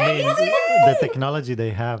mean, the technology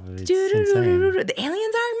they have, it's insane. The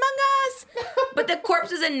aliens are among us. But the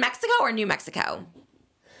corpse is in Mexico or New Mexico?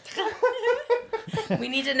 We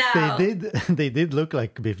need to know. They did look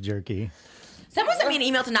like beef jerky. Someone sent me an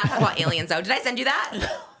email to not talk about aliens, though. Did I send you that?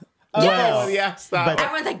 Oh, yes. But-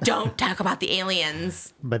 Everyone's like, don't talk about the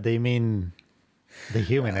aliens. But they mean the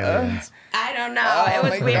human aliens. I don't know. Oh It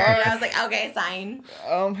was my weird. God. I was like, okay, sign.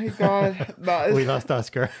 Oh my God. That is- We lost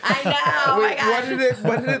Oscar. I know. Wait, Oh my God.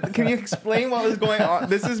 what did it, can you explain what was going on?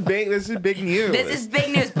 This is big news. This is big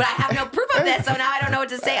news, but I have no proof of this, so now I don't know what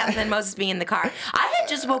to say other than Moses being in the car. I had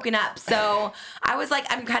just woken up, so I was like,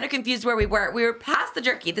 I'm kind of confused where we were. We were past the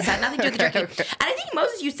jerky. This had nothing to do with the jerky. Okay. And I think,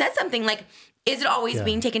 Moses, you said something like, is it always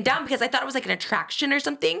being taken down? Because I thought it was like an attraction or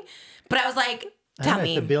something. But I was like, tell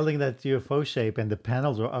me. The building that UFO shape and the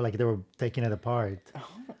panels were like they were taking it apart.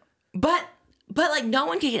 But like no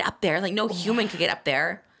one could get up there. Like no human could get up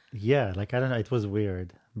there. Yeah, like I don't know. It was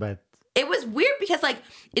weird, but It was weird because like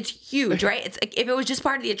it's huge, right? It's like if it was just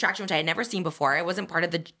part of the attraction, which I had never seen before, it wasn't part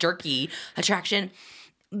of the jerky attraction.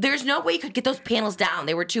 There's no way you could get those panels down.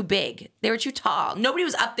 They were too big. They were too tall. Nobody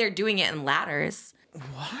was up there doing it in ladders.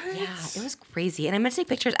 What? Yeah, it was crazy. And I meant to take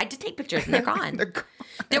pictures. I did take pictures and they're gone.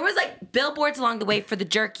 There was like billboards along the way for the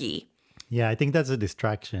jerky. yeah, I think that's a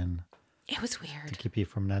distraction It was to weird. keep you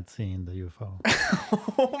from not seeing the UFO.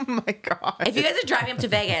 Oh my God. If you guys are driving up to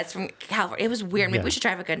Vegas from California, it was weird. Maybe Yeah. we should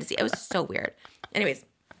drive again to see. It was so weird. Anyways,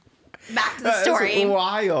 back to the That is story.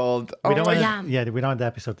 wild. We don't want Yeah. we don't want the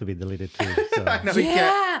episode to be deleted too. So. No, we can't.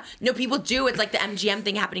 Yeah. No, people do. It's like the MGM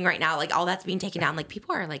thing happening right now. Like all that's being taken down. Like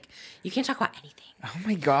people are like, you can't talk about anything. Oh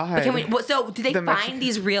my God. Can we, so did they The find Mexican-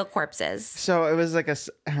 these real corpses? So it was like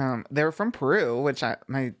they were from Peru, which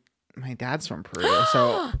my dad's from Peru.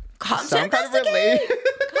 So Come some to kind of investigate. relation.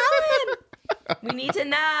 Colin. We need to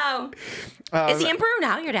know. Is he in Peru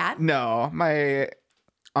now, your dad? No, my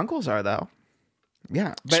uncles are though.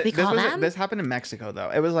 Yeah, but we call them? this happened in Mexico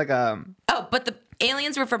though. It was like Oh, but the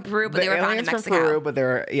aliens were from Peru, but the they were found in aliens Mexico. from Peru, but they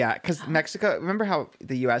were because Mexico. Remember how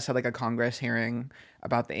the U.S. had like a Congress hearing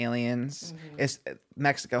about the aliens? Mm-hmm.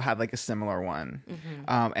 Mexico had like a similar one,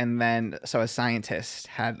 and then so a scientist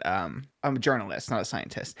had a journalist, not a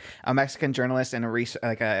scientist, a Mexican journalist and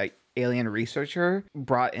a alien researcher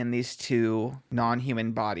brought in these two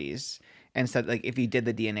non-human bodies and said like if you did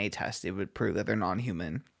the DNA test, it would prove that they're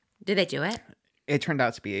non-human. Did they do it? It turned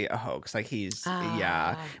out to be a hoax. Like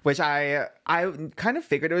which I kind of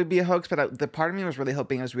figured it would be a hoax, but the part of me was really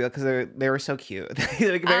hoping it was real because they were so cute, like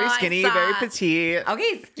very I skinny, saw very it. petite,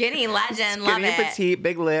 Okay, skinny legend. Love skinny, it. petite,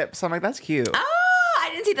 big lips. I'm like, that's cute. Oh, I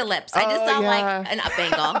didn't see the lips. I just Oh, saw yeah. like an up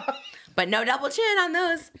angle, but no double chin on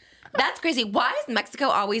those. That's crazy. Why is Mexico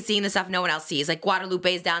always seeing the stuff no one else sees? Like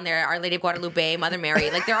Guadalupe's down there, Our Lady of Guadalupe, Mother Mary.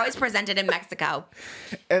 Like they're always presented in Mexico.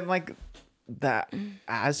 And like the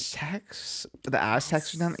Aztecs were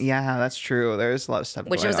down. Yeah, that's true. There's a lot of stuff.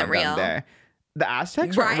 Which going wasn't on down real. there. The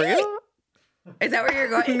Aztecs Right? were real. Is that where you're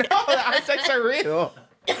going? No, the Aztecs are real.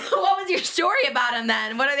 What was your story about them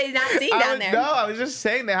then? What are they not seeing down there? No, I was just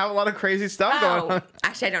saying they have a lot of crazy stuff going Oh, on.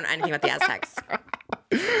 actually, I don't know anything about the Aztecs.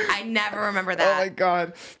 I never remember Oh my that.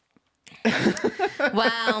 God.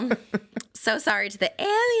 Well, so sorry to the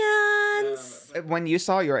aliens. When you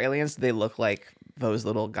saw your aliens, did they look like those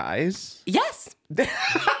little guys? Yes.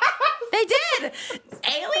 They did.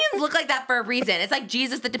 Aliens look like that for a reason. It's like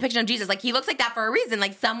Jesus, the depiction of Jesus. Like he looks like that for a reason.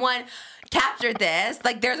 Like someone captured this.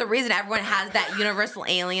 Like there's a reason everyone has that universal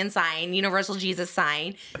alien sign, universal Jesus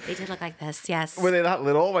sign. They did look like this. Yes. Were they that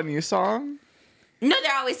little when you saw them? No,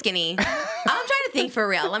 they're always skinny. I'm trying to think for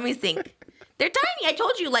real. Let me think. They're tiny. I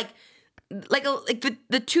told you, like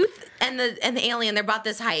the tooth and the alien. They're about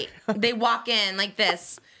this height. They walk in like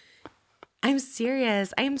this. I'm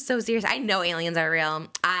serious. I am so serious. I know aliens are real.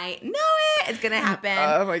 I know it. It's gonna happen.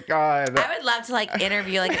 Oh my God. I would love to like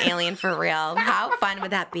interview like an alien for real. How fun would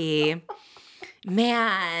that be?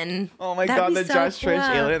 Man. Oh my that'd God, be the so Just Trish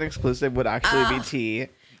cool. alien exclusive would actually be tea.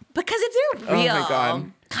 Because if they're real, Oh my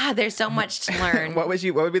God. God, there's so much to learn. What would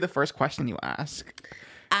be the first question you ask?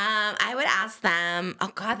 I would ask them,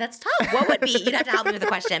 oh God, that's tough. What would be? You'd have to help me with the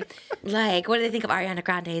question. Like, what do they think of Ariana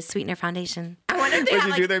Grande's Sweetener Foundation? I wonder if they Would have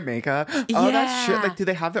you like, do their makeup? Oh, that's shit. Yeah. Like, do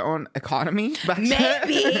they have their own economy? back then?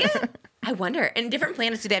 maybe. I wonder. In different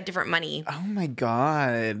planets, do they have different money? Oh my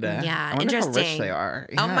God. Yeah, I wonder interesting. how rich they are.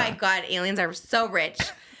 Oh Yeah. my God, aliens are so rich.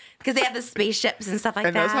 Because they have the spaceships and stuff like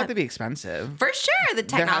And that. those have to be expensive. For sure, the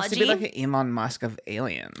technology. There has to be like an Elon Musk of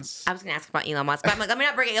aliens. I was going to ask about Elon Musk, but I'm like, let me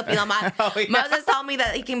not bring up Elon Musk. Moses told me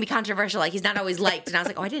that he can be controversial. Like, he's not always liked. And I was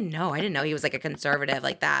like, oh, I didn't know he was like a conservative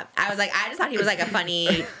like that. I was like, I just thought he was like a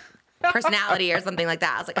funny personality or something like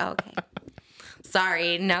that. I was like, oh, okay.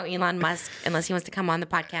 Sorry, no Elon Musk, unless he wants to come on the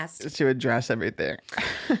podcast. To address everything.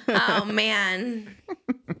 Oh, man.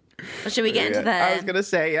 Well, should we get into I was going to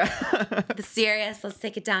say, the serious? Let's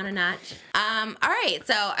take it down a notch. All right,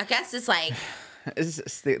 so I guess it's like...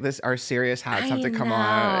 This our serious hats have to come know.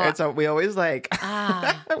 on. We always like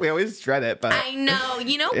we always dread it, but I know.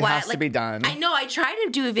 You know it what? has to be done. I know. I try to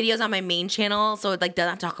do videos on my main channel, so it like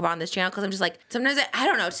doesn't talk about on this channel because I'm just like sometimes I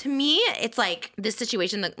don't know. To me, it's like this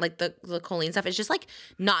situation, like the Colleen stuff, is just like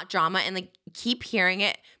not drama, and like keep hearing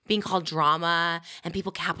it being called drama and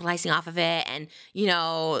people capitalizing off of it, and you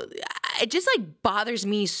know, it just like bothers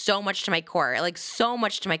me so much to my core, like so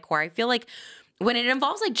much to my core. I feel like when it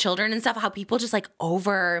involves like children and stuff, how people just like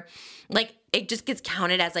it just gets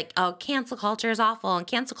counted as like, oh, cancel culture is awful and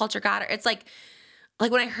cancel culture got her. It's like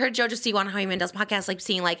when I heard Jojo Siwa on How You Mandel's podcast, like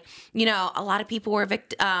seeing like, you know, a lot of people were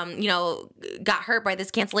got hurt by this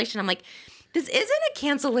cancellation. I'm like, this isn't a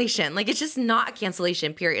cancellation. Like, it's just not a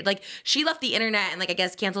cancellation, period. Like, she left the internet and like, I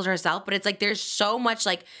guess canceled herself, but it's like, there's so much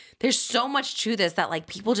to this that like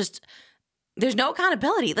people just, there's no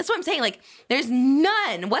accountability. That's what I'm saying. Like, there's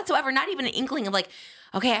none whatsoever. Not even an inkling of like,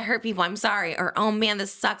 okay, I hurt people. I'm sorry. Or, oh man,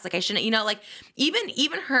 this sucks. Like, I shouldn't, you know, like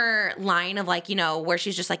even her line of like, you know, where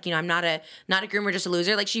she's just like, you know, I'm not a groomer, just a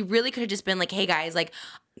loser. Like, she really could have just been like, hey guys, like,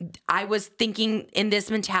 I was thinking in this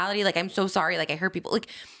mentality, like, I'm so sorry. Like, I hurt people. Like,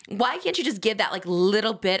 why can't you just give that like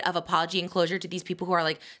little bit of apology and closure to these people who are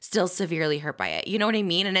like still severely hurt by it? You know what I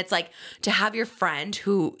mean? And it's like to have your friend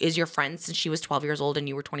who is your friend since she was 12 years old and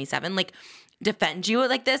you were 27, like defend you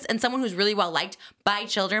like this. And someone who's really well liked by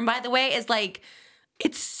children, by the way, is like,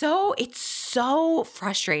 it's so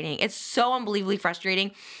frustrating. It's so unbelievably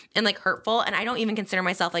frustrating and like hurtful. And I don't even consider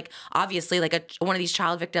myself like obviously like one of these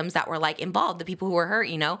child victims that were like involved, the people who were hurt,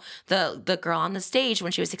 you know, the girl on the stage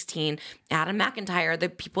when she was 16, Adam McIntyre, the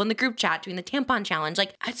people in the group chat doing the tampon challenge.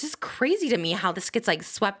 Like, it's just crazy to me how this gets like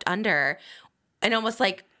swept under and almost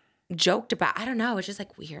like joked about. I don't know. It's just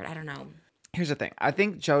like weird. I don't know. Here's the thing. I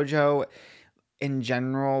think JoJo in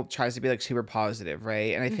general tries to be like super positive,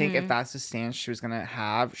 right? And I think if that's the stance she was gonna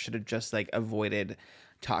have, should have just like avoided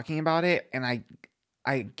talking about it. And I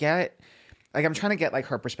get, like, I'm trying to get like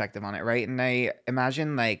her perspective on it, right? And I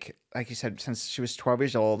imagine like you said, since she was 12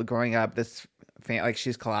 years old, growing up, like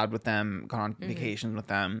she's collabed with them, gone on vacations with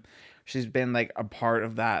them. She's been like a part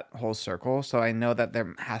of that whole circle. So I know that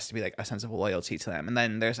there has to be like a sense of loyalty to them. And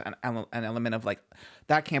then there's an element of like,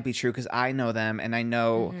 that can't be true because I know them and I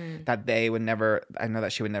know that I know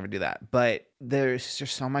that she would never do that. But there's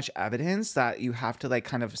just so much evidence that you have to like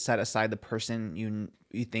kind of set aside the person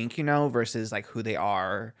you think you know versus like who they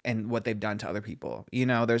are and what they've done to other people. You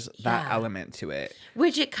know, there's that element to it.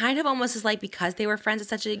 Which it kind of almost is like, because they were friends at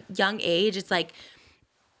such a young age, it's like,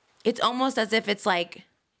 it's almost as if it's like,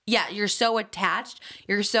 yeah, you're so attached.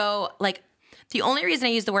 You're so like, the only reason I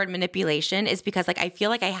use the word manipulation is because like, I feel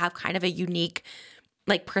like I have kind of a unique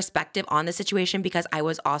like perspective on the situation because I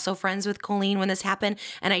was also friends with Colleen when this happened.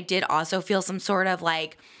 And I did also feel some sort of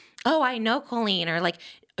like, oh, I know Colleen, or like,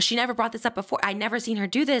 she never brought this up before. I never seen her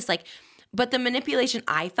do this. Like, but the manipulation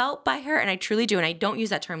I felt by her, and I truly do, and I don't use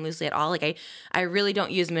that term loosely at all. Like I really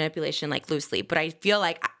don't use manipulation like loosely, but I feel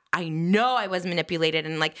like I know I was manipulated,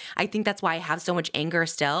 and like I think that's why I have so much anger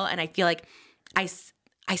still. And I feel like I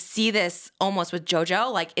see this almost with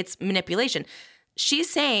JoJo, like it's manipulation. She's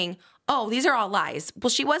saying, oh, these are all lies. Well,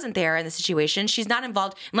 she wasn't there in the situation. She's not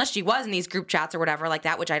involved unless she was in these group chats or whatever like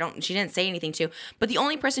that, which she didn't say anything to. But the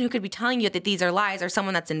only person who could be telling you that these are lies are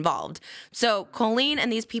someone that's involved. So Colleen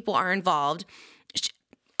and these people are involved.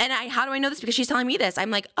 And how do I know this? Because she's telling me this.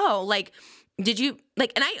 I'm like, oh, like, did you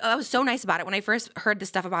like, and I was so nice about it when I first heard the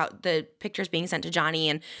stuff about the pictures being sent to Johnny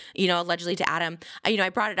and, you know, allegedly to Adam. I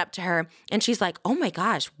brought it up to her and she's like, oh my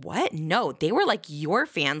gosh, what? No, they were like your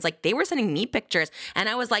fans. Like they were sending me pictures. And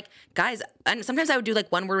I was like, guys, and sometimes I would do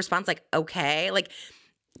like one word response, like, okay, like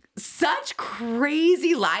such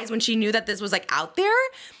crazy lies when she knew that this was like out there.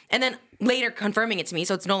 And then later confirming it to me.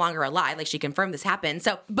 So it's no longer a lie. Like she confirmed this happened.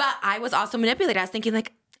 So, but I was also manipulated. I was thinking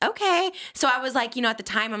like, okay. So I was like, you know, at the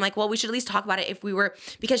time, I'm like, well, we should at least talk about it if we were,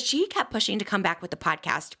 because she kept pushing to come back with the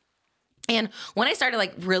podcast. And when I started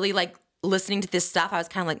like really like listening to this stuff, I was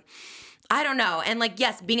kind of like, I don't know. And like,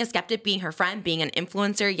 yes, being a skeptic, being her friend, being an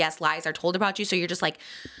influencer, yes, lies are told about you. So you're just like,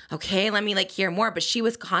 okay, let me like hear more. But she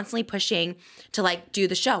was constantly pushing to like do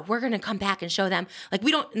the show. We're going to come back and show them. Like,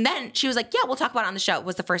 we don't. And then she was like, yeah, we'll talk about it on the show,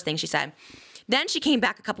 was the first thing she said. Then she came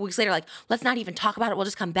back a couple weeks later, like, let's not even talk about it. We'll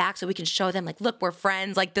just come back so we can show them, like, look, we're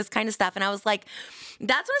friends, like this kind of stuff. And I was like,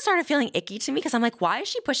 that's when it started feeling icky to me, because I'm like, why is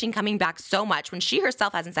she pushing coming back so much when she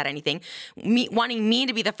herself hasn't said anything? Wanting me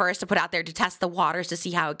to be the first to put out there to test the waters to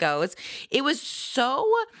see how it goes. It was so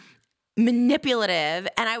manipulative.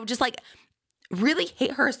 And I would just like really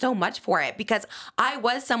hate her so much for it, because I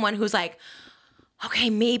was someone who's like, okay,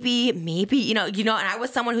 maybe, you know, and I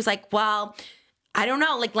was someone who's like, well, I don't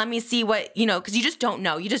know, like, let me see what, you know, because you just don't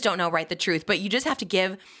know. You just don't know, right, the truth. But you just have to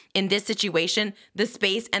give, in this situation, the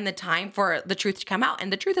space and the time for the truth to come out.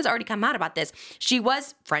 And the truth has already come out about this. She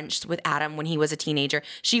was friends with Adam when he was a teenager.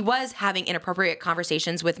 She was having inappropriate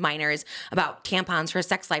conversations with minors about tampons, her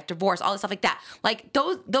sex life, divorce, all this stuff like that. Like,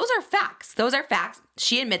 those are facts. Those are facts.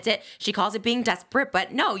 She admits it. She calls it being desperate.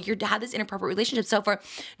 But no, you have this inappropriate relationship. So for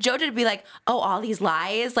JoJo to be like, oh, all these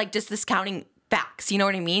lies, like just discounting facts, you know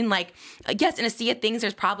what I mean? Like, yes, in a sea of things,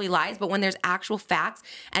 there's probably lies, but when there's actual facts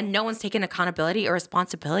and no one's taking accountability or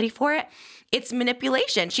responsibility for it, it's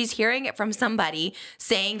manipulation. She's hearing it from somebody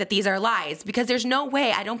saying that these are lies, because there's no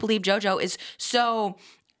way, I don't believe JoJo is so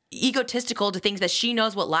egotistical to think that she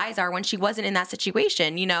knows what lies are when she wasn't in that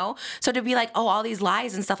situation, you know? So to be like, oh, all these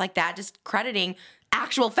lies and stuff like that, just crediting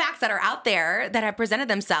actual facts that are out there that have presented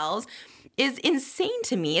themselves is insane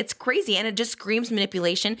to me. It's crazy. And it just screams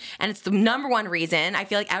manipulation. And it's the number one reason I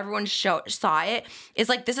feel like everyone saw it is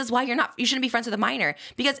like, this is why you shouldn't be friends with a minor.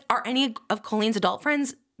 Because are any of Colleen's adult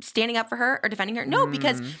friends standing up for her or defending her? No,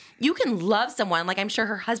 because you can love someone. Like, I'm sure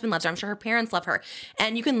her husband loves her. I'm sure her parents love her.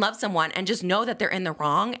 And you can love someone and just know that they're in the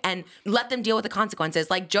wrong and let them deal with the consequences.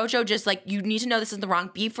 Like, JoJo, just like, you need to know this is the wrong.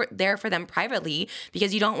 Be there for them privately,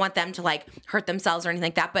 because you don't want them to like hurt themselves or anything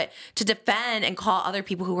like that. But to defend and call other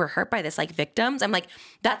people who were hurt by this like victims, I'm like,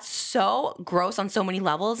 that's so gross on so many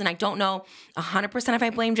levels. And I don't know 100% if I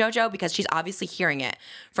blame JoJo, because she's obviously hearing it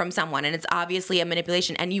from someone, and it's obviously a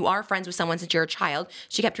manipulation. And you are friends with someone since you're a child.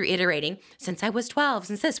 She kept reiterating, since I was 12,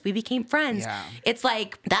 since this, we became friends. Yeah. It's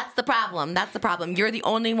like, that's the problem. That's the problem. You're the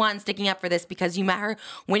only one sticking up for this because you met her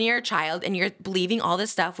when you're a child and you're believing all this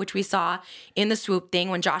stuff, which we saw in the swoop thing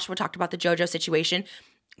when Joshua talked about the JoJo situation,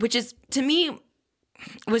 which is, to me,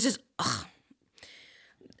 was just, ugh.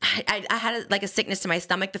 I had like a sickness to my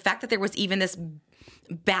stomach. The fact that there was even this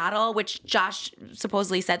battle, which Josh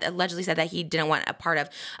allegedly said that he didn't want a part of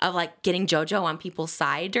like getting JoJo on people's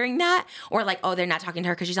side during that, or like, oh, they're not talking to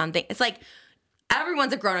her because she's on thing. It's like,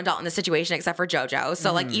 everyone's a grown adult in this situation except for JoJo.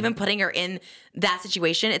 So like, even putting her in that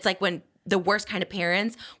situation, it's like when the worst kind of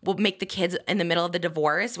parents will make the kids in the middle of the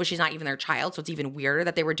divorce, which she's not even their child. So it's even weirder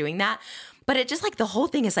that they were doing that. But it just like, the whole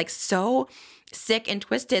thing is like so sick and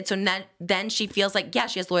twisted. So then she feels like, yeah,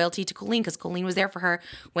 she has loyalty to Colleen because Colleen was there for her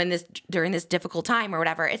during this difficult time or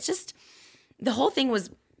whatever. It's just, the whole thing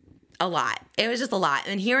was a lot. It was just a lot.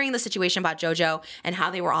 And hearing the situation about JoJo and how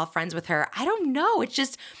they were all friends with her, I don't know. It's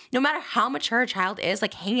just, no matter how mature a child is,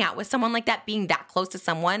 like hanging out with someone like that, being that close to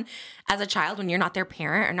someone as a child when you're not their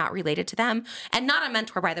parent or not related to them, and not a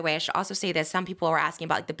mentor, by the way. I should also say this. Some people were asking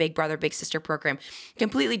about like the Big Brother, Big Sister program.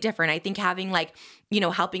 Completely different. I think having like,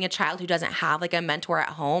 helping a child who doesn't have like a mentor at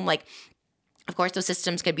home, like, of course, those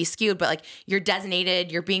systems could be skewed, but like, you're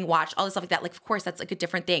designated, you're being watched, all this stuff like that. Like, of course, that's like a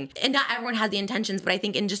different thing. And not everyone has the intentions, but I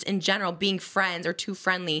think in general, being friends or too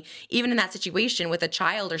friendly, even in that situation with a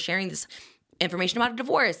child or sharing this information about a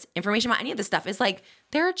divorce, information about any of this stuff, is like,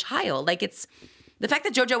 they're a child. Like, it's the fact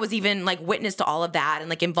that JoJo was even like witness to all of that and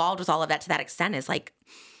like involved with all of that to that extent is like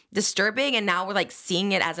disturbing. And now we're like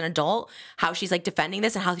seeing it as an adult, how she's like defending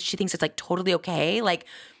this and how she thinks it's like totally okay. Like,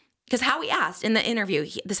 because Howie asked in the interview,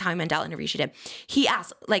 this Howie Mandel interview she did, he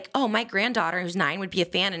asked like, oh, my granddaughter who's 9 would be a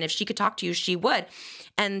fan, and if she could talk to you, she would.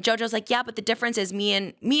 And JoJo's like, yeah, but the difference is me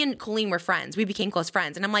and Colleen were friends. We became close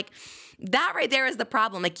friends. And I'm like, that right there is the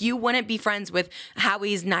problem. Like, you wouldn't be friends with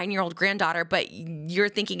Howie's 9-year-old granddaughter, but you're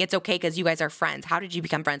thinking it's okay because you guys are friends. How did you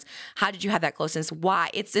become friends? How did you have that closeness?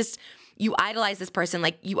 Why? It's just, you idolize this person.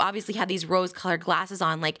 Like, you obviously have these rose-colored glasses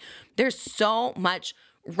on. Like, there's so much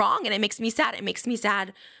wrong, and it makes me sad. It makes me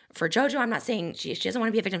sad for JoJo. I'm not saying she doesn't want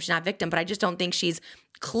to be a victim. She's not a victim, but I just don't think she's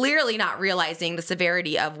clearly not realizing the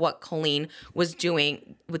severity of what Colleen was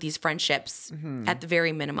doing with these friendships at the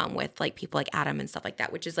very minimum with like people like Adam and stuff like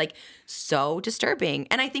that, which is like so disturbing.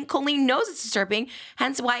 And I think Colleen knows it's disturbing,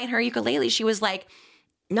 hence why in her ukulele, she was like,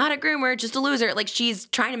 not a groomer, just a loser. Like, she's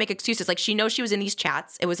trying to make excuses. Like, she knows she was in these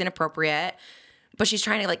chats. It was inappropriate, but she's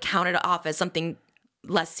trying to like count it off as something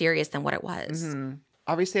less serious than what it was.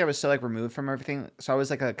 obviously I was so like removed from everything. So I was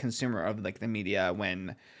like a consumer of like the media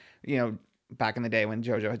when, you know, back in the day when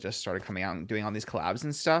JoJo had just started coming out and doing all these collabs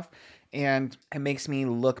and stuff. And it makes me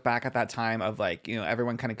look back at that time of like, you know,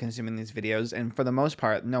 everyone kind of consuming these videos. And for the most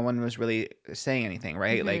part, no one was really saying anything,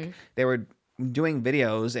 right? Like they were doing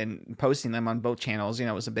videos and posting them on both channels, you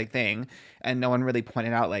know, it was a big thing. And no one really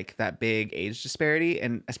pointed out like that big age disparity.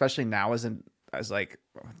 And especially now as like,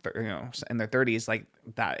 you know, in their 30s, like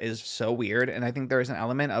that is so weird. And I think there is an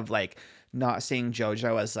element of like not seeing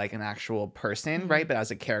JoJo as like an actual person, right? But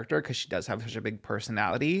as a character, because she does have such a big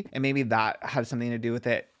personality. And maybe that had something to do with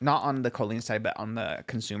it, not on the Colleen side, but on the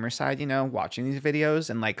consumer side, you know, watching these videos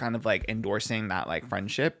and like kind of like endorsing that like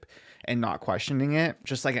friendship and not questioning it.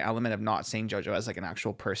 Just like an element of not seeing JoJo as like an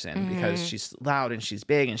actual person because she's loud and she's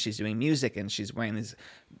big and she's doing music and she's wearing these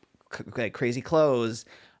like crazy clothes.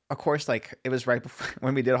 Of course, like it was right before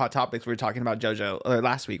when we did Hot Topics, we were talking about JoJo, or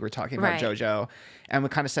last week we were talking about JoJo, and we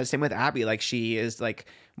kind of said same with Abby. Like she is like,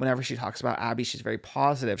 whenever she talks about Abby, she's very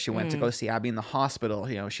positive. She went to go see Abby in the hospital.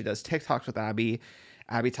 You know, she does TikToks with Abby.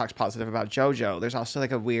 Abby talks positive about JoJo. There's also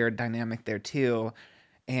like a weird dynamic there too.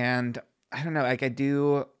 And I don't know, like I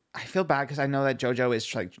feel bad because I know that JoJo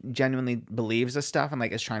is like genuinely believes this stuff and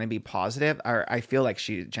like is trying to be positive, or I feel like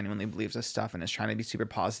she genuinely believes this stuff and is trying to be super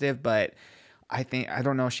positive, but I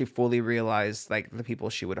don't know if she fully realized like the people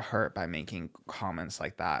she would hurt by making comments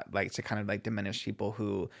like that, like to kind of like diminish people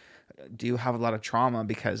who do have a lot of trauma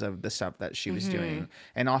because of the stuff that she was doing.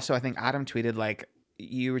 And also I think Adam tweeted like,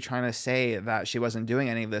 you were trying to say that she wasn't doing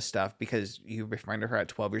any of this stuff because you befriended her at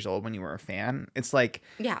 12 years old when you were a fan. It's like,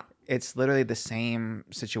 yeah, it's literally the same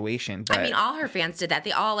situation. But I mean, all her fans did that.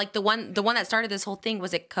 They all like the one that started this whole thing.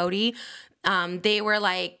 Was it Cody? They were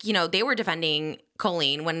like, you know, they were defending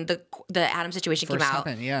Colleen when the Adam situation came out.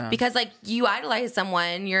 Happened, yeah. Because like you idolize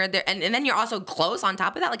someone, you're there, and then you're also close on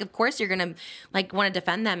top of that. Like, of course you're gonna like want to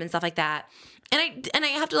defend them and stuff like that. And I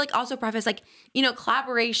have to like also preface like, you know,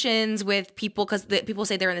 collaborations with people because people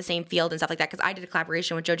say they're in the same field and stuff like that. Because I did a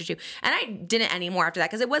collaboration with JoJo too, and I didn't anymore after that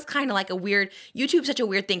because it was kind of like a weird. YouTube's such a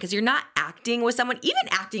weird thing because you're not acting with someone. Even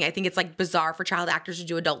acting, I think it's like bizarre for child actors to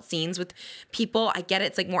do adult scenes with people. I get it,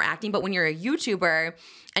 it's like more acting, but when you're a YouTuber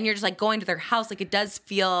and you're just like going to their house, like it does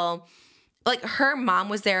feel like her mom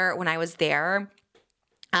was there when I was there.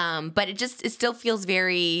 But it still feels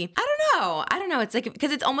very, I don't know. It's like,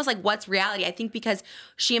 because it's almost like what's reality? I think because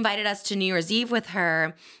she invited us to New Year's Eve with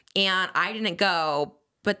her and I didn't go,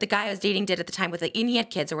 but the guy I was dating did at the time with like, and he had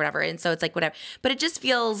kids or whatever. And so it's like, whatever, but it just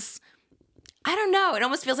feels, I don't know. It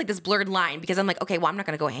almost feels like this blurred line because I'm like, okay, well, I'm not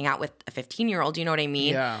going to go hang out with a 15-year-old. You know what I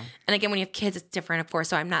mean? Yeah. And again, when you have kids, it's different, of course.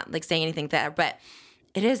 So I'm not like saying anything there, but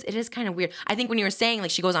it is kind of weird. I think when you were saying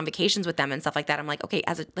like she goes on vacations with them and stuff like that, I'm like, okay,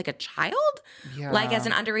 as a child, like as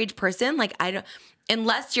an underage person, like I don't,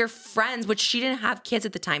 unless you're friends, which she didn't have kids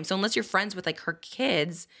at the time. So unless you're friends with like her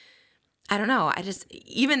kids, I don't know.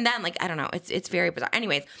 Even then, like, I don't know. It's very bizarre.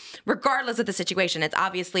 Anyways, regardless of the situation, it's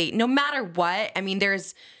obviously no matter what, I mean,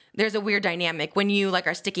 there's a weird dynamic when you like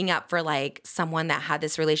are sticking up for like someone that had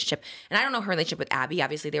this relationship. And I don't know her relationship with Abby.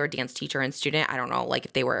 Obviously, they were dance teacher and student. I don't know like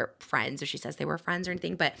if they were friends or she says they were friends or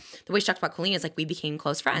anything. But the way she talked about Colleen is like we became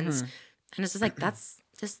close friends. And it's just like that's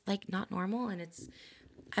just like not normal. And it's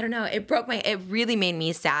I don't know. It really made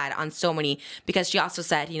me sad on so many because she also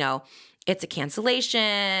said, you know, it's a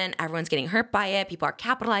cancellation. Everyone's getting hurt by it. People are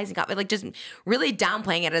capitalizing off it, like just really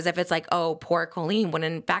downplaying it as if it's like, oh, poor Colleen. When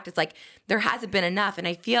in fact, it's like there hasn't been enough. And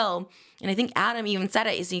I think Adam even said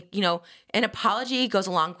it. Is he, you know, an apology goes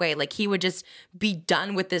a long way. Like he would just be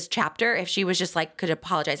done with this chapter if she was just like could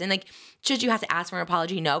apologize. And like, should you have to ask for an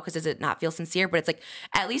apology? No, because does it not feel sincere? But it's like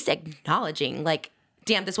at least acknowledging, like,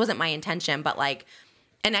 damn, this wasn't my intention, but like.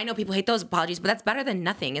 And I know people hate those apologies, but that's better than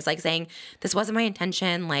nothing. It's like saying this wasn't my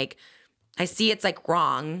intention. Like. I see it's like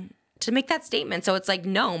wrong to make that statement. So it's like,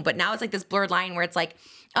 no, but now it's like this blurred line where it's like,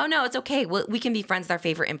 oh no, it's okay. We can be friends with our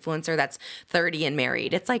favorite influencer that's 30 and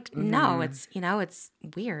married. It's like, no, it's, you know, it's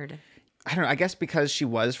weird. I don't know. I guess because she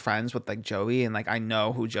was friends with like Joey and like, I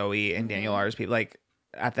know who Joey and Daniel are as people. Like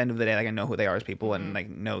at the end of the day, like I know who they are as people and like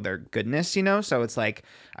know their goodness, you know? So it's like,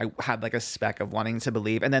 I had like a speck of wanting to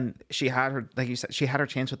believe. And then she had her, like you said, she had her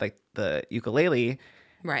chance with like the ukulele.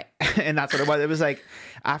 Right. And that's what it was. It was like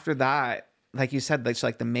after that, like you said,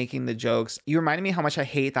 like the making the jokes. You reminded me how much I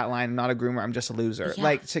hate that line, I'm not a groomer, I'm just a loser. Yeah.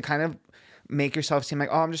 Like to kind of make yourself seem like,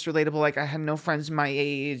 oh, I'm just relatable. Like I had no friends my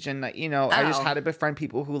age and, you know, I just had to befriend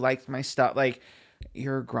people who liked my stuff. Like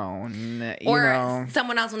you're grown, you or know.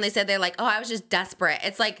 Someone else when they said they're like, oh, I was just desperate.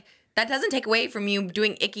 It's like, that doesn't take away from you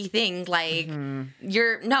doing icky things. Like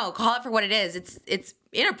call it for what it is. It's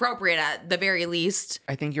inappropriate at the very least.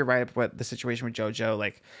 I think you're right about the situation with JoJo,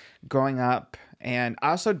 like growing up. And I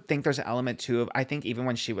also think there's an element too of, I think even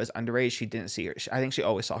when she was underage, she didn't see her. I think she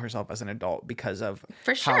always saw herself as an adult because of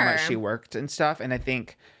how much she worked and stuff. And I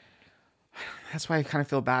think that's why I kind of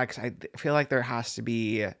feel bad, because I feel like there has to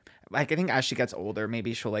be, like, I think as she gets older,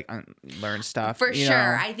 maybe she'll like learn stuff. For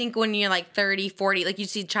sure. I think when you're like 30, 40, like you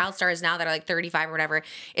see child stars now that are like 35 or whatever,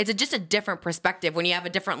 it's just a different perspective when you have a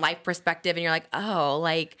different life perspective and you're like, oh,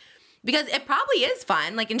 like, because it probably is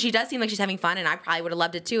fun. Like, and she does seem like she's having fun, and I probably would have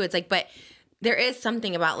loved it too. It's like, but there is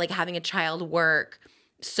something about like having a child work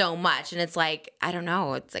so much, and it's like, I don't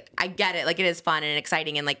know, it's like, I get it, like it is fun and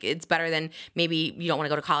exciting, and like it's better than maybe you don't want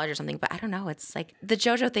to go to college or something, but I don't know, it's like the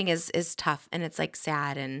JoJo thing is tough, and it's like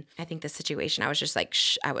sad. And I think the situation, I was just like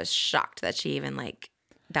I was shocked that she even like,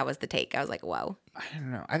 that was the take. I was like, whoa. I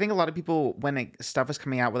don't know. I think a lot of people, when like stuff was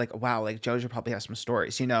coming out, were like, wow, like JoJo probably has some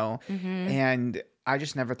stories, you know? And I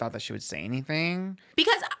just never thought that she would say anything.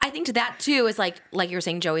 Because I think to that too is like you were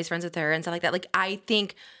saying, Joey's friends with her and stuff like that. Like, I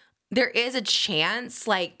think there is a chance,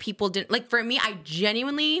 like, people didn't, like, for me, I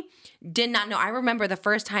genuinely did not know. I remember the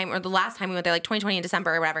first time or the last time we went there, like 2020 in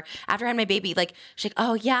December or whatever, after I had my baby, like, she's like,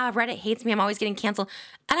 oh yeah, Reddit hates me, I'm always getting canceled.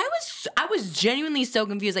 And I was genuinely so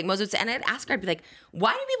confused. Like, most would say, and I'd ask her, I'd be like,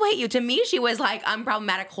 why do people hate you? To me, she was like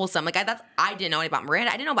unproblematic, wholesome. Like, I didn't know anything about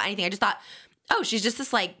Miranda. I didn't know about anything. I just thought, oh, she's just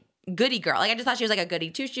this like goody girl. Like, I just thought she was like a goody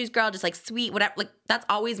two shoes girl, just like sweet, whatever. Like, that's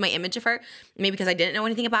always my image of her. Maybe because I didn't know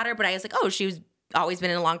anything about her, but I was like, oh, she was always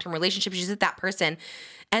been in a long-term relationship. She's just that person.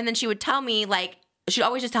 And then she would tell me, like, she'd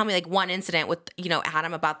always just tell me like one incident with, you know,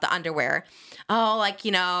 Adam about the underwear. Oh, like,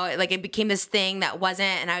 you know, like it became this thing that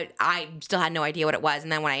wasn't, and I still had no idea what it was.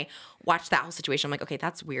 And then when I watched that whole situation, I'm like, okay,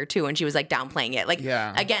 that's weird too. And she was like downplaying it. Like,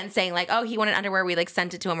 again, saying like, oh, he wanted underwear, we like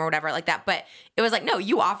sent it to him or whatever like that. But it was like, no,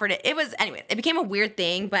 you offered it. It was, anyway, it became a weird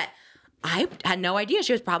thing, but I had no idea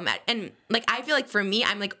she was problematic. And like, I feel like for me,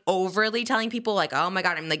 I'm like overly telling people like, oh my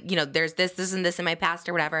God, I'm like, you know, there's this and this in my past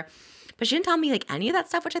or whatever. But she didn't tell me like any of that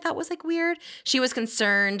stuff, which I thought was like weird. She was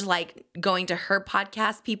concerned like going to her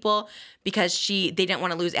podcast people because they didn't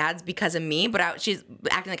want to lose ads because of me. But she's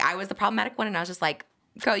acting like I was the problematic one. And I was just like,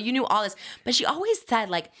 girl, you knew all this. But she always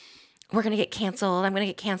said like, we're going to get canceled. I'm going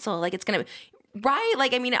to get canceled. Like, it's going to... Right?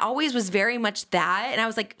 Like, I mean, it always was very much that. And I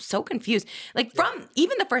was like so confused. Like, from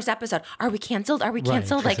even the first episode, are we canceled? Are we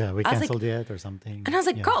canceled? Right, like, we canceled yet or something. And I was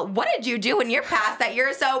like, girl, what did you do in your past that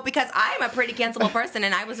you're so, because I'm a pretty cancelable person.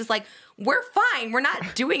 And I was just like, we're fine. We're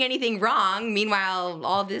not doing anything wrong. Meanwhile,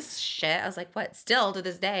 all this shit, I was like, what? Still to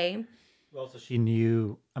this day. Also, she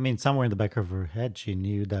knew, I mean, somewhere in the back of her head, she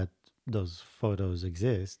knew that those photos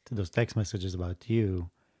exist, those text messages about you.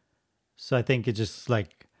 So I think it's just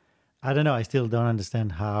like, I don't know. I still don't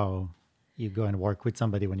understand how you go and work with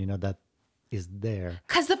somebody when you know that is there.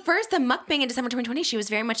 Because the mukbang in December 2020, she was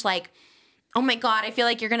very much like, oh my God, I feel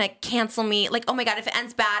like you're going to cancel me. Like, oh my God, if it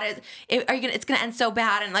ends bad, it's going to end so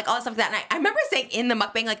bad. And like all that stuff like that. And I remember saying in the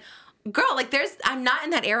mukbang, like, girl, like I'm not in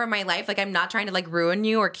that era of my life. Like, I'm not trying to like ruin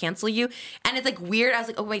you or cancel you. And it's like weird. I was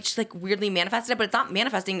like, oh wait, she's like weirdly manifested it, but it's not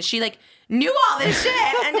manifesting. She like knew all this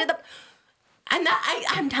shit and did the... And that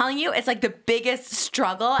I'm telling you, it's like the biggest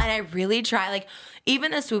struggle. And I really try, like,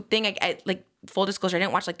 even the swoop thing, I like, full disclosure, I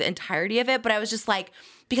didn't watch like the entirety of it, but I was just like,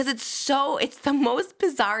 because it's the most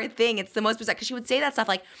bizarre thing. It's the most bizarre, because she would say that stuff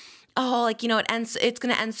like, oh, like, you know, it's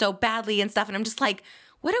going to end so badly and stuff. And I'm just like,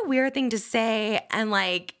 what a weird thing to say. And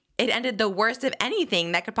like, it ended the worst of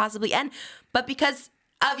anything that could possibly end. But because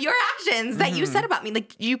of your actions that you said about me.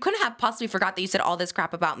 Like, you couldn't have possibly forgot that you said all this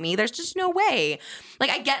crap about me. There's just no way.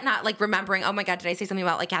 Like, I get not, like, remembering, oh my God, did I say something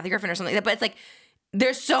about, like, Kathy Griffin or something like that? But it's like,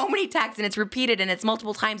 there's so many texts and it's repeated and it's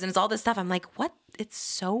multiple times and it's all this stuff. I'm like, what? It's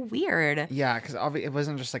so weird. Yeah, because it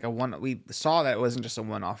wasn't just like we saw that it wasn't just a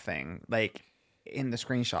one-off thing, like, in the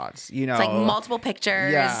screenshots, you know? It's like multiple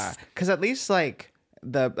pictures. Yeah, because at least, like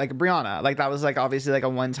Brianna, like that was like obviously like a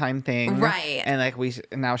one-time thing, right? And like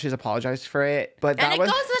now she's apologized for it, but and it goes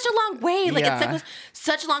such a long way. Like, it's like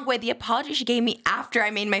such a long way. The apology she gave me after I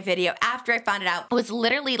made my video, after I found it out, was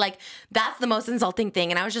literally like, that's the most insulting thing.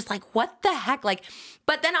 And I was just like, what the heck? Like,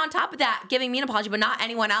 but then on top of that, giving me an apology, but not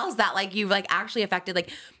anyone else that like you've like actually affected. Like,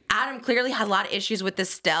 Adam clearly has a lot of issues with this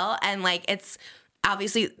still, and like it's.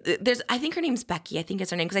 Obviously, I think her name's Becky. I think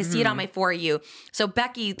it's her name, because I see it on my For You. So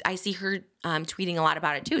Becky, I see her tweeting a lot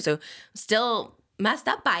about it too. So still messed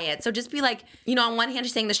up by it. So just be like, you know, on one hand,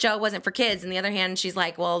 she's saying the show wasn't for kids. And the other hand, she's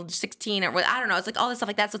like, well, 16 or I don't know. It's like all this stuff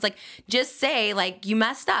like that. So it's like, just say like, you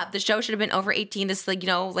messed up. The show should have been over 18. This, like, you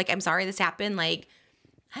know, like, I'm sorry this happened. Like,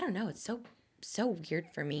 I don't know. It's so weird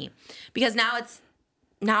for me, because now it's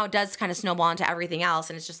now it does kind of snowball into everything else.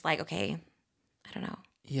 And it's just like, okay, I don't know.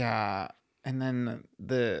 Yeah. And then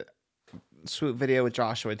the Swoop video with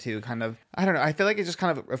Joshua too, kind of, I don't know. I feel like it just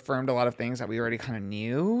kind of affirmed a lot of things that we already kind of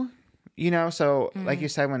knew, you know? So like you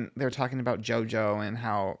said, when they were talking about JoJo and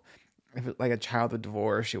how like a child with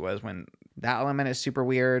divorce she was, when that element is super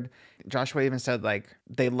weird. Joshua even said like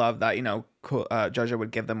they love that, you know, JoJo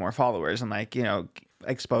would give them more followers and like, you know,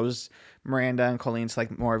 expose Miranda and Colleen to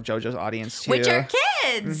like more of JoJo's audience too. Which are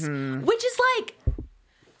kids, which is like,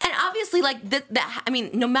 and obviously like that, I mean,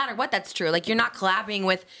 no matter what, that's true. Like you're not collabing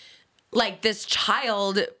with like this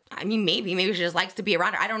child. I mean, maybe she just likes to be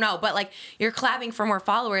around her. I don't know. But like you're collabing for more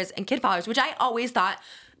followers and kid followers, which I always thought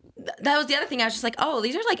that was the other thing. I was just like, oh,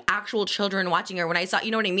 these are like actual children watching her. When I saw,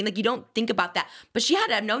 you know what I mean? Like you don't think about that, but she had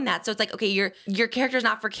to have known that. So it's like, okay, your character's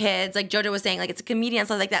not for kids. Like JoJo was saying, like it's a comedian,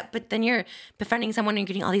 stuff like that. But then you're befriending someone and you're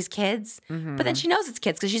getting all these kids. But then she knows it's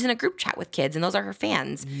kids because she's in a group chat with kids and those are her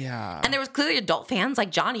fans. Yeah. And there was clearly adult fans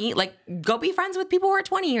like Johnny. Like go be friends with people who are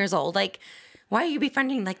 20 years old. Like why are you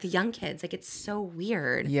befriending like the young kids? Like it's so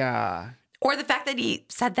weird. Yeah. Or the fact that he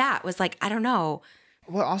said that was like, I don't know.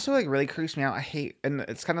 What also like really creeps me out, I hate, and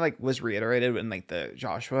it's kind of like was reiterated in like the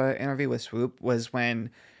Joshua interview with Swoop, was when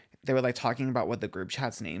they were like talking about what the group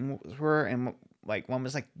chat's names were, and like one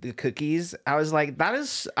was like the cookies. I was like, that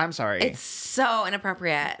is, I'm sorry. It's so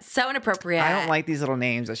inappropriate. So inappropriate. I don't like these little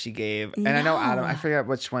names that she gave. And I know Adam, I forget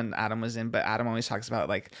which one Adam was in, but Adam always talks about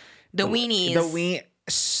like the weenies.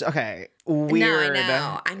 Okay. Weird.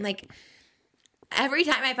 No. I'm like, every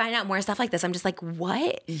time I find out more stuff like this, I'm just like,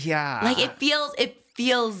 what? Yeah. Like it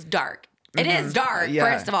feels dark. It is dark,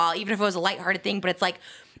 first of all, even if it was a lighthearted thing, but it's like,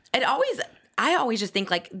 I always just think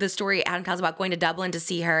like the story Adam tells about going to Dublin to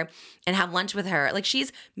see her and have lunch with her. Like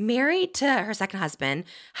she's married to her second husband,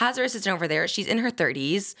 has her assistant over there. She's in her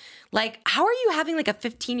 30s. Like, how are you having like a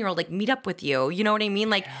 15-year-old like meet up with you? You know what I mean?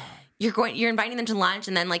 Like you're inviting them to lunch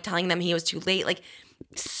and then like telling them he was too late. Like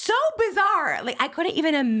so bizarre. Like I couldn't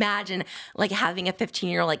even imagine like having a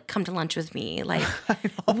 15-year-old like come to lunch with me. Like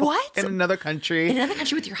what? In another country. In another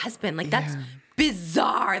country with your husband. Like that's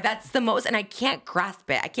bizarre. That's the most, and I can't grasp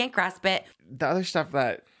it. The other stuff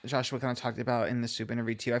that Joshua kind of talked about in the Soup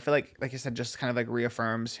interview too, I feel like I said, just kind of like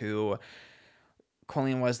reaffirms who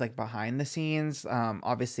Colleen was like behind the scenes.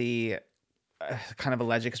 Obviously kind of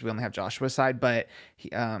alleged because we only have Joshua's side, but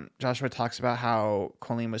Joshua talks about how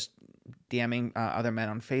Colleen was DMing other men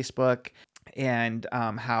on Facebook and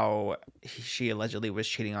how she allegedly was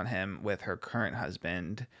cheating on him with her current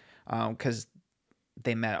husband because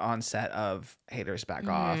they met on set of Haters Back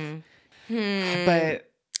Off. But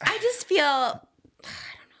I just feel, I don't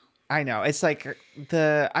know. I know. It's like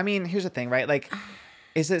here's the thing, right? Like,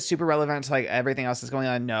 is it super relevant to like everything else that's going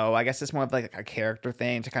on? No, I guess it's more of like a character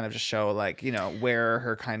thing to kind of just show like, you know, where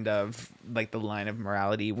her kind of like the line of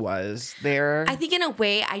morality was there. I think in a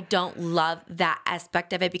way I don't love that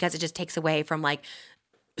aspect of it because it just takes away from like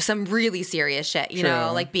some really serious shit, you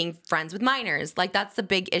know, like being friends with minors. Like that's the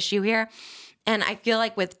big issue here. And I feel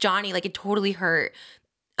like with Johnny, like it totally hurt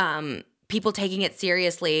people taking it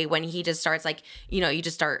seriously when he just starts like, you know, you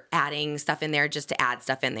just start adding stuff in there just to add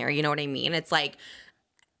stuff in there. You know what I mean? It's like,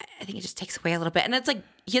 I think it just takes away a little bit. And it's like,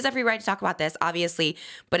 he has every right to talk about this, obviously,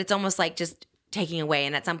 but it's almost like just taking away.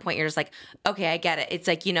 And at some point you're just like, okay, I get it. It's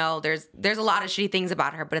like, you know, there's a lot of shitty things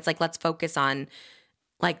about her, but it's like, let's focus on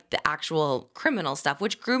like the actual criminal stuff,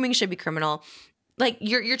 which grooming should be criminal. Like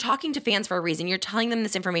you're talking to fans for a reason. You're telling them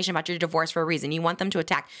this information about your divorce for a reason. You want them to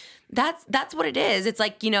attack. That's what it is. It's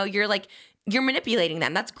like, you know, you're manipulating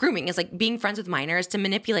them. That's grooming. It's like being friends with minors to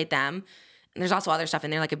manipulate them. And there's also other stuff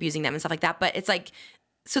in there like abusing them and stuff like that. But it's like,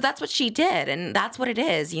 so that's what she did. And that's what it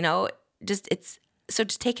is, you know, so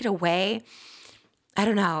to take it away, I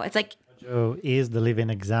don't know. It's like. Joe is the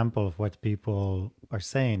living example of what people are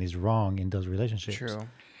saying is wrong in those relationships. True.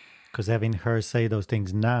 Because having her say those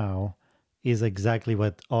things now is exactly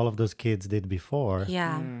what all of those kids did before.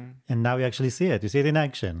 Yeah. And now you actually see it. You see it in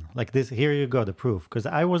action. Like this, here you go, the proof. Because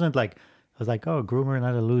I was like, oh, groomer,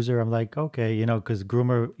 not a loser. I'm like, okay, you know, because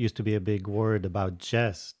groomer used to be a big word about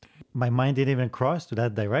jest. My mind didn't even cross to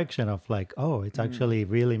that direction of like, oh, it's actually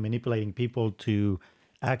really manipulating people to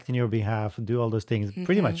act in your behalf, do all those things,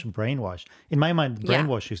 pretty much brainwash. In my mind,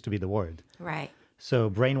 brainwash used to be the word. Right. So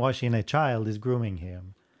brainwashing a child is grooming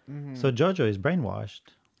him. So Jojo is brainwashed,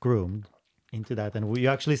 groomed into that, and you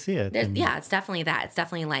actually see it. Yeah, it's definitely that. It's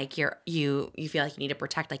definitely like you feel like you need to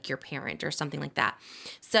protect like your parent or something like that.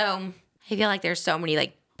 So I feel like there's so many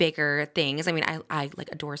like bigger things. I mean, I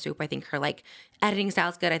like adore Soup. I think her like editing style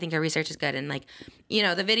is good. I think her research is good, and like, you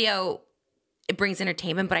know, the video, it brings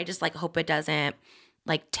entertainment, but I just like hope it doesn't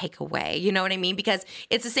like take away. You know what I mean? Because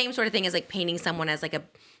it's the same sort of thing as like painting someone as like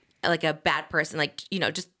a bad person. Like, you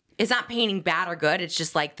know, just it's not painting bad or good. It's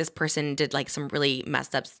just like this person did like some really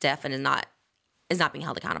messed up stuff and is not being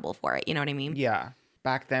held accountable for it. You know what I mean? Yeah.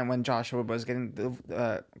 Back then when Joshua was going through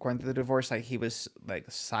the divorce, like he was like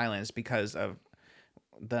silenced because of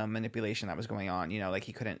the manipulation that was going on. You know, like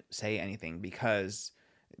he couldn't say anything because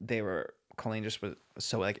Colleen just was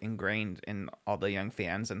so like ingrained in all the young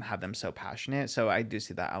fans and had them so passionate. So I do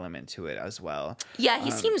see that element to it as well. Yeah, he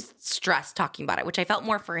seems stressed talking about it, which I felt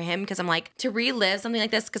more for him because I'm like, to relive something like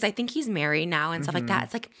this, because I think he's married now and stuff like that.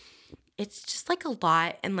 It's like, it's just like a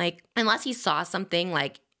lot. And like, unless he saw something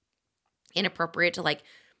like inappropriate to like,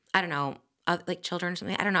 I don't know, like children or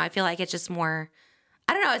something. I don't know. I feel like it's just more,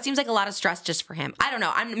 I don't know. It seems like a lot of stress just for him. I don't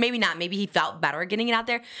know. Maybe not. Maybe he felt better getting it out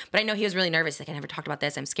there, but I know he was really nervous. Like, I never talked about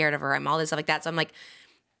this. I'm scared of her. I'm all this stuff like that. So I'm like,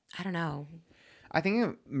 I don't know. I think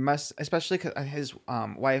it must, especially because his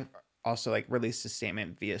wife also like released a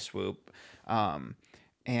statement via Swoop. And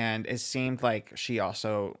it seemed like she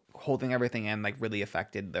also holding everything in like really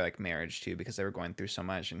affected their like marriage too, because they were going through so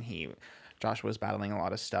much, and Josh was battling a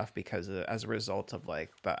lot of stuff because as a result of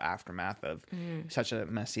like the aftermath of such a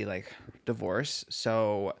messy like divorce.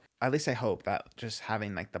 So at least I hope that just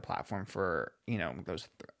having like the platform for, you know, those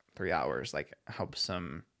 3 hours like helps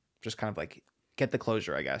them just kind of like get the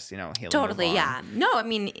closure, I guess, you know, healing. Totally, yeah. No, I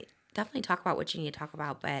mean, definitely talk about what you need to talk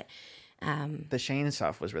about, but the Shane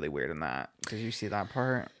stuff was really weird in that. Did you see that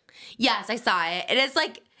part? Yes, I saw it. It is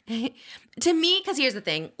like, to me, because here's the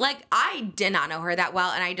thing, like, I did not know her that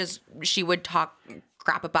well, and she would talk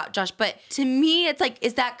crap about Josh, but to me, it's like,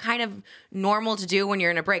 is that kind of normal to do when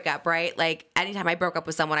you're in a breakup, right? Like, anytime I broke up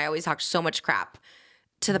with someone, I always talked so much crap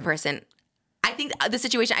to the person. I think the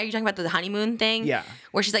situation, are you talking about the honeymoon thing? Yeah.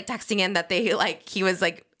 Where she's like texting him that he was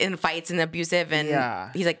like in fights and abusive,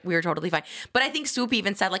 and he's like, we were totally fine. But I think Swoop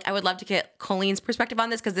even said, like, I would love to get Colleen's perspective on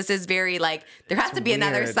this, because this is very like, there has to be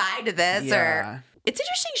another side to this. Yeah. Or it's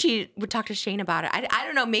interesting she would talk to Shane about it. I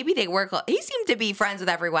don't know, maybe they work, he seemed to be friends with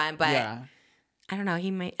everyone, but I don't know,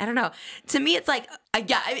 I don't know. To me, it's like,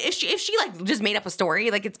 yeah, if she like just made up a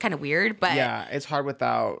story, like, it's kind of weird, but yeah, it's hard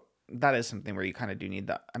without, that is something where you kind of do need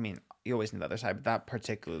that. I mean, you always need the other side, but that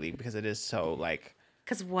particularly because it is so like.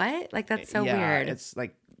 Because what? Like, that's so weird. It's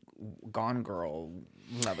like Gone Girl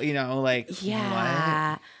level, you know, like.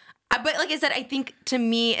 Yeah. What? But like I said, I think to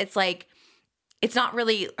me, it's like, it's not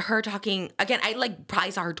really her talking. Again, I like probably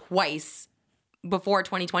saw her twice before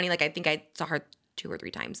 2020. Like, I think I saw her 2 or 3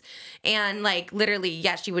 times. And like, literally,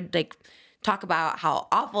 yeah, she would like talk about how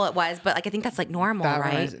awful it was. But like, I think that's like normal,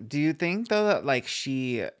 right? Do you think though that like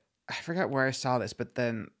I forgot where I saw this, but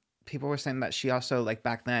then people were saying that she also like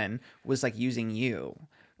back then was like using you.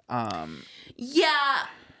 Yeah.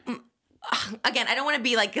 Again, I don't want to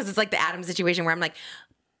be like, because it's like the Adam situation where I'm like,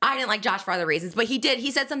 I didn't like Josh for other reasons, but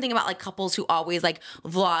he said something about like couples who always like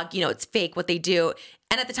vlog, you know, it's fake what they do.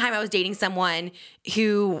 And at the time I was dating someone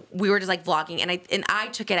who we were just like vlogging, and I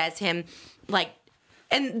took it as him like,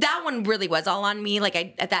 and that one really was all on me. Like,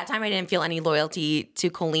 at that time, I didn't feel any loyalty to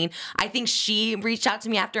Colleen. I think she reached out to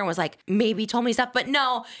me after and was like, maybe told me stuff. But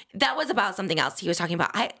no, that was about something else. He was talking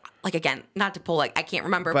about, like, again, not to pull, like, I can't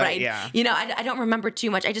remember. But you know, I don't remember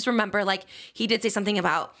too much. I just remember, like, he did say something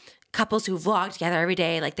about couples who vlog together every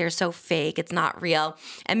day, like, they're so fake, it's not real.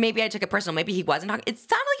 And maybe I took it personal. Maybe he wasn't talking. It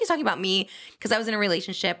sounded like he was talking about me because I was in a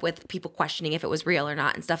relationship with people questioning if it was real or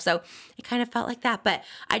not and stuff. So it kind of felt like that. But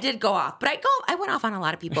I did go off. But I went off on a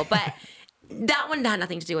lot of people. But that one had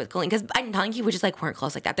nothing to do with Colleen, because I'm telling you, we just like weren't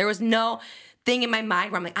close like that. There was no thing in my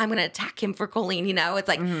mind where I'm like, I'm going to attack him for Colleen. You know, it's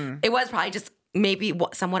like, it was probably just maybe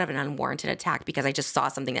somewhat of an unwarranted attack because I just saw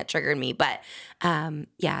something that triggered me. But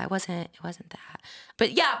yeah, it wasn't that.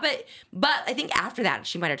 But yeah, but I think after that,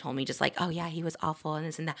 she might have told me just like, oh yeah, he was awful and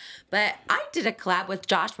this and that. But I did a collab with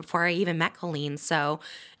Josh before I even met Colleen. So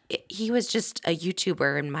he was just a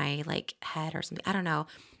YouTuber in my like head or something. I don't know.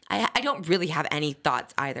 I don't really have any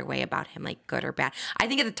thoughts either way about him, like good or bad. I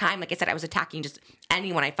think at the time, like I said, I was attacking just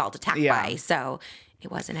anyone I felt attacked by. So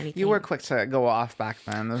it wasn't anything. You were quick to go off back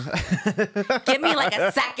then. Give me like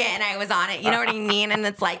a second, I was on it. You know what I mean? And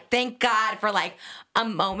it's like, thank God for like a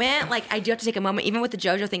moment. Like, I do have to take a moment, even with the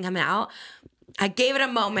JoJo thing coming out. I gave it a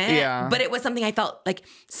moment, but it was something I felt like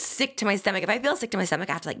sick to my stomach. If I feel sick to my stomach,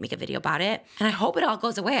 I have to like make a video about it. And I hope it all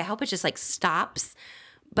goes away. I hope it just like stops.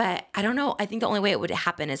 But I don't know. I think the only way it would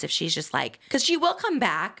happen is if she's just like, because she will come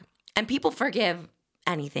back and people forgive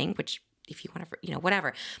anything, which if you want to, you know,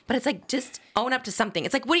 whatever. But it's like, just own up to something.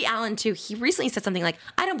 It's like Woody Allen too. He recently said something like,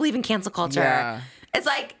 I don't believe in cancel culture. Yeah. It's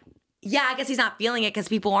like, yeah, I guess he's not feeling it because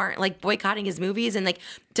people aren't like boycotting his movies. And like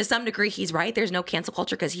to some degree, he's right. There's no cancel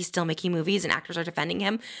culture because he's still making movies and actors are defending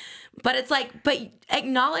him. But it's like, but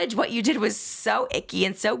acknowledge what you did was so icky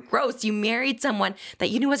and so gross. You married someone that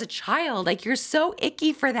you knew as a child. Like you're so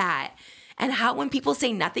icky for that. And how when people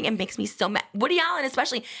say nothing, it makes me so mad. Woody Allen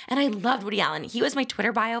especially. And I loved Woody Allen. He was my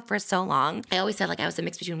Twitter bio for so long. I always said like I was a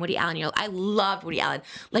mix between Woody Allen and I loved Woody Allen.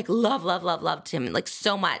 Like loved him like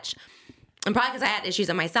so much. And probably because I had issues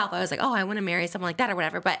on myself. I was like, oh, I want to marry someone like that or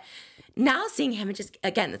whatever. But now seeing him, it just,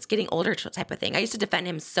 again, it's getting older type of thing. I used to defend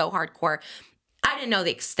him so hardcore. I didn't know the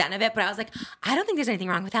extent of it, but I was like, I don't think there's anything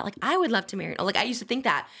wrong with that. Like, I would love to marry. Like, I used to think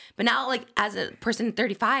that. But now, like, as a person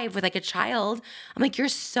 35 with, like, a child, I'm like, you're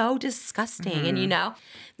so disgusting. Mm-hmm. And, you know,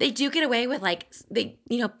 they do get away with, like,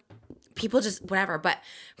 people just whatever. But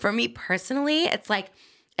for me personally, it's like,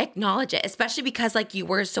 acknowledge it, especially because like you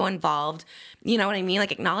were so involved, you know what I mean?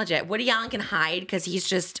 Like acknowledge it. Woody Allen can hide because he's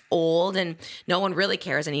just old and no one really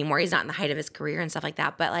cares anymore. He's not in the height of his career and stuff like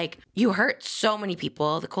that. But like you hurt so many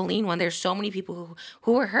people. The Colleen one, there's so many people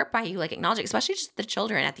who were hurt by you. Like acknowledge it, especially just the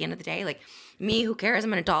children at the end of the day. Like me, who cares?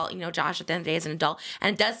 I'm an adult. You know, Josh at the end of the day is an adult.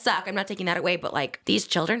 And it does suck. I'm not taking that away. But like these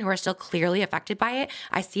children who are still clearly affected by it,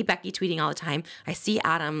 I see Becky tweeting all the time. I see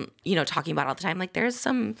Adam, you know, talking about it all the time. Like there's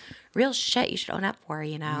some real shit you should own up for,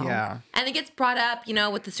 you know? Yeah. And it gets brought up, you know,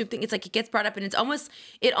 with the soup thing. It's like it gets brought up and it almost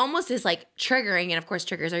is like triggering. And of course,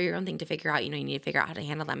 triggers are your own thing to figure out. You know, you need to figure out how to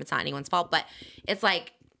handle them. It's not anyone's fault. But it's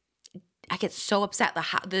like, I get so upset.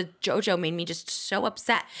 The JoJo made me just so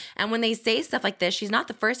upset. And when they say stuff like this, she's not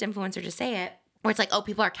the first influencer to say it. Where it's like, oh,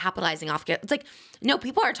 people are capitalizing off it. It's like, no,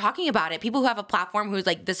 people are talking about it. People who have a platform who's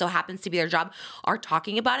like, this so happens to be their job are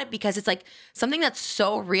talking about it because it's like something that's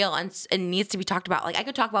so real and needs to be talked about. Like I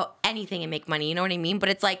could talk about anything and make money, you know what I mean? But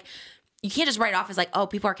it's like, you can't just write it off as like, oh,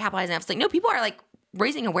 people are capitalizing off. It's like, no, people are like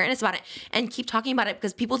raising awareness about it and keep talking about it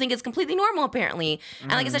because people think it's completely normal apparently. Mm.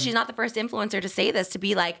 And like I said, she's not the first influencer to say this, to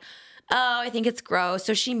be like, oh, I think it's gross.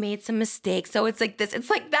 So she made some mistakes. So it's like this. It's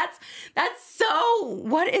like that's so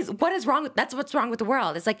what is wrong with that's what's wrong with the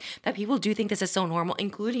world. It's like that people do think this is so normal,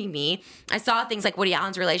 including me. I saw things like Woody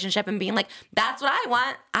Allen's relationship and being like, that's what I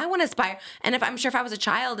want. I want to aspire. And if I was a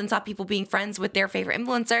child and saw people being friends with their favorite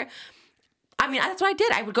influencer, I mean, that's what I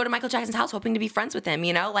did. I would go to Michael Jackson's house hoping to be friends with him,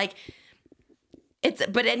 you know, like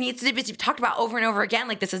but it needs to be talked about over and over again.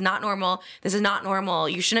 Like, this is not normal. This is not normal.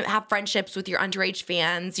 You shouldn't have friendships with your underage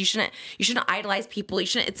fans. You shouldn't idolize people. You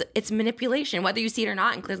shouldn't, it's manipulation, whether you see it or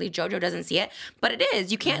not. And clearly JoJo doesn't see it, but it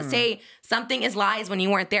is. You can't say something is lies when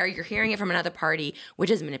you weren't there. You're hearing it from another party,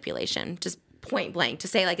 which is manipulation. Just point blank. To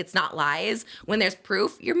say like it's not lies when there's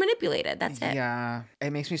proof, you're manipulated. That's it. Yeah.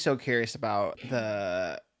 It makes me so curious about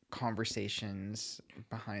the conversations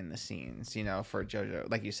behind the scenes, you know, for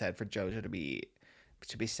JoJo, like you said, for JoJo to be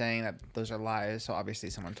saying that those are lies. So obviously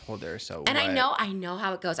someone told her. So and I know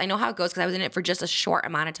how it goes. I know how it goes because I was in it for just a short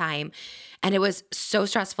amount of time, and it was so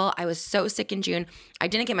stressful. I was so sick in June. I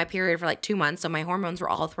didn't get my period for like 2 months, so my hormones were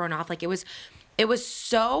all thrown off. Like it was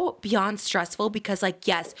so beyond stressful because like,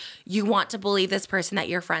 yes, you want to believe this person that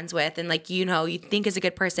you're friends with and like, you know, you think is a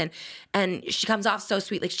good person, and she comes off so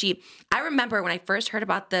sweet. Like I remember when I first heard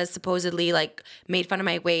about the supposedly like made fun of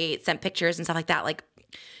my weight, sent pictures and stuff like that, like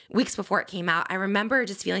weeks before it came out, I remember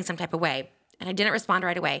just feeling some type of way. And I didn't respond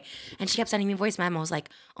right away. And she kept sending me voice memos like,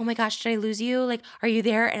 oh my gosh, did I lose you? Like, are you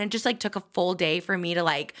there? And it just like took a full day for me to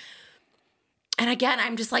like, and again,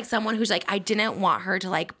 I'm just like someone who's like, I didn't want her to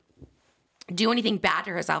like do anything bad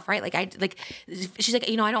to herself, right? She's like,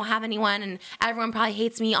 you know, I don't have anyone and everyone probably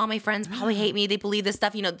hates me. All my friends probably hate me. They believe this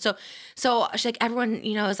stuff, you know? So she's like, everyone,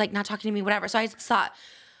 you know, is like not talking to me, whatever. So I just thought,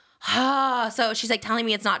 so she's like telling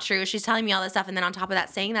me it's not true. She's telling me all this stuff. And then on top of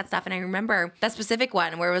that, saying that stuff. And I remember that specific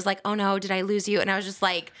one where it was like, oh no, did I lose you? And I was just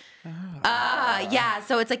like, yeah.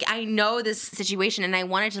 So it's like, I know this situation and I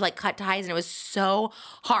wanted to like cut ties and it was so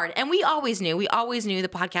hard. And we always knew the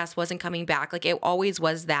podcast wasn't coming back. Like it always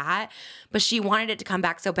was that, but she wanted it to come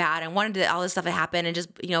back so bad and wanted all this stuff to happen and just,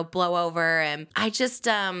 you know, blow over. And I just,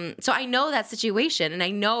 so I know that situation and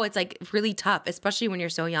I know it's like really tough, especially when you're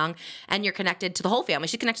so young and you're connected to the whole family.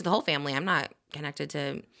 She's connected to the whole family. I'm not connected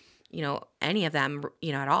to, you know, any of them,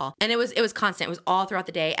 you know, at all. And it was constant. It was all throughout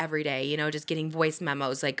the day, every day, you know, just getting voice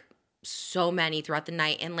memos, like so many throughout the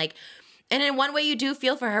night. And like, and in one way you do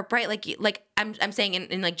feel for her, right? Like I'm saying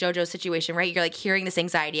in like JoJo's situation, right? You're like hearing this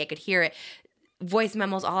anxiety. I could hear it. Voice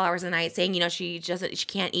memos all hours of the night saying, you know, she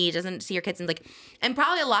can't eat, doesn't see her kids. And like, and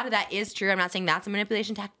probably a lot of that is true. I'm not saying that's a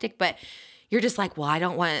manipulation tactic, but you're just like, well, I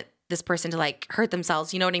don't want this person to like hurt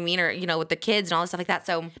themselves, you know what I mean? Or, you know, with the kids and all this stuff like that.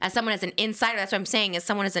 So as someone as an insider, that's what I'm saying, as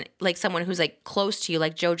someone as like someone who's like close to you,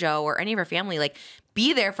 like JoJo or any of her family, like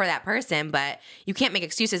be there for that person, but you can't make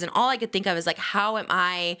excuses. And all I could think of is like, how do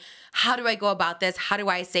I go about this? How do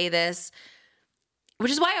I say this?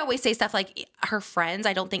 Which is why I always say stuff like her friends,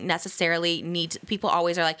 I don't think necessarily people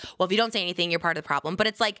always are like, well, if you don't say anything, you're part of the problem. But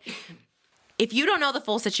it's like, if you don't know the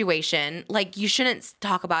full situation, like you shouldn't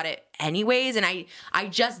talk about it anyways. And I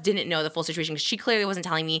just didn't know the full situation because she clearly wasn't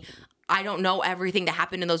telling me. I don't know everything that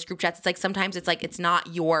happened in those group chats. It's like sometimes it's like it's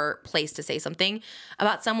not your place to say something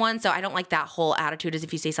about someone. So I don't like that whole attitude as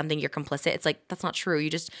if you say something, you're complicit. It's like, that's not true. You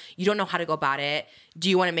don't know how to go about it. Do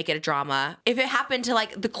you want to make it a drama? If it happened to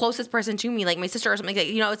like the closest person to me, like my sister or something like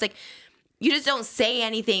that, it's like, you just don't say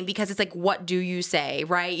anything because it's like, what do you say,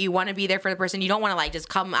 right? You want to be there for the person. You don't want to like just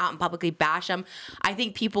come out and publicly bash them. I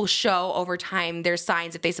think people show over time there's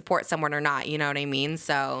signs if they support someone or not. You know what I mean?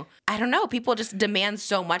 So I don't know. People just demand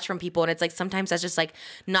so much from people. And it's like, sometimes that's just like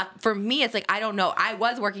not for me. It's like, I don't know. I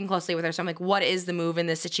was working closely with her. So I'm like, what is the move in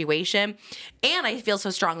this situation? And I feel so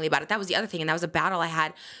strongly about it. That was the other thing. And that was a battle I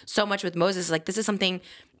had so much with Moses. Like, this is something,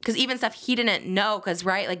 because even stuff he didn't know, because,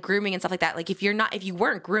 right, like grooming and stuff like that, like if you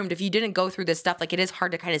weren't groomed, if you didn't go through this stuff, like it is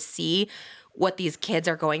hard to kind of see what these kids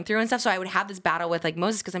are going through and stuff. So I would have this battle with like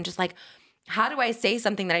Moses because I'm just like, how do I say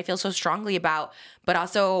something that I feel so strongly about, but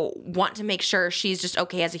also want to make sure she's just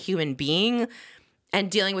okay as a human being and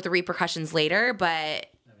dealing with the repercussions later. But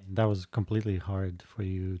that was completely hard for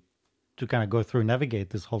you to kind of go through, navigate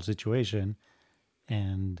this whole situation.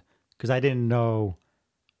 And because I didn't know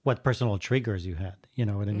what personal triggers you had, you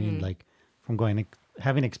know what I mean? Like from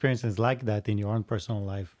having experiences like that in your own personal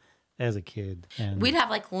life as a kid. And we'd have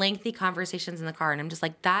like lengthy conversations in the car, and I'm just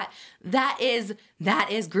like, that is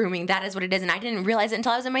grooming. That is what it is. And I didn't realize it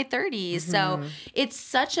until I was in my 30s. So it's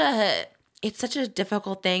such a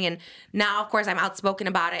difficult thing. And now, of course, I'm outspoken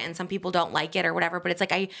about it and some people don't like it or whatever. But it's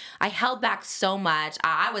like I held back so much.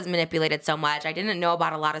 I was manipulated so much. I didn't know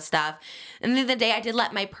about a lot of stuff. And the other day I did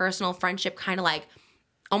let my personal friendship kind of like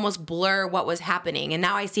almost blur what was happening. And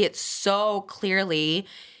now I see it so clearly.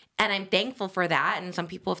 And I'm thankful for that. And some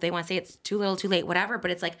people, if they want to say it's too little, too late, whatever.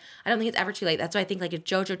 But it's like, I don't think it's ever too late. That's why I think like if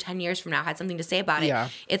JoJo 10 years from now had something to say about it,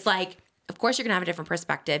 it's like, of course you're going to have a different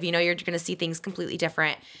perspective. You're going to see things completely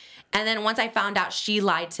different. And then once I found out she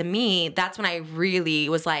lied to me, that's when I really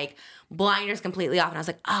was like blinders completely off. And I was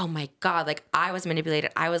like, oh my God, like I was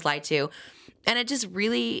manipulated. I was lied to. And it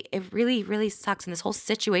really sucks. And this whole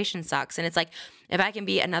situation sucks. And it's like, if I can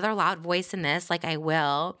be another loud voice in this, like I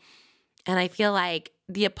will. And I feel like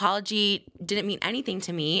the apology didn't mean anything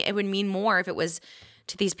to me. It would mean more if it was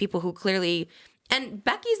to these people who clearly, and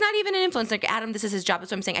Becky's not even an influencer. Like Adam, this is his job.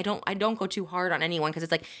 That's what I'm saying. I don't go too hard on anyone because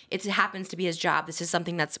it's like, it happens to be his job. This is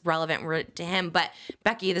something that's relevant to him. But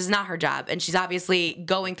Becky, this is not her job. And she's obviously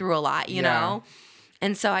going through a lot, you know?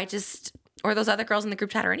 And so or those other girls in the group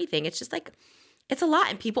chat or anything, it's just like, it's a lot,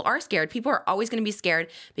 and people are scared. People are always going to be scared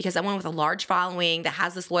because someone with a large following that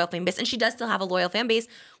has this loyal fan base, and she does still have a loyal fan base,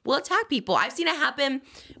 will attack people. I've seen it happen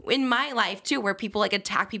in my life too, where people like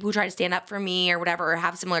attack people who try to stand up for me or whatever, or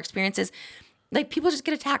have similar experiences. Like people just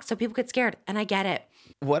get attacked, so people get scared, and I get it.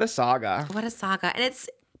 What a saga. And it's,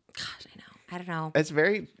 gosh, I don't know. It's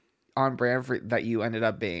very on brand for that you ended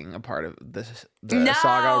up being a part of the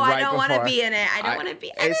saga I don't want to be in it. I don't want to be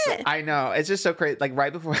in it. I know. It's just so crazy. Like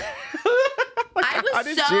right before.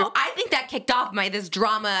 I think that kicked off this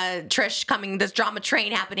drama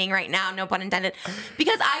train happening right now, no pun intended,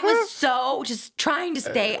 because I was so just trying to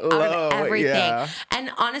stay out of everything. Yeah.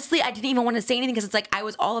 And honestly, I didn't even want to say anything because it's like I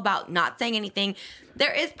was all about not saying anything.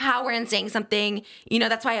 There is power in saying something.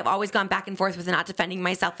 That's why I've always gone back and forth with not defending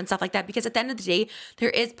myself and stuff like that, because at the end of the day, there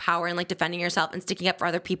is power in like defending yourself and sticking up for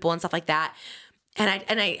other people and stuff like that.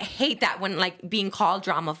 And I hate that when like being called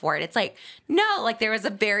drama for it. It's like, no, like there was a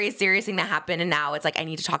very serious thing that happened and now it's like I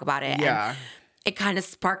need to talk about it. Yeah. And it kind of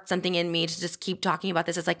sparked something in me to just keep talking about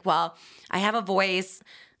this. It's like, well, I have a voice.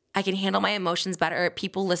 I can handle my emotions better.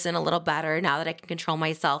 People listen a little better now that I can control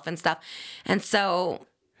myself and stuff. And so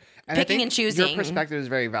picking and choosing. Your perspective is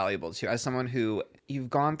very valuable too. As someone who you've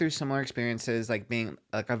gone through similar experiences, like being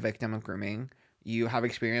like a victim of grooming, you have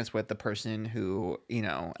experience with the person who,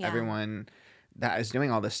 everyone that is doing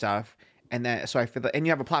all this stuff, and then so I feel that, and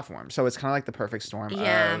you have a platform, so it's kind of like the perfect storm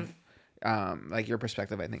of like your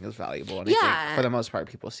perspective. I think is valuable, and I think for the most part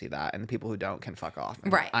people see that, and the people who don't can fuck off.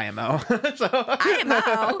 Right. IMO.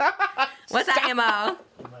 IMO. What's IMO?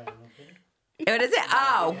 What is it?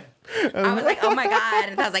 Oh, I was like, oh my God.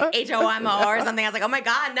 And I was like HOMO or something. I was like, oh my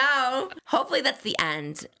God, no. Hopefully that's the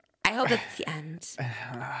end. I hope that's the end.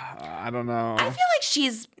 I don't know. I feel like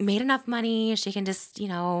she's made enough money. She can just,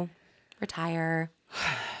 retire.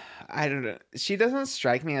 I don't know. She doesn't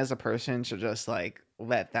strike me as a person to just like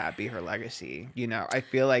let that be her legacy. You know, I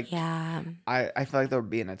feel like I feel like there would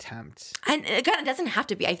be an attempt. And it kind of doesn't have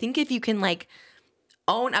to be. I think if you can like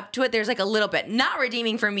own up to it, there's like a little bit, not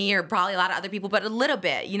redeeming for me or probably a lot of other people, but a little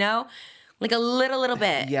bit, you know, like a little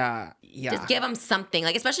bit. Yeah. Just give them something,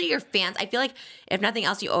 like especially your fans. I feel like if nothing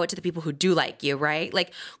else, you owe it to the people who do like you, right?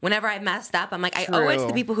 Like whenever I messed up, I'm like, I owe it to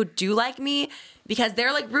the people who do like me because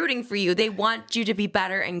they're like rooting for you. They want you to be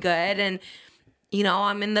better and good. And you know,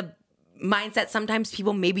 I'm in the mindset sometimes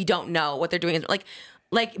people maybe don't know what they're doing.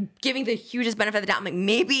 Like giving the hugest benefit of the doubt. I'm like,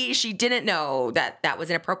 maybe she didn't know that was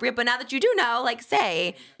inappropriate, but now that you do know, like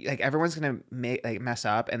say. Like everyone's gonna mess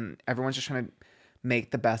up, and everyone's just trying to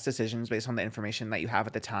make the best decisions based on the information that you have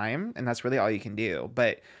at the time, and that's really all you can do.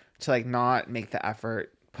 But to like not make the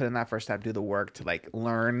effort, put in that first step, do the work to like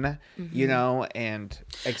learn, you know, and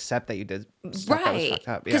accept that you did stuff that was fucked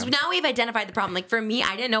up. Because now we've identified the problem. Like for me,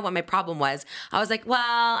 I didn't know what my problem was. I was like,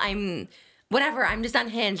 well, I'm just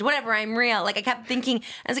unhinged, whatever, I'm real. Like I kept thinking,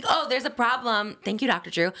 I was like, oh, there's a problem. Thank you, Dr.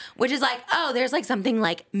 Drew. Which is like, oh, there's like something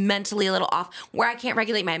like mentally a little off where I can't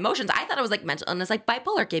regulate my emotions. I thought it was like mental illness, like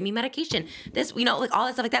bipolar, gave me medication. This, you know, like all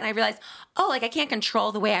that stuff like that. And I realized, oh, like I can't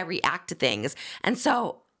control the way I react to things. And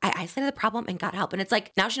so I isolated the problem and got help. And it's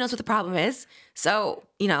like, now she knows what the problem is. So,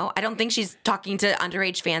 you know, I don't think she's talking to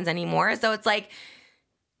underage fans anymore. So it's like,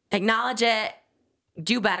 acknowledge it,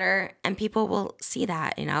 do better, and people will see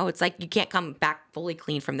that, you know? It's like you can't come back fully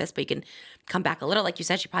clean from this, but you can come back a little. Like you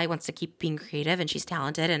said, she probably wants to keep being creative and she's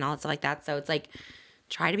talented and all that stuff like that. So it's like,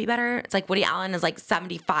 try to be better. It's like Woody Allen is like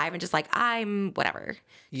 75 and just like, I'm whatever.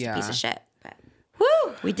 Just a piece of shit. But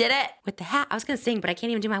woo, we did it with the hat. I was going to sing, but I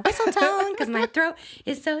can't even do my whistle tone because my throat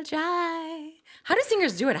is so dry. How do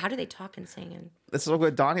singers do it? How do they talk and sing? And this is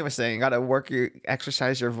what Donnie was saying. You got to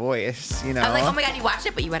exercise your voice, you know? I was like, oh my God, you watched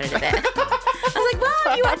it, but you edited it. I was like,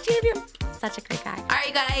 wow, you watched it. You're such a great guy. All right,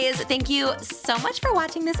 you guys, thank you so much for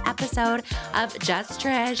watching this episode of Just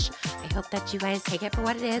Trish. I hope that you guys take it for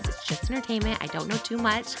what it is. It's just entertainment. I don't know too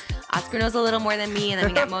much. Oscar knows a little more than me, and then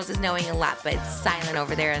we got Moses knowing a lot, but it's silent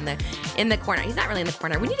over there in the corner. He's not really in the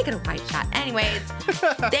corner. We need to get a wide shot. Anyways,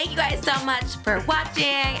 thank you guys so much for watching,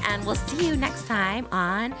 and we'll see you next time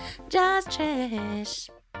on Just Trish.